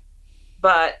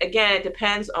 But again, it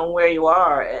depends on where you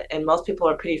are, and most people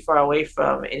are pretty far away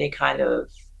from any kind of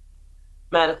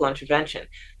medical intervention.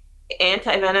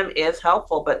 Antivenom is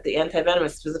helpful, but the antivenom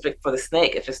is specific for the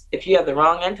snake. If you have the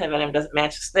wrong antivenom, it doesn't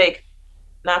match the snake,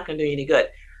 not going to do you any good.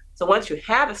 So once you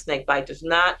have a snake bite, there's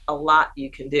not a lot you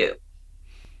can do.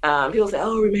 People say,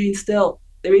 "Oh, remain still."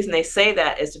 The reason they say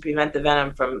that is to prevent the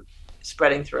venom from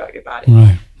spreading throughout your body.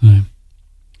 Right.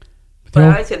 But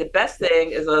I would say the best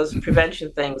thing is those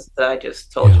prevention things that I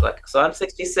just told you. Like, so I'm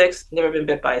 66, never been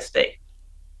bit by a snake.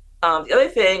 The other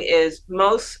thing is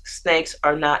most snakes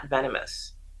are not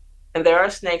venomous. And there are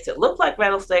snakes that look like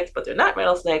rattlesnakes, but they're not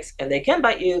rattlesnakes, and they can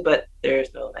bite you, but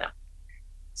there's no venom.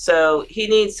 So he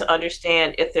needs to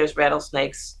understand if there's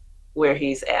rattlesnakes where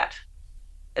he's at.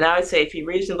 And I would say if he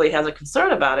reasonably has a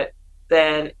concern about it,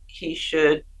 then he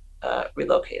should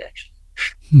relocate,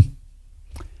 actually.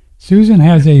 Susan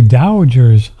has a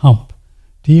Dowager's hump.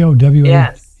 D-O-W-A.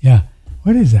 Yes. Yeah.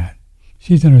 What is that?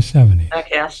 She's in her 70s.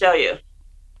 Okay, I'll show you.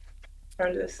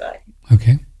 Turn to this side.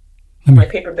 Okay. My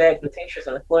paper bag and the tinctures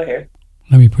on the floor here.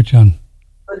 Let me put you on.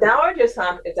 The Dowager's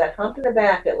hump is that hump in the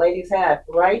back that ladies have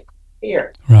right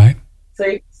here. Right. So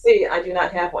you can see I do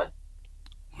not have one.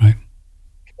 Right.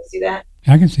 Can you see that?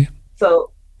 I can see it.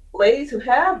 So ladies who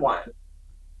have one,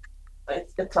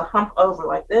 it's a hump over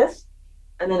like this,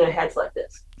 and then their head's like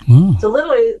this. Oh. So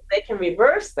literally, they can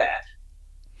reverse that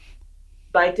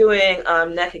by doing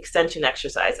neck extension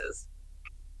exercises.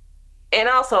 And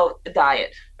also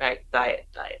diet, right? Diet.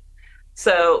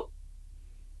 So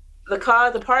the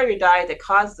part of your diet that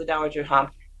causes the Dowager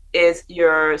hump is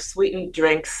your sweetened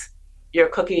drinks, your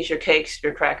cookies, your cakes,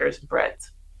 your crackers, and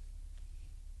breads.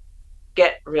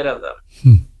 Get rid of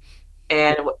them.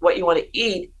 And what you want to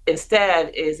eat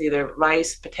instead is either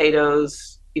rice,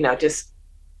 potatoes, just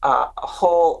a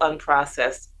whole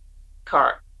unprocessed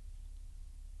carb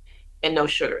and no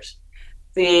sugars.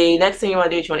 The next thing you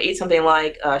want to do is you want to eat something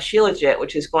like Shilajit,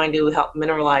 which is going to help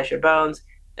mineralize your bones,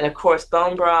 and of course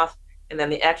bone broth, and then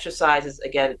the exercises,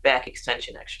 again, back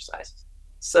extension exercises.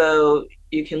 So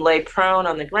you can lay prone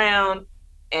on the ground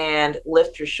and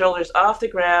lift your shoulders off the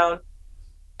ground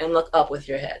and look up with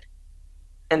your head.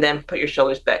 And then put your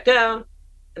shoulders back down,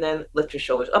 and then lift your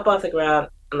shoulders up off the ground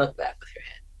and look back with your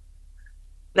head.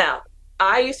 Now,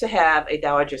 I used to have a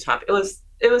Dowager's hump. It was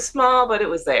small, but it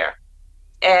was there.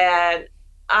 And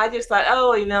I just thought,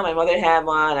 my mother had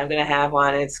one. I'm going to have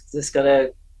one. It's just going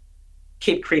to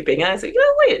keep creeping. And I said,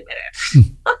 wait a minute.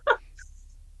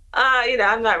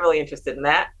 I'm not really interested in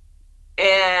that.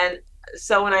 And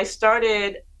so when I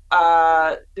started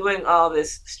doing all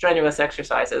this strenuous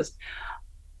exercises,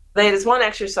 there's one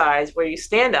exercise where you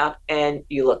stand up and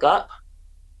you look up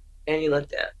and you look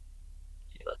down.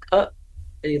 You look up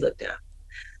and you look down.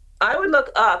 I would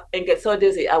look up and get so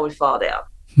dizzy I would fall down.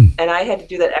 And I had to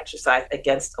do that exercise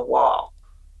against a wall.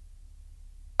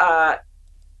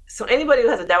 So anybody who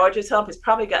has a Dowager's hump has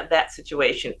probably got that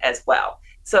situation as well.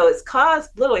 So it's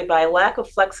caused literally by lack of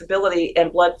flexibility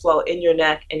and blood flow in your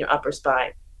neck and your upper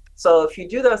spine. So if you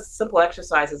do those simple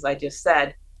exercises I just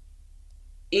said,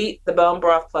 eat the bone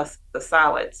broth plus the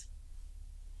solids,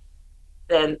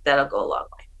 then that'll go a long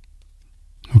way.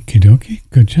 Okie dokie.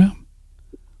 Good job.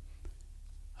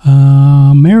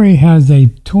 Mary has a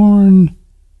torn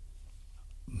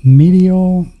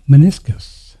medial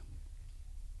meniscus.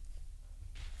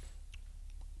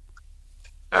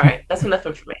 All right, that's enough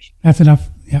information. That's enough.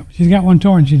 Yeah, she's got one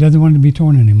torn. She doesn't want it to be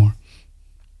torn anymore.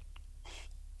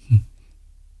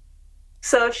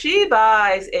 So if she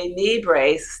buys a knee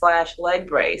brace / leg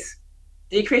brace,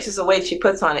 decreases the weight she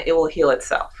puts on it, it will heal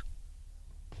itself.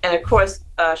 And of course,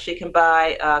 she can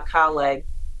buy a cow leg,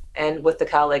 and with the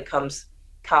cow leg comes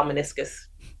cow meniscus.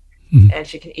 And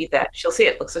she can eat that. She'll see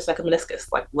it looks just like a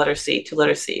meniscus, like letter C, 2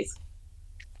 letter C's.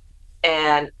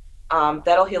 And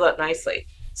that'll heal it nicely.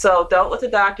 So don't let the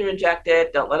doctor inject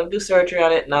it. Don't let him do surgery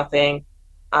on it, nothing.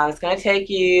 It's going to take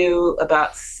you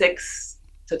about 6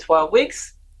 to 12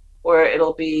 weeks where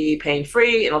it'll be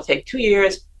pain-free. It'll take 2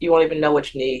 years. You won't even know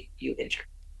which knee you injured.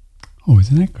 Oh,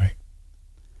 isn't that great?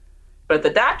 But if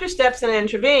the doctor steps in and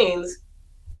intervenes,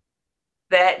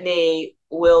 that knee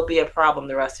will be a problem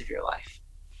the rest of your life.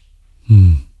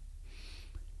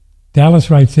 Dallas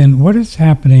writes in, what is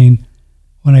happening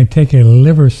when I take a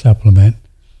liver supplement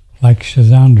like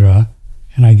Shazandra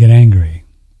and I get angry?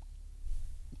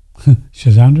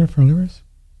 Shazandra for livers?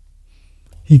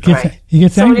 He gets angry.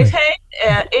 So when you take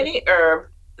any herb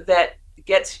that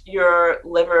gets your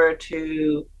liver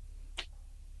to,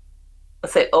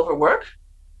 let's say, overwork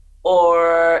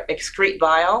or excrete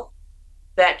bile,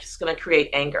 that's going to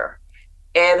create anger.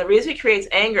 And the reason it creates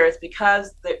anger is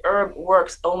because the herb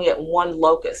works only at one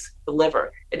locus, the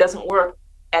liver. It doesn't work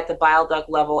at the bile duct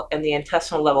level and the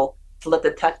intestinal level to let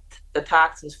the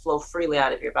toxins flow freely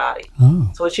out of your body.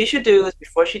 Oh. So what she should do is,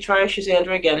 before she tries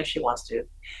Schusandra again, if she wants to,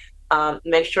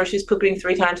 make sure she's pooping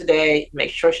 3 times a day, make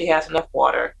sure she has enough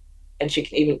water, and she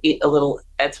can even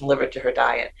add some liver to her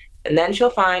diet. And then she'll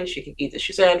find she can eat the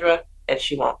Schusandra and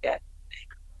she won't get.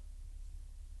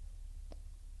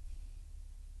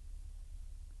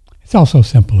 It's also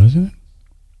simple, isn't it?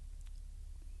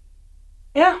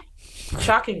 Yeah,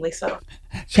 shockingly so.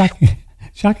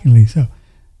 Shockingly so.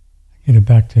 Get it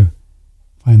back to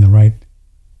find the right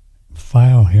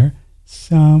file here.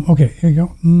 Okay, here you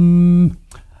go.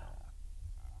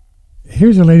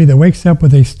 Here's a lady that wakes up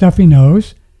with a stuffy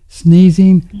nose,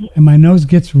 sneezing, and my nose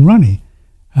gets runny.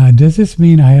 Does this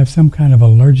mean I have some kind of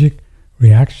allergic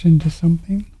reaction to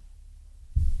something?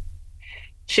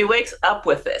 She wakes up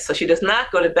with this, so she does not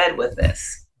go to bed with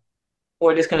this.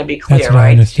 We're just going to be clear, That's what right?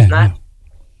 I understand.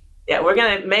 Yeah, we're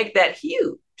going to make that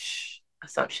huge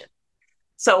assumption.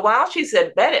 So while she's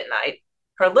in bed at night,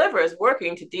 her liver is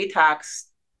working to detox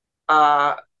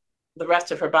the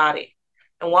rest of her body.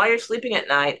 And while you're sleeping at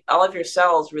night, all of your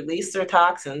cells release their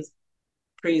toxins,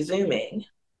 presuming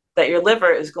that your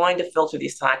liver is going to filter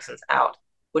these toxins out,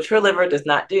 which her liver does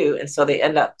not do, and so they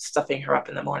end up stuffing her up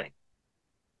in the morning.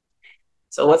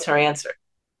 So what's her answer?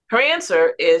 Her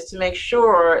answer is to make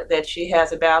sure that she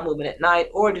has a bowel movement at night,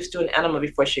 or just do an enema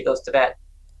before she goes to bed.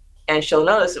 And she'll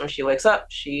notice that when she wakes up,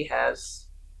 she has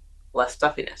less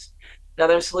stuffiness.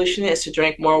 Another solution is to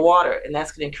drink more water, and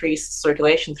that's going to increase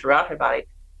circulation throughout her body,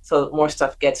 so more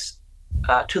stuff gets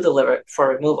to the liver for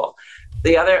removal.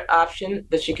 The other option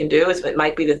that she can do is, it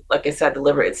might be that, like I said, the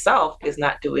liver itself is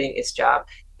not doing its job,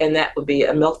 and that would be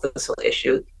a milk thistle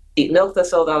issue. Eat milk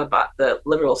thistle, the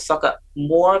liver will suck up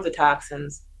more of the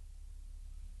toxins,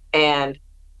 and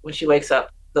when she wakes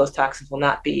up, those toxins will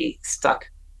not be stuck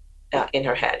in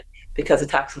her head, because the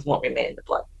toxins won't remain in the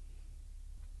blood.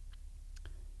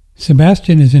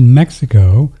 Sebastian is in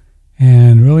Mexico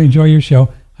and really enjoy your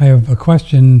show. I have a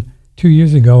question. 2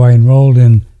 years ago, I enrolled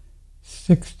in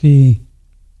 60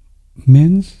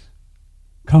 men's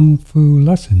Kung Fu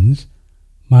lessons,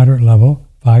 moderate level,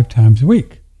 5 times a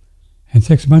week. And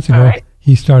 6 months ago,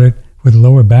 he started with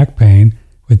lower back pain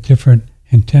with different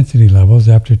intensity levels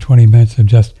after 20 minutes of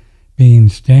just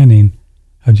standing.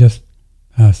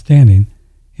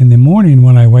 In the morning,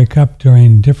 when I wake up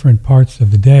during different parts of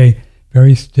the day,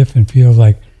 very stiff and feels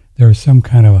like there is some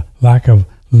kind of a lack of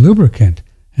lubricant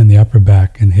in the upper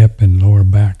back and hip and lower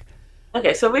back.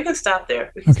 Okay, so we can stop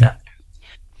there. Stop there.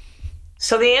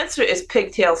 So the answer is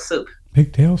pigtail soup.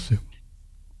 Pigtail soup.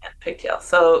 Yeah, pigtail.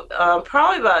 So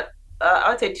probably about, I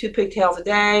would say 2 pigtails a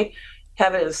day.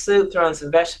 Have it in soup, throw in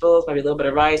some vegetables, maybe a little bit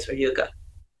of rice or yuca.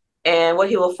 And what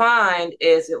he will find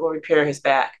is it will repair his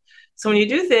back. So when you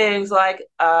do things like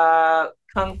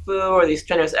Kung Fu or these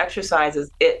strenuous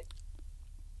exercises, it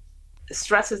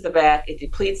stresses the back, it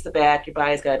depletes the back, your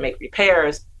body's got to make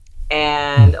repairs,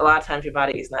 and a lot of times your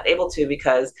body is not able to,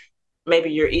 because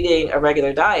maybe you're eating a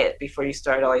regular diet before you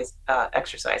start all these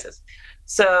exercises.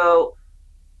 So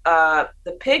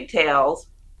the pigtails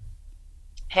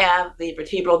have the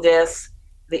vertebral disc,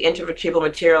 the intervertebral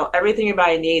material, everything your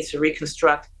body needs to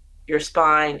reconstruct your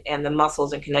spine and the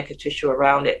muscles and connective tissue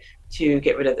around it to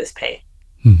get rid of this pain.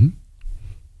 Mm-hmm.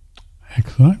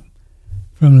 Excellent.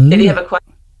 Did you have a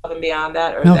question above and beyond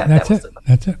that? Or no, that's it.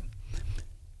 That's it.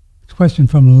 Question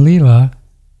from Leela.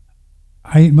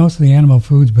 I eat mostly animal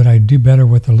foods, but I do better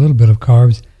with a little bit of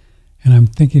carbs, and I'm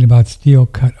thinking about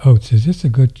steel-cut oats. Is this a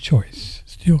good choice?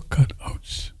 Steel-cut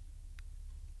oats.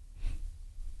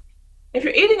 If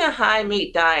you're eating a high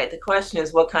meat diet, the question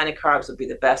is what kind of carbs would be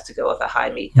the best to go with a high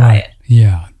meat diet?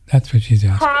 Yeah, that's what she's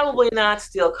asking. Probably not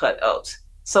steel-cut oats.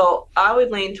 So I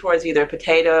would lean towards either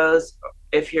potatoes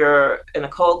if you're in a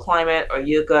cold climate, or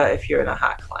yuca if you're in a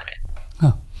hot climate.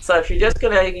 Huh. So if you're just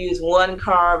going to use 1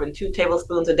 carb and 2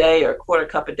 tablespoons a day or a quarter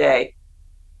cup a day,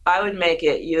 I would make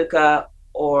it yuca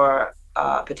or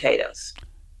potatoes.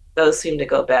 Those seem to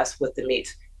go best with the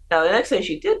meats. Now, the next thing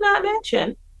she did not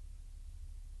mention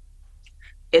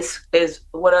is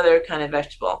what other kind of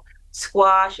vegetable.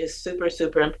 Squash is super,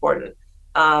 super important.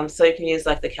 So you can use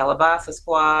like the calabaza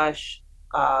squash,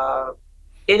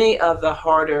 any of the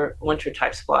harder winter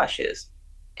type squashes.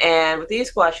 And what these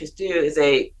squashes do is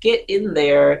they get in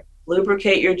there,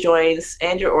 lubricate your joints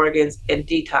and your organs, and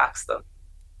detox them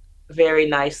very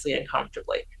nicely and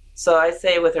comfortably. So I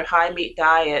say with her high meat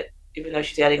diet, even though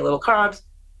she's adding a little carbs,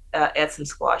 add some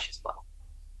squash as well.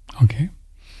 Okay.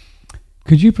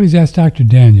 Could you please ask Dr.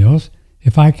 Daniels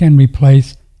if I can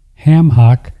replace ham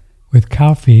hock with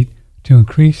cow feet to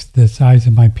increase the size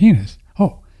of my penis.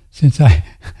 Oh, since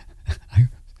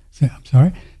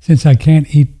since I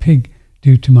can't eat pig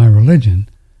due to my religion,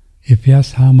 if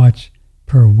yes, how much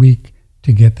per week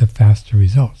to get the faster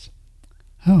results?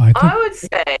 Oh, I would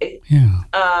say,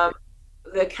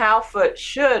 the cow foot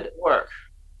should work.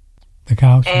 The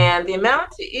cow. And the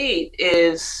amount to eat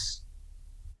is,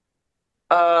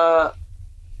 well,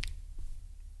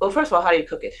 first of all, how do you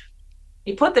cook it?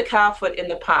 You put the cow foot in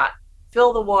the pot,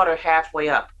 fill the water halfway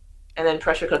up, and then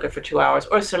pressure cook it for 2 hours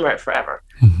or simmer it forever.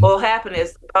 Mm-hmm. What will happen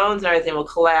is the bones and everything will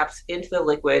collapse into the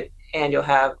liquid, and you'll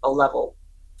have a level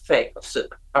thing of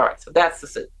soup. All right, so that's the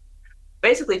soup.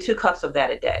 Basically 2 cups of that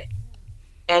a day.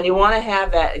 And you want to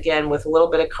have that, again, with a little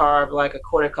bit of carb, like a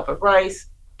 1/4 cup of rice,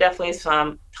 definitely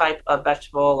some type of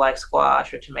vegetable like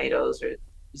squash or tomatoes or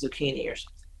zucchini or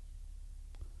something.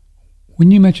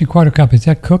 When you mention 1/4 cup, is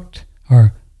that cooked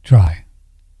or dry?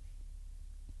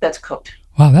 That's cooked.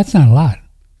 Wow, that's not a lot.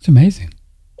 It's amazing.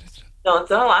 No, it's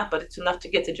not a lot, but it's enough to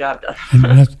get the job done.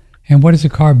 And what does the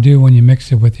carb do when you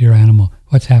mix it with your animal?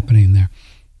 What's happening there?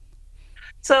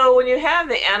 So when you have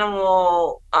the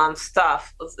animal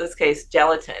stuff, in this case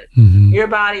gelatin, your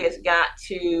body has got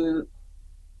to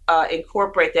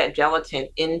incorporate that gelatin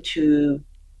into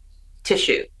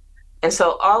tissue. And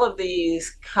so all of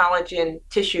these collagen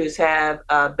tissues have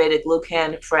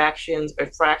beta-glucan fractions or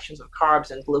fractions of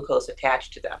carbs and glucose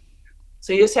attached to them.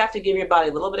 So you just have to give your body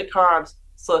a little bit of carbs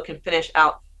so it can finish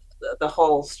out the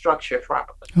whole structure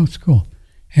properly. Oh, it's cool.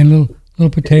 And little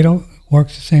potato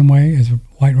works the same way as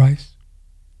white rice?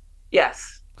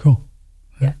 Yes. Cool.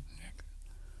 Yeah.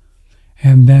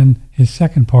 And then his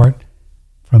second part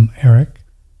from Eric,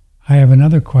 I have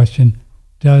another question.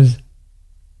 Does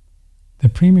the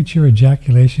premature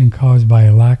ejaculation caused by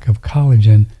a lack of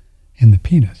collagen in the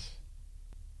penis?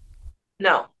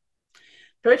 No.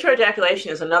 Premature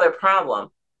ejaculation is another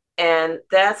problem, and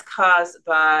that's caused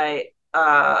by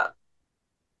a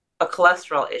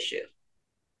cholesterol issue.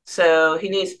 So he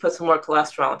needs to put some more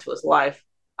cholesterol into his life.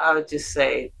 I would just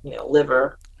say,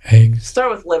 liver. Eggs.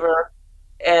 Start with liver,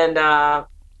 and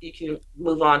you can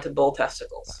move on to bull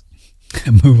testicles.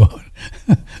 Move on.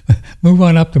 Move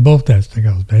on up to bull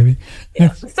testicles, baby.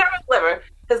 Yeah. Start with liver,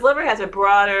 because liver has a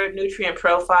broader nutrient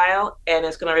profile, and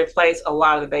it's going to replace a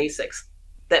lot of the basics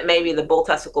that maybe the bull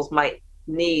testicles might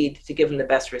need to give them the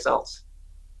best results.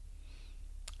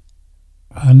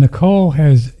 Nicole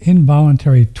has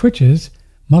involuntary twitches,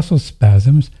 muscle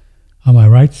spasms on my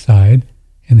right side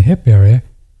in the hip area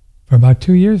for about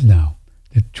 2 years now.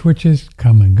 The twitches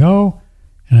come and go,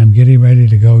 and I'm getting ready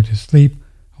to go to sleep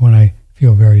when I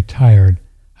feel very tired.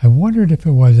 I wondered if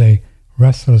it was a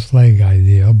restless leg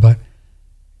idea, but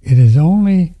it is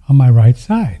only on my right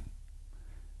side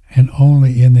and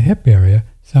only in the hip area.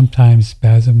 Sometimes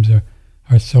spasms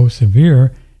are so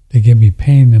severe they give me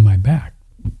pain in my back.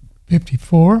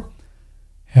 54,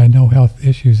 had no health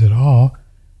issues at all,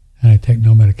 and I take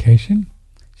no medication.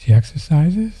 She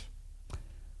exercises,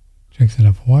 drinks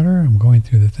enough water. I'm going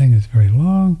through the thing. It's very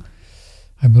long.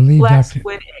 I believe black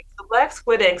squid ink. The black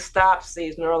squid ink stops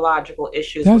these neurological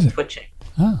issues with twitching.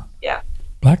 Oh. Yeah.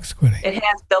 Black squid ink. It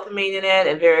has dopamine in it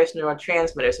and various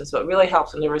neurotransmitters, and so it really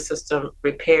helps the nervous system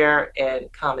repair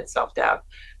and calm itself down.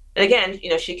 And again,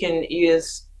 she can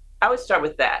use. I would start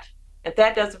with that. If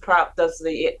that does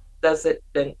it,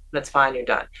 then that's fine. You're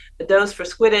done. The dose for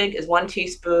squid ink is 1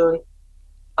 teaspoon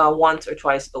once or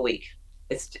twice a week.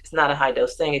 It's not a high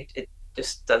dose thing. It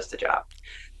just does the job.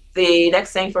 The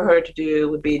next thing for her to do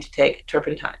would be to take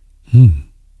turpentine.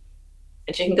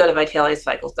 And she can go to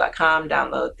vitalitycycles.com,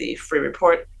 download the free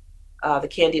report, the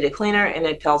Candida Cleaner, and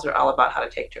it tells her all about how to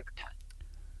take turpentine.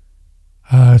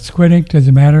 Squid ink, does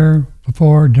it matter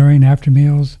before, during, after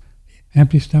meals,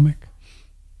 empty stomach?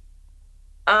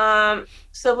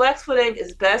 So black squid ink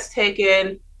is best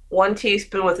taken 1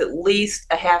 teaspoon with at least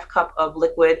a 1/2 cup of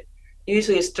liquid.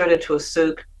 Usually it's stirred into a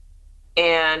soup,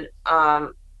 and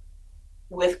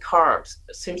with carbs.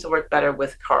 It seems to work better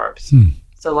with carbs.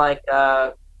 So like,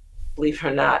 believe it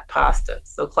or not, pasta.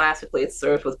 So classically it's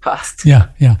served with pasta.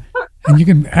 Yeah. And you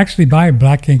can actually buy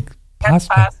black ink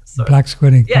pasta, black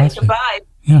squid ink pasta. You can buy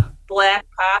black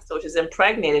pasta, which is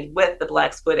impregnated with the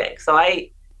black squid ink. So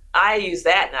I use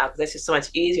that now because that's just so much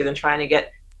easier than trying to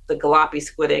get the gloppy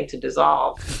squid ink to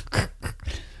dissolve.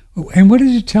 And what did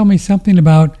you tell me something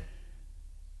about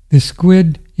the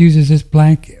squid uses this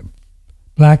black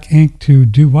ink to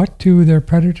do what to their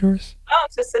predators? Oh,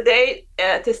 to sedate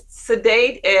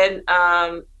and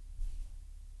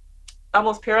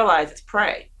almost paralyze its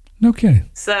prey. No kidding.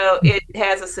 So it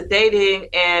has a sedating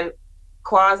and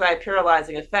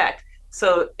quasi-paralyzing effect.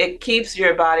 So it keeps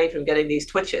your body from getting these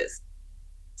twitches.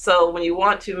 So when you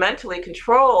want to mentally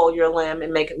control your limb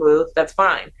and make it move, that's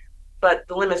fine. But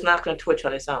the limb is not going to twitch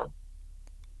on its own.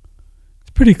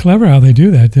 It's pretty clever how they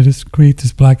do that. They just create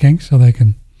this black ink so they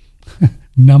can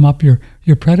numb up your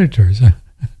predators.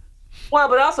 Well,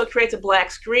 but it also creates a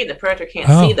black screen. The predator can't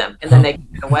see them, and then they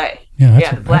get away.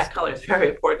 Yeah, the black color is very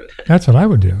important. That's what I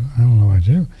would do. I don't know what I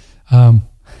do.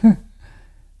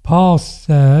 Paul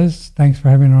says, thanks for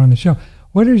having her on the show.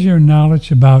 What is your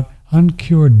knowledge about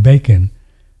uncured bacon?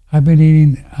 I've been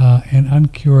eating an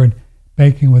uncured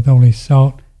bacon with only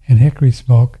salt and hickory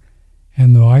smoke,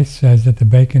 and the wife says that the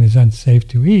bacon is unsafe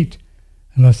to eat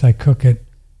unless I cook it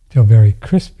till very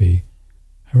crispy.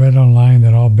 I read online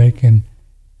that all bacon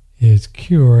is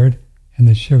cured, and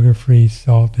the sugar-free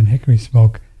salt and hickory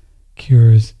smoke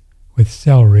cures with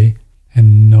celery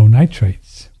and no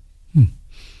nitrates.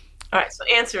 All right, so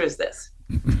answer is this.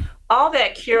 All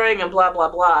that curing and blah, blah,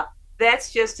 blah,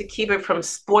 that's just to keep it from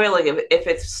spoiling if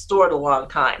it's stored a long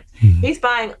time. He's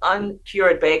buying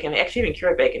uncured bacon, actually even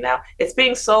cured bacon now. It's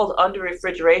being sold under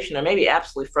refrigeration or maybe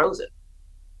absolutely frozen.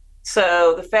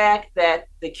 So the fact that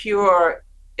the cure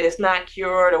is not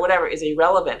cured or whatever is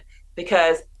irrelevant,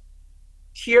 because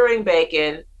curing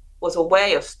bacon was a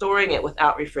way of storing it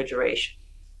without refrigeration.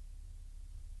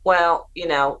 Well,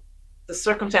 the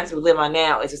circumstances we live on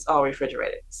now is it's all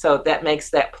refrigerated. So that makes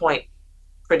that point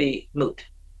pretty moot.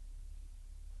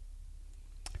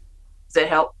 Does that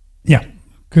help? Yeah,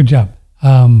 good job.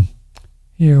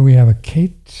 Here we have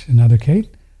another Kate.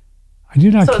 I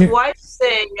do not. So his wife's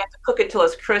saying you have to cook it till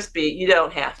it's crispy. You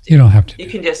don't have to. You don't have to. You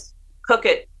can just cook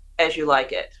it as you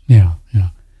like it. Yeah.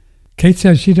 Kate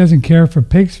says she doesn't care for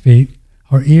pig's feet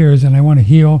or ears, and I want to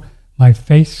heal my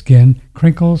face skin,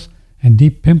 crinkles, and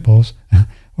deep pimples.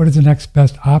 What is the next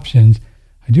best options?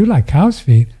 I do like cow's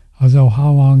feet, although how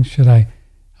long should I...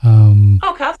 Cow's feet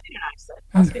are nice.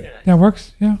 Cow's feet are nice. That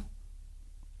works, yeah.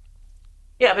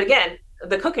 Yeah, but again,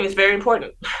 the cooking is very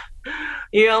important.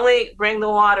 You only bring the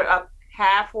water up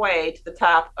halfway to the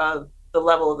top of the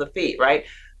level of the feet, right?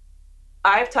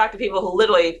 I've talked to people who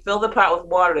literally fill the pot with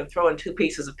water and throw in 2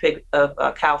 pieces of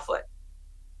cow foot.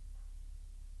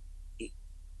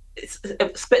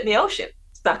 Spit in the ocean.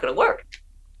 It's not going to work.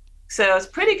 So it's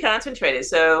pretty concentrated.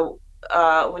 So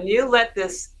when you let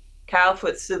this cow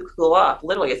foot soup cool off,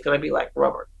 literally it's going to be like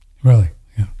rubber. Really?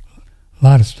 Yeah. A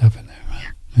lot of stuff in there. Right?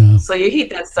 Yeah. So you heat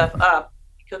that stuff up,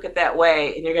 you cook it that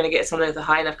way, and you're going to get something with a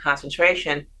high enough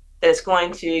concentration that it's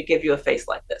going to give you a face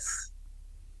like this.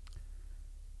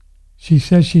 She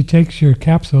says she takes your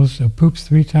capsules, poops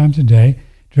 3 times a day,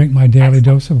 drink my daily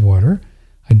dose of water.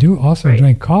 I do also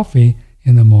drink coffee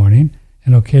in the morning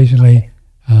and occasionally...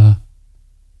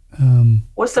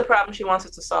 What's the problem she wants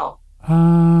us to solve?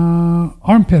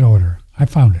 Armpit odor. I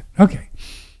found it. Okay.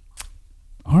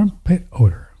 Armpit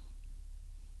odor.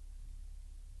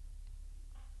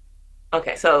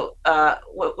 Okay, so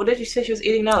what did you say she was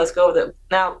eating now? Let's go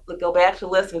go back to the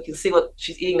list and we can see what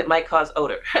she's eating that might cause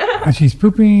odor. She's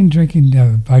pooping, drinking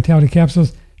Vitality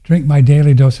capsules, drink my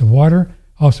daily dose of water,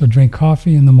 also drink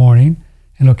coffee in the morning,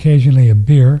 and occasionally a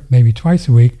beer, maybe twice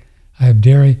a week. I have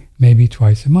dairy maybe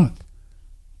twice a month.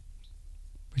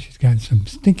 But she's got some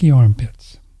stinky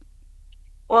armpits.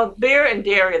 Well, beer and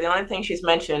dairy are the only thing she's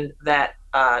mentioned that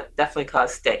definitely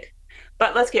cause stink.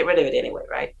 But let's get rid of it anyway,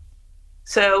 right?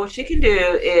 So what she can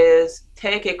do is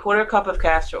take a 1/4 cup of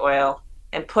castor oil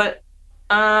and put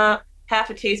half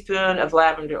a teaspoon of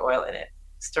lavender oil in it.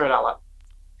 Stir it all up.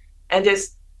 And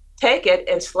just take it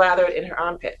and slather it in her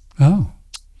armpit. Oh.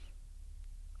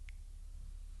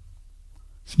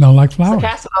 Smell like flowers. So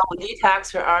castor oil will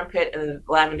detox her armpit and the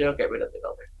lavender will get rid of the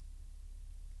odor.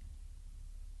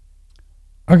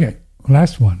 Okay,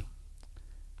 last one.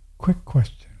 Quick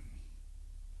question.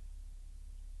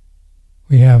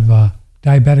 We have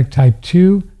diabetic type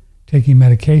 2, taking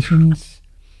medications,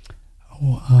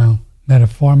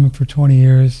 metformin for 20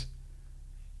 years.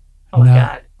 Oh, my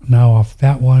God. Now off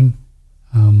that one.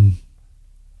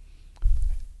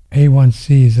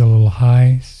 A1C is a little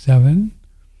high, 7.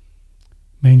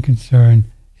 Main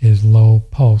concern is low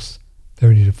pulse,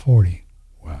 30 to 40.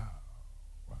 Wow.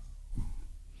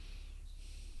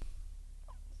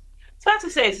 So I have to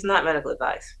say it's not medical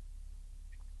advice.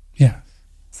 Yeah.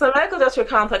 So the medical industrial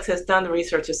complex has done the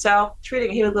research itself.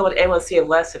 Treating hemoglobin A1C of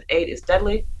less than 8 is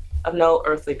deadly, of no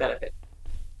earthly benefit.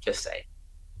 Just say.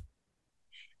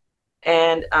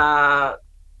 And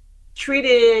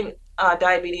treating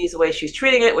diabetes the way she's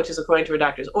treating it, which is according to her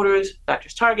doctor's orders,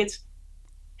 doctor's targets,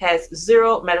 has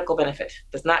 0 medical benefit.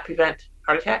 Does not prevent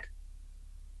heart attack,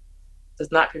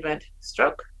 does not prevent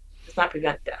stroke, does not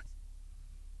prevent death.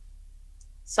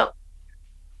 So,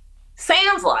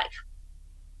 sounds like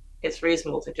it's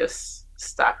reasonable to just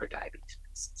stop her diabetes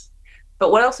medicines.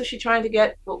 But what else is she trying to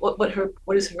get?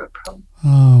 What is her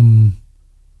problem?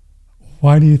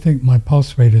 Why do you think my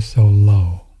pulse rate is so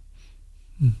low?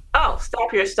 Oh,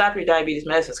 stop your diabetes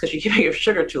medicines because you're keeping your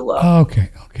sugar too low. Okay.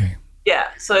 Yeah.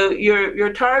 So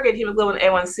your target hemoglobin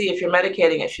A1C, if you're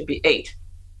medicating it, should be 8,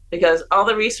 because all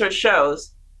the research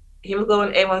shows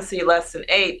hemoglobin A1C less than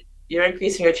 8, you're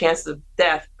increasing your chances of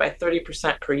death by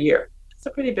 30% per year. It's a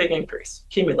pretty big increase,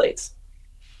 accumulates.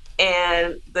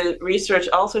 And the research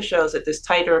also shows that this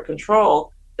tighter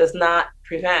control does not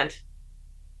prevent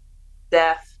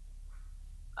death,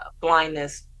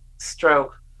 blindness,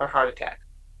 stroke, or heart attack.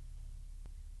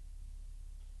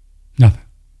 Nothing.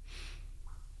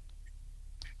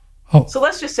 Oh. So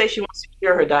let's just say she wants to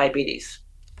cure her diabetes.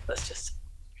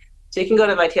 So you can go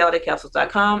to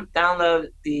vitalitycapsules.com, download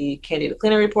the Candida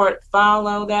Cleaner Report,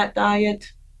 follow that diet,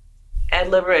 add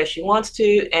liver as she wants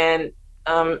to, and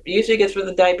usually gets rid of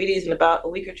the diabetes in about a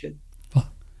week or 2.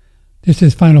 This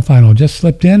is final. Just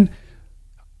slipped in.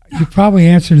 You probably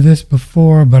answered this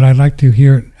before, but I'd like to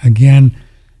hear it again.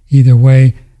 Either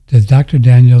way, does Dr.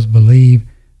 Daniels believe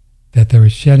that there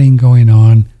is shedding going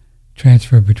on,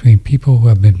 transfer between people who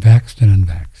have been vaxxed and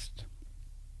unvaxxed?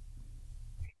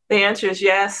 The answer is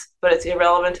yes, but it's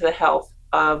irrelevant to the health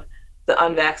of the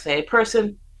unvaccinated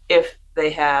person if they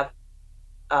have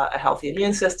a healthy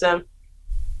immune system.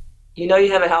 You know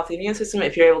you have a healthy immune system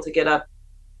if you're able to get up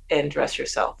and dress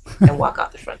yourself and walk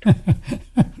out the front door.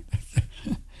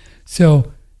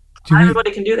 So,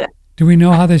 everybody can do that. Do we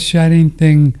know how this shedding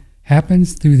thing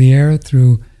happens? Through the air,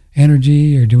 through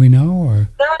energy, or do we know? Or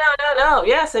No.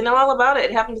 Yes, I know all about it.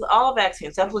 It happens with all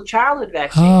vaccines. It happens with childhood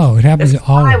vaccines. Oh, it happens with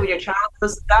all. When your child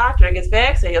goes to the doctor and gets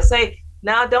vaccinated, you'll say,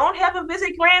 now don't have him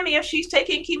visit Grammy if she's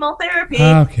taking chemotherapy.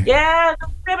 Okay. Yeah, no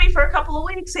Grammy for a couple of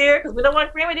weeks here because we don't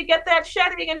want Grammy to get that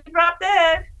shedding and drop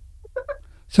dead.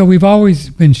 So we've always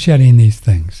been shedding these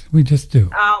things. We just do.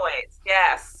 Always,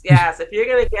 yes. If you're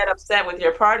going to get upset with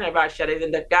your partner about shedding,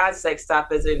 then for God's sake, stop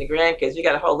visiting the grandkids. You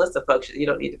got a whole list of folks you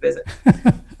don't need to visit.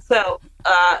 So,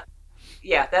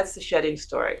 that's the shedding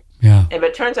story. Yeah. And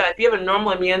it turns out if you have a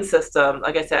normal immune system,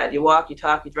 like I said, you walk, you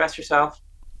talk, you dress yourself,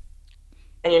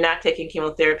 and you're not taking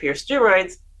chemotherapy or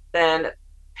steroids, then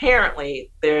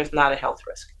apparently there's not a health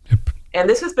risk. Yep. And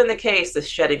this has been the case, this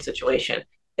shedding situation,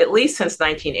 at least since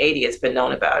 1980. It's been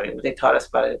known about it. They taught us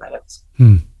about it in medical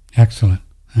school. Excellent.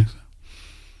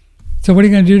 So what are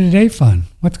you going to do today, fun?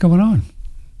 What's going on?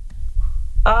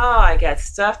 Oh, I got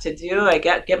stuff to do. I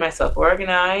got to get myself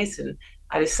organized, and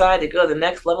I decided to go to the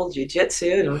next level jiu-jitsu,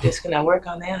 and we're just going to work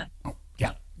on that.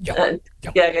 Yeah. I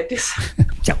got to do some,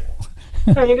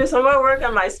 I'm going to do some more work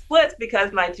on my splits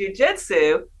because my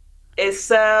jiu-jitsu is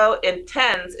so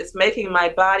intense. It's making my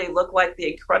body look like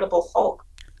the Incredible Hulk.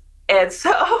 And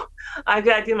so I've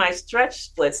got to do my stretch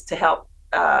splits to help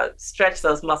stretch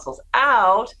those muscles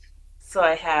out so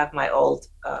I have my old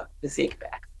physique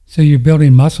back. So you're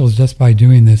building muscles just by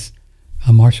doing this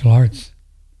martial arts?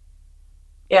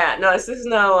 Yeah, no, this is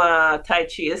no Tai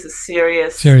Chi. This is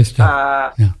serious. Serious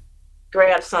stuff.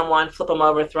 Grab someone, flip them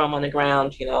over, throw them on the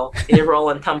ground, and you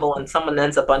roll and tumble and someone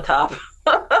ends up on top.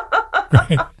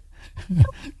 Great.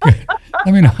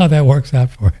 Let me know how that works out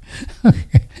for you.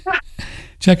 Okay.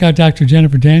 Check out Dr.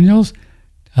 Jennefer Daniels.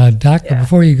 Doctor,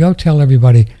 before you go, tell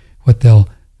everybody what they'll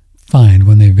find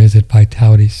when they visit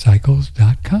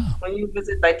vitalitycycles.com. When you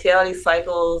visit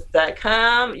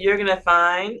vitalitycycles.com, you're going to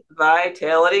find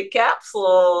Vitality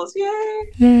capsules.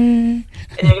 Yay! And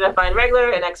you're going to find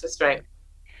regular and extra strength.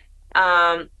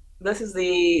 This is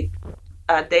the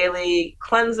daily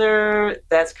cleanser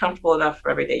that's comfortable enough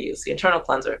for everyday use, the internal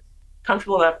cleanser,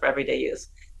 comfortable enough for everyday use.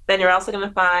 Then you're also going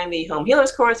to find the Home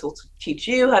Healers course, which will teach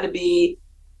you how to be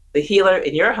the healer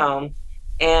in your home.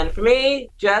 And for me,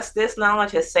 just this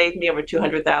knowledge has saved me over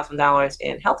 $200,000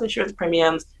 in health insurance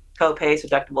premiums, co-pays,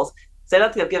 deductibles. So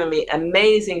they've given me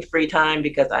amazing free time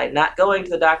because I'm not going to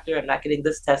the doctor. I'm not getting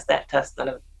this test, that test, none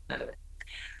of it.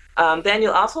 Then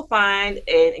you'll also find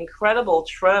an incredible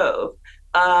trove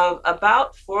of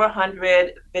about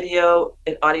 400 video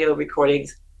and audio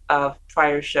recordings of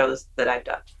prior shows that I've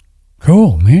done.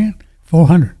 Cool, man.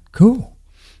 400. Cool.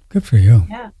 Good for you.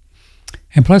 Yeah.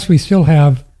 And plus we still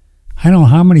have, I don't know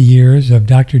how many years of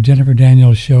Dr. Jennefer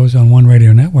Daniels shows on One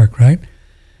Radio Network, right?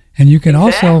 And you can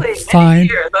also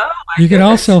find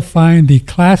also find the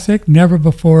classic, never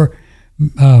before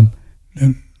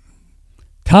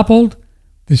toppled,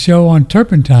 the show on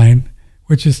Turpentine,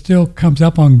 which is still comes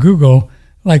up on Google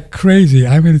like crazy.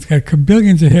 I mean, it's got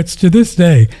billions of hits to this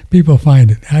day. People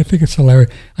find it. I think it's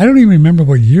hilarious. I don't even remember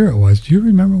what year it was. Do you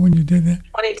remember when you did that?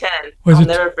 2010. I'll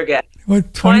never forget.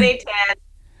 What? 2010.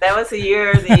 That was the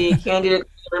year the candidate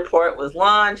report was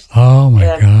launched. Oh my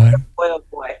God! Boy, oh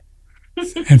boy!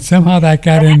 And somehow that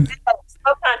got in. It was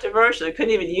so controversial. We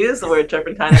couldn't even use the word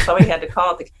turpentine. That's why we had to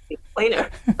call it the cleaner.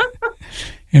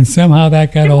 And somehow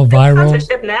that got all viral.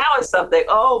 Censorship now is something.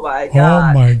 Oh my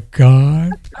God! Oh my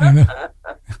God! I know.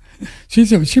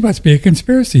 She must be a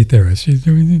conspiracy theorist. She's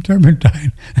doing the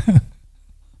turpentine.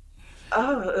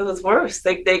 Oh, it was worse.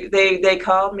 They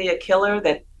called me a killer.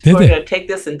 That Did we're they? going to take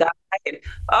this and die. And,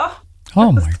 Oh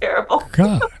that was my terrible.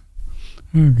 God!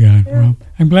 Oh God! Well,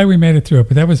 I'm glad we made it through it.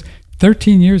 But that was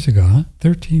 13 years ago, huh?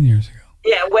 13 years ago.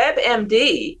 Yeah,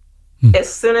 WebMD.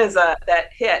 As soon as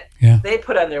that hit, they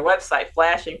put on their website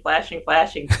flashing,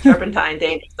 turpentine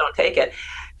dangerous, don't take it.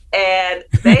 And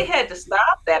they had to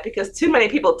stop that because too many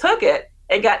people took it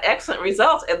and got excellent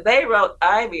results. And they wrote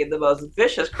Ivy the most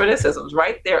vicious criticisms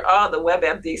right there on the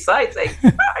WebMD site saying,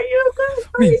 are you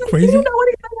crazy? You don't know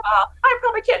anything at all. I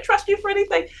probably can't trust you for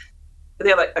anything. And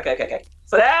they're like, okay.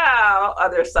 So now on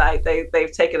their site,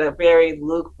 they've taken a very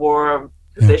lukewarm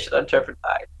position on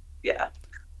turpentine. Yeah.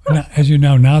 Now, as you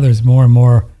know, now there's more and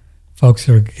more folks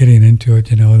that are getting into it,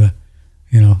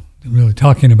 really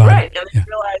talking about it. Right, and they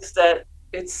realize that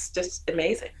it's just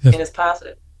amazing and it's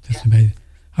positive. Just amazing.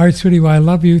 All right, sweetie, well, I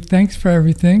love you. Thanks for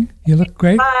everything. You look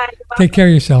great. Bye. Take care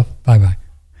of yourself. Bye-bye.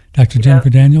 Dr.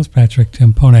 Jennefer Daniels, Patrick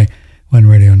Timpone,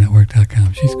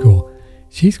 OneRadioNetwork.com.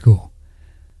 She's cool.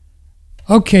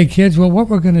 Okay, kids, well, what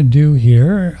we're going to do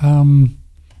here, I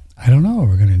don't know what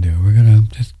we're going to do. We're going to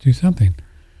just do something.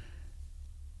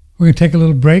 We're going to take a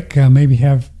little break, I'm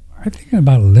thinking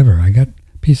about liver. I got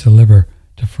a piece of liver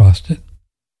defrosted.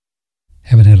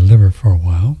 Haven't had a liver for a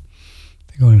while.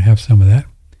 They're going to have some of that.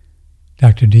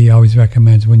 Dr. D always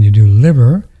recommends when you do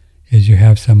liver is you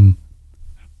have some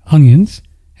onions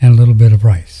and a little bit of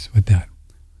rice with that.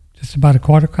 Just about a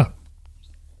quarter cup.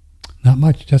 Not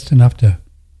much, just enough to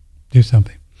do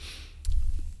something.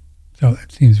 So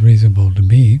that seems reasonable to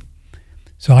me.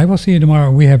 So I will see you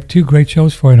tomorrow. We have 2 great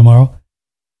shows for you tomorrow.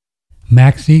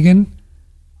 Max Egan,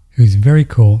 who's very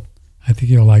cool. I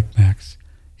think you'll like Max.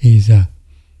 He's a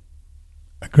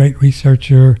great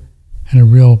researcher and a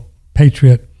real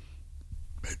patriot.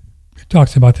 He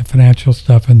talks about the financial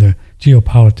stuff and the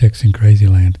geopolitics in crazy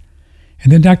land.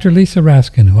 And then Dr. Lisa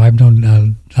Raskin, who I've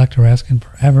known Dr. Raskin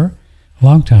forever, a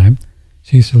long time.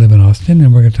 She used to live in Austin,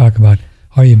 and we're going to talk about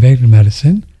Ayurvedic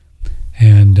medicine.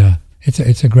 And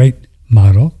it's a great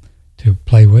model to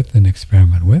play with and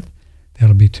experiment with.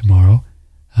 That'll be tomorrow,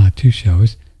 2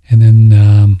 shows. And then,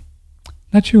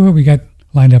 not sure what we got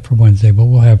lined up for Wednesday, but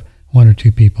we'll have 1 or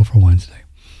 2 people for Wednesday.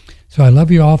 So I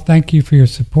love you all. Thank you for your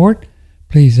support.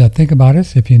 Please think about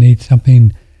us if you need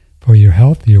something for your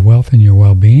health, your wealth, and your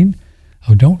well-being.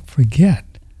 Oh, don't forget,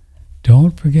 I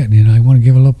want to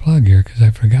give a little plug here because I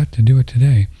forgot to do it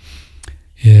today,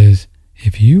 is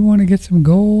if you want to get some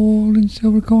gold and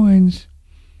silver coins,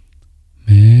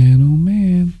 man, oh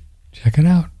man, check it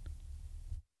out.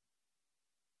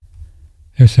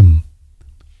 There's some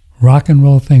rock and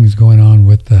roll things going on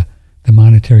with the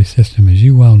monetary system, as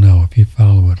you well know, if you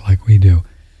follow it like we do.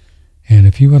 And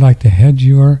if you would like to hedge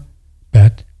your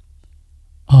bet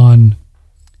on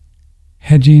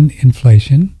hedging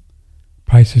inflation,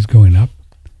 prices going up,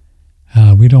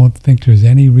 we don't think there's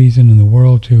any reason in the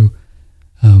world to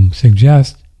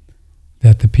suggest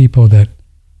that the people that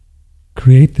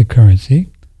create the currency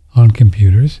on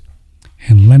computers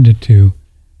and lend it to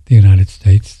the United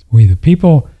States, we the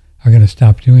people are going to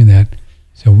stop doing that.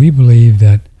 So we believe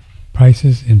that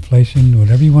prices, inflation,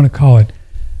 whatever you want to call it,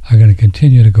 are going to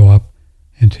continue to go up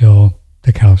until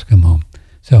the cows come home.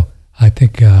 So I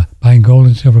think buying gold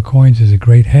and silver coins is a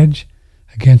great hedge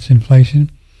against inflation.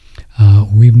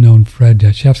 We've known Fred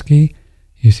Dashevsky.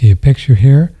 You see a picture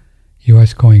here,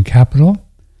 U.S. Coin Capital,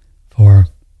 for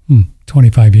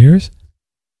 25 years.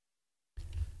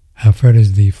 Fred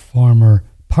is the former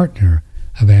partner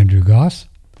of Andrew Goss,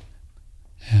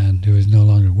 and who is no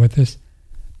longer with us.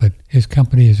 But his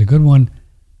company is a good one.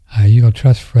 You go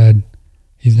trust Fred.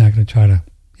 He's not going to try to,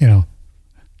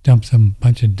 dump some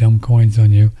bunch of dumb coins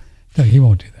on you. No, he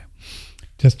won't do that.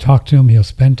 Just talk to him. He'll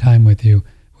spend time with you,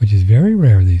 which is very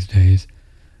rare these days.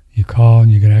 You call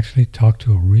and you can actually talk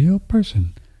to a real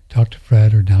person. Talk to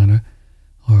Fred or Donna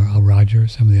or Roger or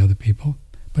some of the other people.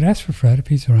 But ask for Fred if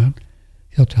he's around.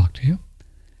 He'll talk to you.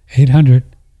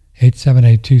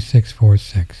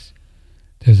 800-878-2646.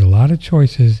 There's a lot of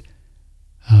choices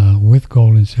with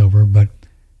gold and silver, but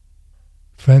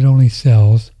Fred only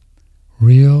sells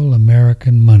real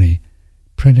American money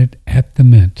printed at the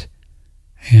mint.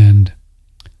 And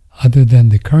other than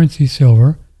the currency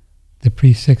silver, the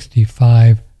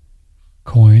pre-65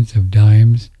 coins of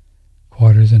dimes,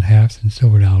 quarters and halves and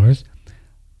silver dollars.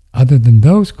 Other than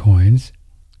those coins,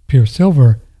 pure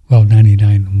silver, well,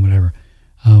 99 and whatever,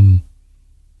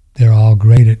 they're all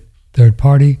graded third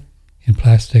party in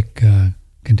plastic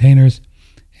containers,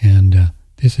 and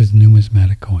this is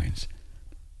numismatic coins.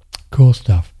 Cool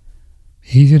stuff.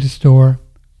 Easy to store.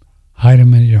 Hide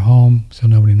them in your home so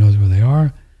nobody knows where they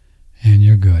are, and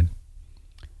you're good.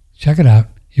 Check it out,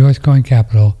 U.S. Coin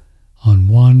Capital on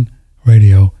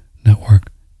OneRadioNetwork.com.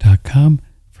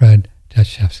 Fred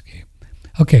Dashevsky.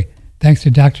 Okay, thanks to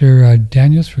Dr.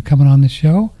 Daniels for coming on the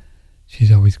show.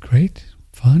 She's always great,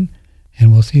 fun,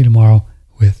 and we'll see you tomorrow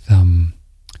with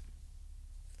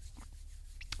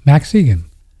Max Egan.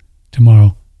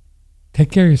 Tomorrow. Take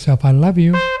care of yourself. I love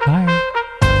you. Bye.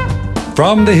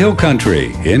 From the Hill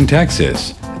Country in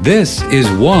Texas, this is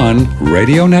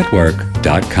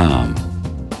OneRadioNetwork.com.